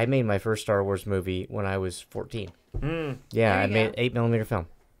back. I made my first Star Wars movie when I was 14. Yeah, I made 8mm film.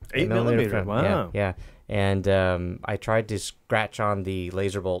 8mm, film. wow. Yeah. And I tried to scratch on the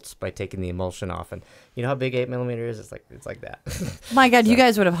laser bolts by taking the emulsion off, and you know how big 8mm is? It's like that. My God, you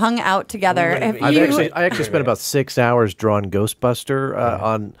guys would have hung out together. If I you... actually spent about 6 hours drawing Ghostbuster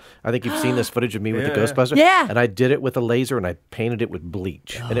on. I think you've seen this footage of me with the Ghostbuster. Yeah. And I did it with a laser, and I painted it with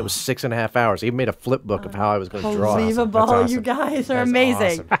bleach, and it was 6.5 hours. I even made a flip book of how I was going to draw it. Unbelievable. That's awesome. You guys are That's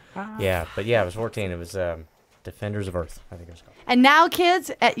amazing. awesome. Yeah, but yeah, I was 14. It was Defenders of Earth, I think it was called. And now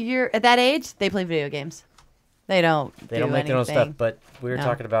kids at that age, they play video games. They don't make their own stuff, but we were No.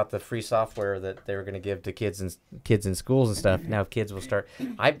 talking about the free software that they were going to give to kids in schools and stuff. Now kids will start.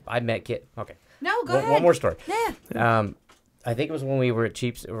 I met kid. Okay. No, go One ahead. more story. Yeah. I think it was when we were at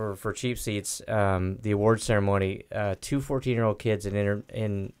for Cheap Seats, the award ceremony. 2 14-year-old kids had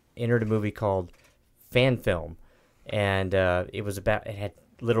entered a movie called Fan Film, and it had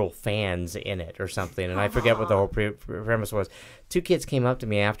little fans in it or something, and I forget what the whole premise was. 2 kids came up to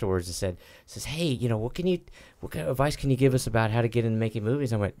me afterwards and says, "Hey, what kind of advice can you give us about how to get into making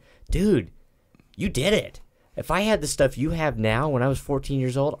movies?" I went, "Dude, you did it. If I had the stuff you have now when I was 14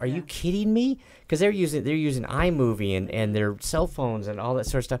 years old, are you kidding me?" Because they're using iMovie and their cell phones and all that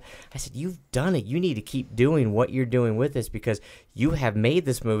sort of stuff. I said, "You've done it. You need to keep doing what you're doing with this because you have made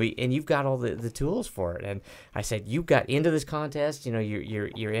this movie and you've got all the tools for it." And I said, "You got into this contest. You're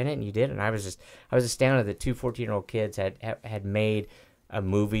in it and you did it." And I was astounded that 2 14-year-old kids had made a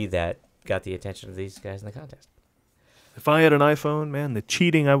movie that got the attention of these guys in the contest. If I had an iPhone, man, the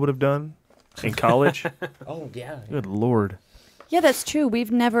cheating I would have done in college. Oh yeah. Good Lord. Yeah, that's true.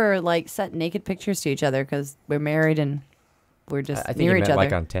 We've never sent naked pictures to each other because we're married and we're just I think near you each meant other.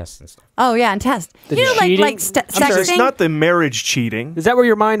 like on tests and stuff. Oh yeah, on test. The You know, cheating? like I'm sure it's sexting. not the marriage cheating. Is that where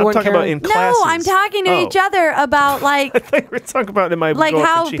your mind I'm went, talking Karen? about in No, classes. I'm talking to Oh. each other about We're talking about in my like go up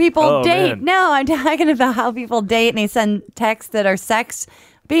how and cheat. people Oh, date. man. No, I'm talking about how people date and they send texts that are sex.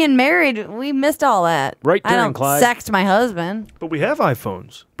 Being married, we missed all that. Right, I Karen don't Clyde. sext my husband. But we have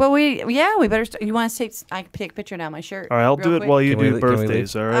iPhones. But we better. You want to take? I can take a picture now. My shirt. All right, I'll real do it quick. while you Can we do leave? Can we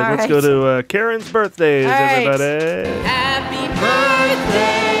birthdays. leave? All right, All let's go right. to Karen's birthdays, All right. everybody. Happy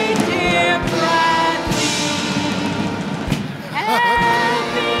birthday, dear Bradley.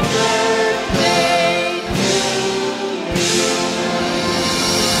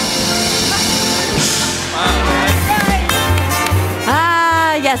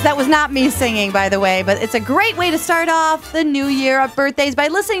 Yes, that was not me singing, by the way, but it's a great way to start off the new year of birthdays by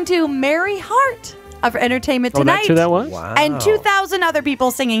listening to Mary Hart of Entertainment Tonight. That's who that was? Wow. And 2,000 other people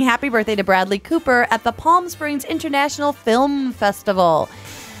singing happy birthday to Bradley Cooper at the Palm Springs International Film Festival.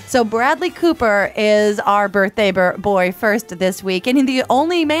 So Bradley Cooper is our birthday boy first this week, and he's the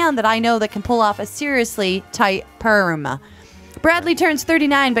only man that I know that can pull off a seriously tight perm. Bradley turns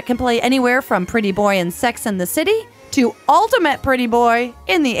 39 but can play anywhere from Pretty Boy in Sex and the City to Ultimate Pretty Boy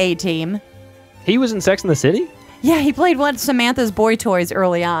in the A-Team. He was in Sex and the City? Yeah, he played one of Samantha's boy toys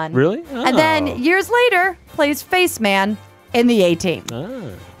early on. Really? And then years later, plays Face Man in the A-Team.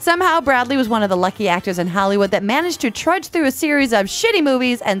 Somehow, Bradley was one of the lucky actors in Hollywood that managed to trudge through a series of shitty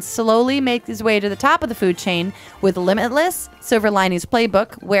movies and slowly make his way to the top of the food chain with Limitless, Silver Linings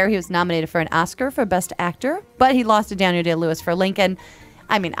Playbook, where he was nominated for an Oscar for Best Actor, but he lost to Daniel Day-Lewis for Lincoln.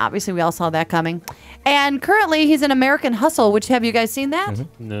 I mean, obviously, we all saw that coming. And currently, he's in American Hustle, which, have you guys seen that?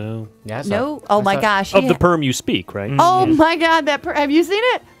 No. Yeah, No? Oh, my gosh. Of the perm you speak, right? Oh, my God. Have you seen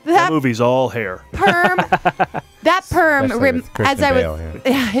it? That movie's all hair. Perm. That perm. Especially with Christian As I was, Bale,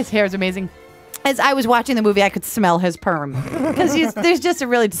 yeah, his hair is amazing. As I was watching the movie, I could smell his perm because there's just a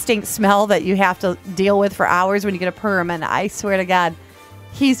really distinct smell that you have to deal with for hours when you get a perm. And I swear to God,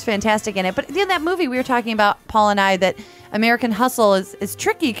 he's fantastic in it. But in that movie, we were talking about, Paul and I, that American Hustle is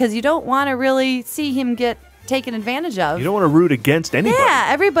tricky because you don't want to really see him get taken advantage of. You don't want to root against anybody. Yeah,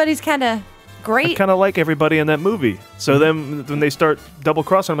 everybody's kind of I great. kind of like everybody in that movie. So then when they start double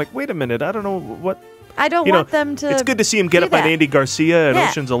crossing, I'm like, wait a minute, I don't know what. I don't want them to. It's good to see him get do up on that. Andy Garcia in Yeah.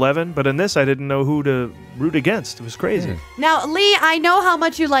 Ocean's 11, but in this, I didn't know who to root against. It was crazy. Now, Lee, I know how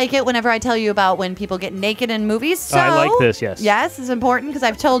much you like it whenever I tell you about when people get naked in movies. So I like this, yes. Yes, it's important because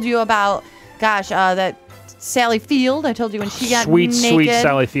I've told you about, that Sally Field. I told you when she got Sweet, naked. sweet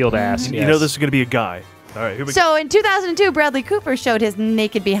Sally Field ass. You know this is going to be a guy. All right, here we go. So in 2002, Bradley Cooper showed his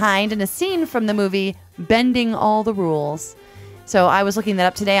naked behind in a scene from the movie Bending All the Rules. So I was looking that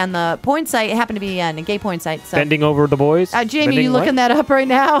up today on the porn site. It happened to be on a gay porn site. So. Bending over the boys? Jamie, Bending you looking what? that up right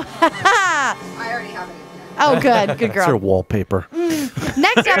now? I already have it. Oh, good. Good It's her girl. wallpaper.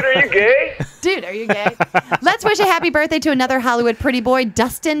 Next up. Are you gay? Dude, are you gay? Let's wish a happy birthday to another Hollywood pretty boy,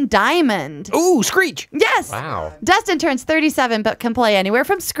 Dustin Diamond. Ooh, Screech. Yes. Wow. Dustin turns 37 but can play anywhere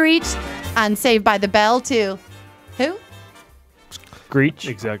from Screech on Saved by the Bell to who? Screech.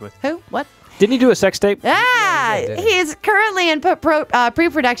 Exactly. Who? What? Didn't he do a sex tape? He is currently in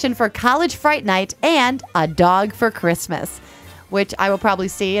pre-production for College Fright Night and A Dog for Christmas, which I will probably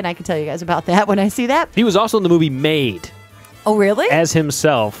see, and I can tell you guys about that when I see that. He was also in the movie Made. Oh, really? As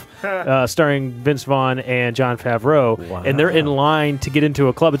himself, starring Vince Vaughn and Jon Favreau, and they're in line to get into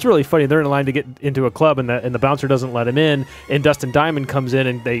a club. It's really funny. They're in line to get into a club, and the bouncer doesn't let him in. And Dustin Diamond comes in,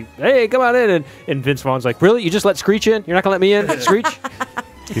 and hey, come on in. And Vince Vaughn's like, really? You just let Screech in? You're not gonna let me in, Screech?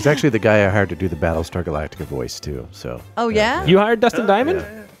 He's actually the guy I hired to do the Battlestar Galactica voice too. So. Oh yeah. You hired Dustin Diamond?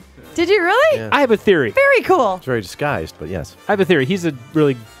 Yeah. Did you really? Yeah. I have a theory. Very cool. It's very disguised, but yes. I have a theory. He's a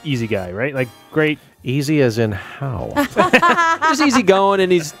really easy guy, right? Like great. Easy as in how? Just easy going,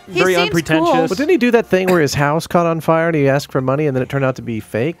 and he's very seems unpretentious. cool. But didn't he do that thing where his house caught on fire and he asked for money and then it turned out to be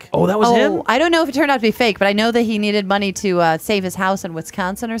fake? Oh, that was him? I don't know if it turned out to be fake, but I know that he needed money to save his house in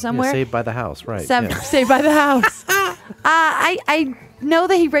Wisconsin or somewhere. Yeah, Saved by the House, right. Saved by the House. I know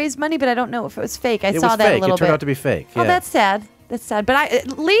that he raised money, but I don't know if it was fake. I It saw was that fake. a little It turned bit. out to be fake. Oh, Yeah. that's sad. That's sad.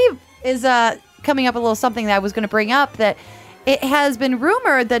 But Lee is coming up with a little something that I was going to bring up, that it has been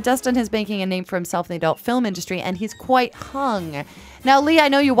rumored that Dustin is making a name for himself in the adult film industry, and he's quite hung. Now, Lee, I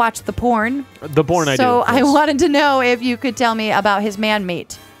know you watch the porn. The porn I do. So I yes. wanted to know if you could tell me about his man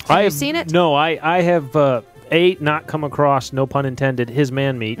meat. Have you seen it? No, I have not come across, no pun intended, his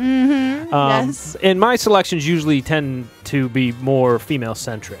man meat. Mm-hmm. Yes. And my selections usually tend to be more female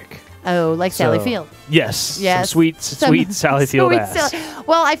centric. Oh, like Sally So, Field. Yes. Yes. Some sweet Sally Field ass.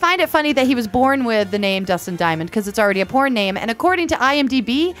 Well, I find it funny that he was born with the name Dustin Diamond because it's already a porn name. And according to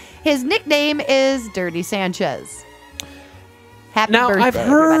IMDb, his nickname is Dirty Sanchez. Happy Now, birthday,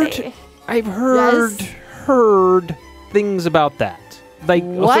 everybody. I've heard things about that. Like,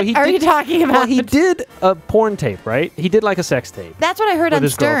 What are you talking about? Well, he did a porn tape, right? He did like a sex tape. That's what I heard with on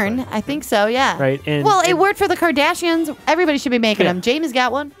his Stern. girlfriend. I think so, yeah. Right, and- well, it worked for the Kardashians. Everybody should be making Yeah. them. Jamie's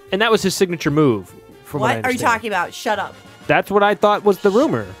got one. And that was his signature move. From what I What are you understand. talking about? Shut up. That's what I thought was the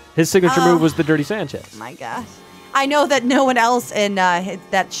rumor. His signature move was the Dirty Sanchez. My gosh. I know that no one else in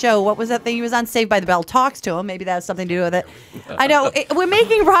that show, what was that thing he was on, Saved by the Bell, talks to him. Maybe that has something to do with it. I know. We're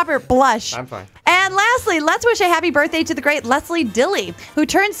making Robert blush. I'm fine. And lastly, let's wish a happy birthday to the great Leslie Dilley, who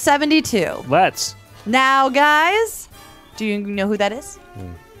turned 72. Let's. Now, guys, do you know who that is?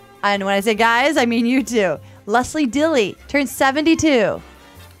 And when I say guys, I mean you too. Leslie Dilley turned 72.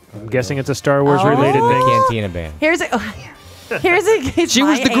 I'm guessing it's a Star Wars related thing. Cantina band. Here's a. She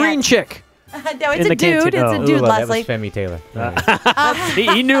was the green chick. No, it's In a the dude. cantina. It's a dude, Ooh, that Leslie. was Femi Taylor.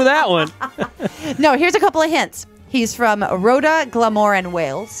 He knew that one. No, here's a couple of hints. He's from Rhoda, Glamorgan,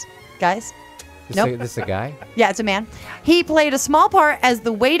 Wales. Guys? Nope. This is a guy? Yeah, it's a man. He played a small part as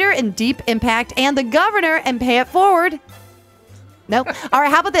the waiter in Deep Impact and the governor in Pay It Forward. Nope. All right,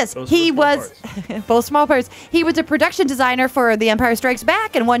 how about this? He was both small parts. He was a production designer for The Empire Strikes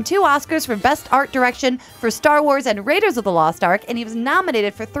Back and won 2 Oscars for Best Art Direction for Star Wars and Raiders of the Lost Ark, and he was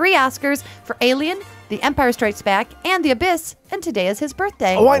nominated for 3 Oscars for Alien, The Empire Strikes Back, and The Abyss, and today is his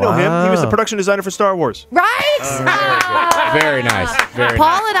birthday. Oh, I know him. He was the production designer for Star Wars. Right? Very nice. Very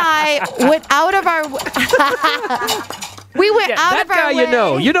Paul and I went out of our... We went out of our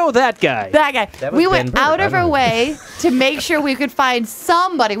way. You know that guy. That guy. That was We Ben went Burt. out I of know our him. way to make sure we could find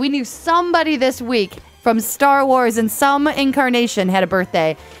somebody. We knew somebody this week from Star Wars in some incarnation had a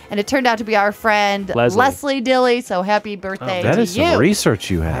birthday. And it turned out to be our friend Leslie Dilly. So happy birthday That to is you. some research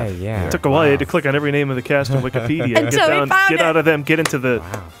you have. Yeah. It took a while. You had to click on every name of the cast on Wikipedia. Until we found get it. out of them, get into the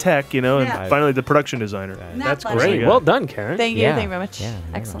tech, and Yeah. finally the production designer. That's Not great. funny. Well done, Karen. Thank you. Yeah. Thank you very much. Yeah,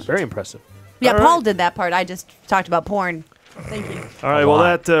 Excellent. Very impressive. Yeah, All right. Paul did that part. I just talked about porn. Thank you. All right, well,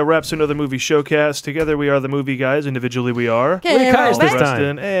 that wraps another movie showcast. Together we are the movie guys. Individually we are. Okay, Kai's this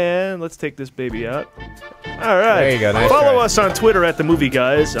Preston, and let's take this baby out. All right. There you go. Nice Follow try. us on Twitter at The Movie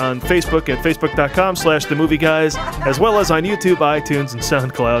Guys, on Facebook at facebook.com/The Movie Guys, as well as on YouTube, iTunes, and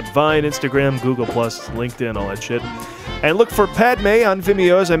SoundCloud, Vine, Instagram, Google+, LinkedIn, all that shit. And look for Padme on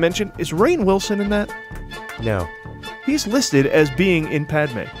Vimeo, as I mentioned. Is Rainn Wilson in that? No. He's listed as being in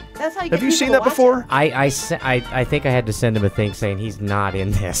Padme. That's how you Have you seen that before? I think I had to send him a thing saying he's not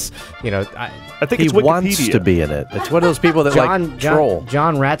in this. You know, I think He it's Wikipedia. wants to be in it. It's one of those people that troll.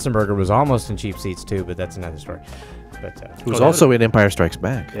 John Ratzenberger was almost in Cheap Seats too, but that's another story. But Who's also in Empire Strikes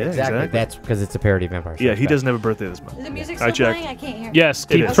Back. Yeah, exactly. That's because it's a parody of Empire Strikes Yeah, he Back. doesn't have a birthday this month. Is the music I still checked. playing? I can't hear. Yes,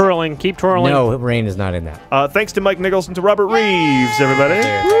 It keep is. twirling. Keep twirling. No, Rain is not in that. Thanks to Mike Nichols and to Robert Reeves, everybody.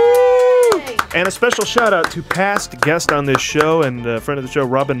 And a special shout out to past guest on this show and friend of the show,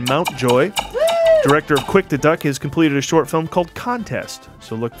 Robin Mountjoy. Director of Quick to Duck has completed a short film called Contest.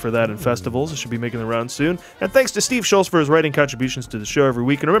 So look for that in festivals. It should be making the rounds soon. And thanks to Steve Schultz for his writing contributions to the show every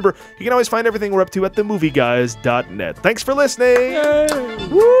week. And remember, you can always find everything we're up to at themovieguys.net. Thanks for listening.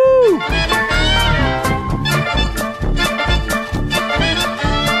 Woo!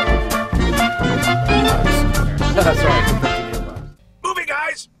 Sorry.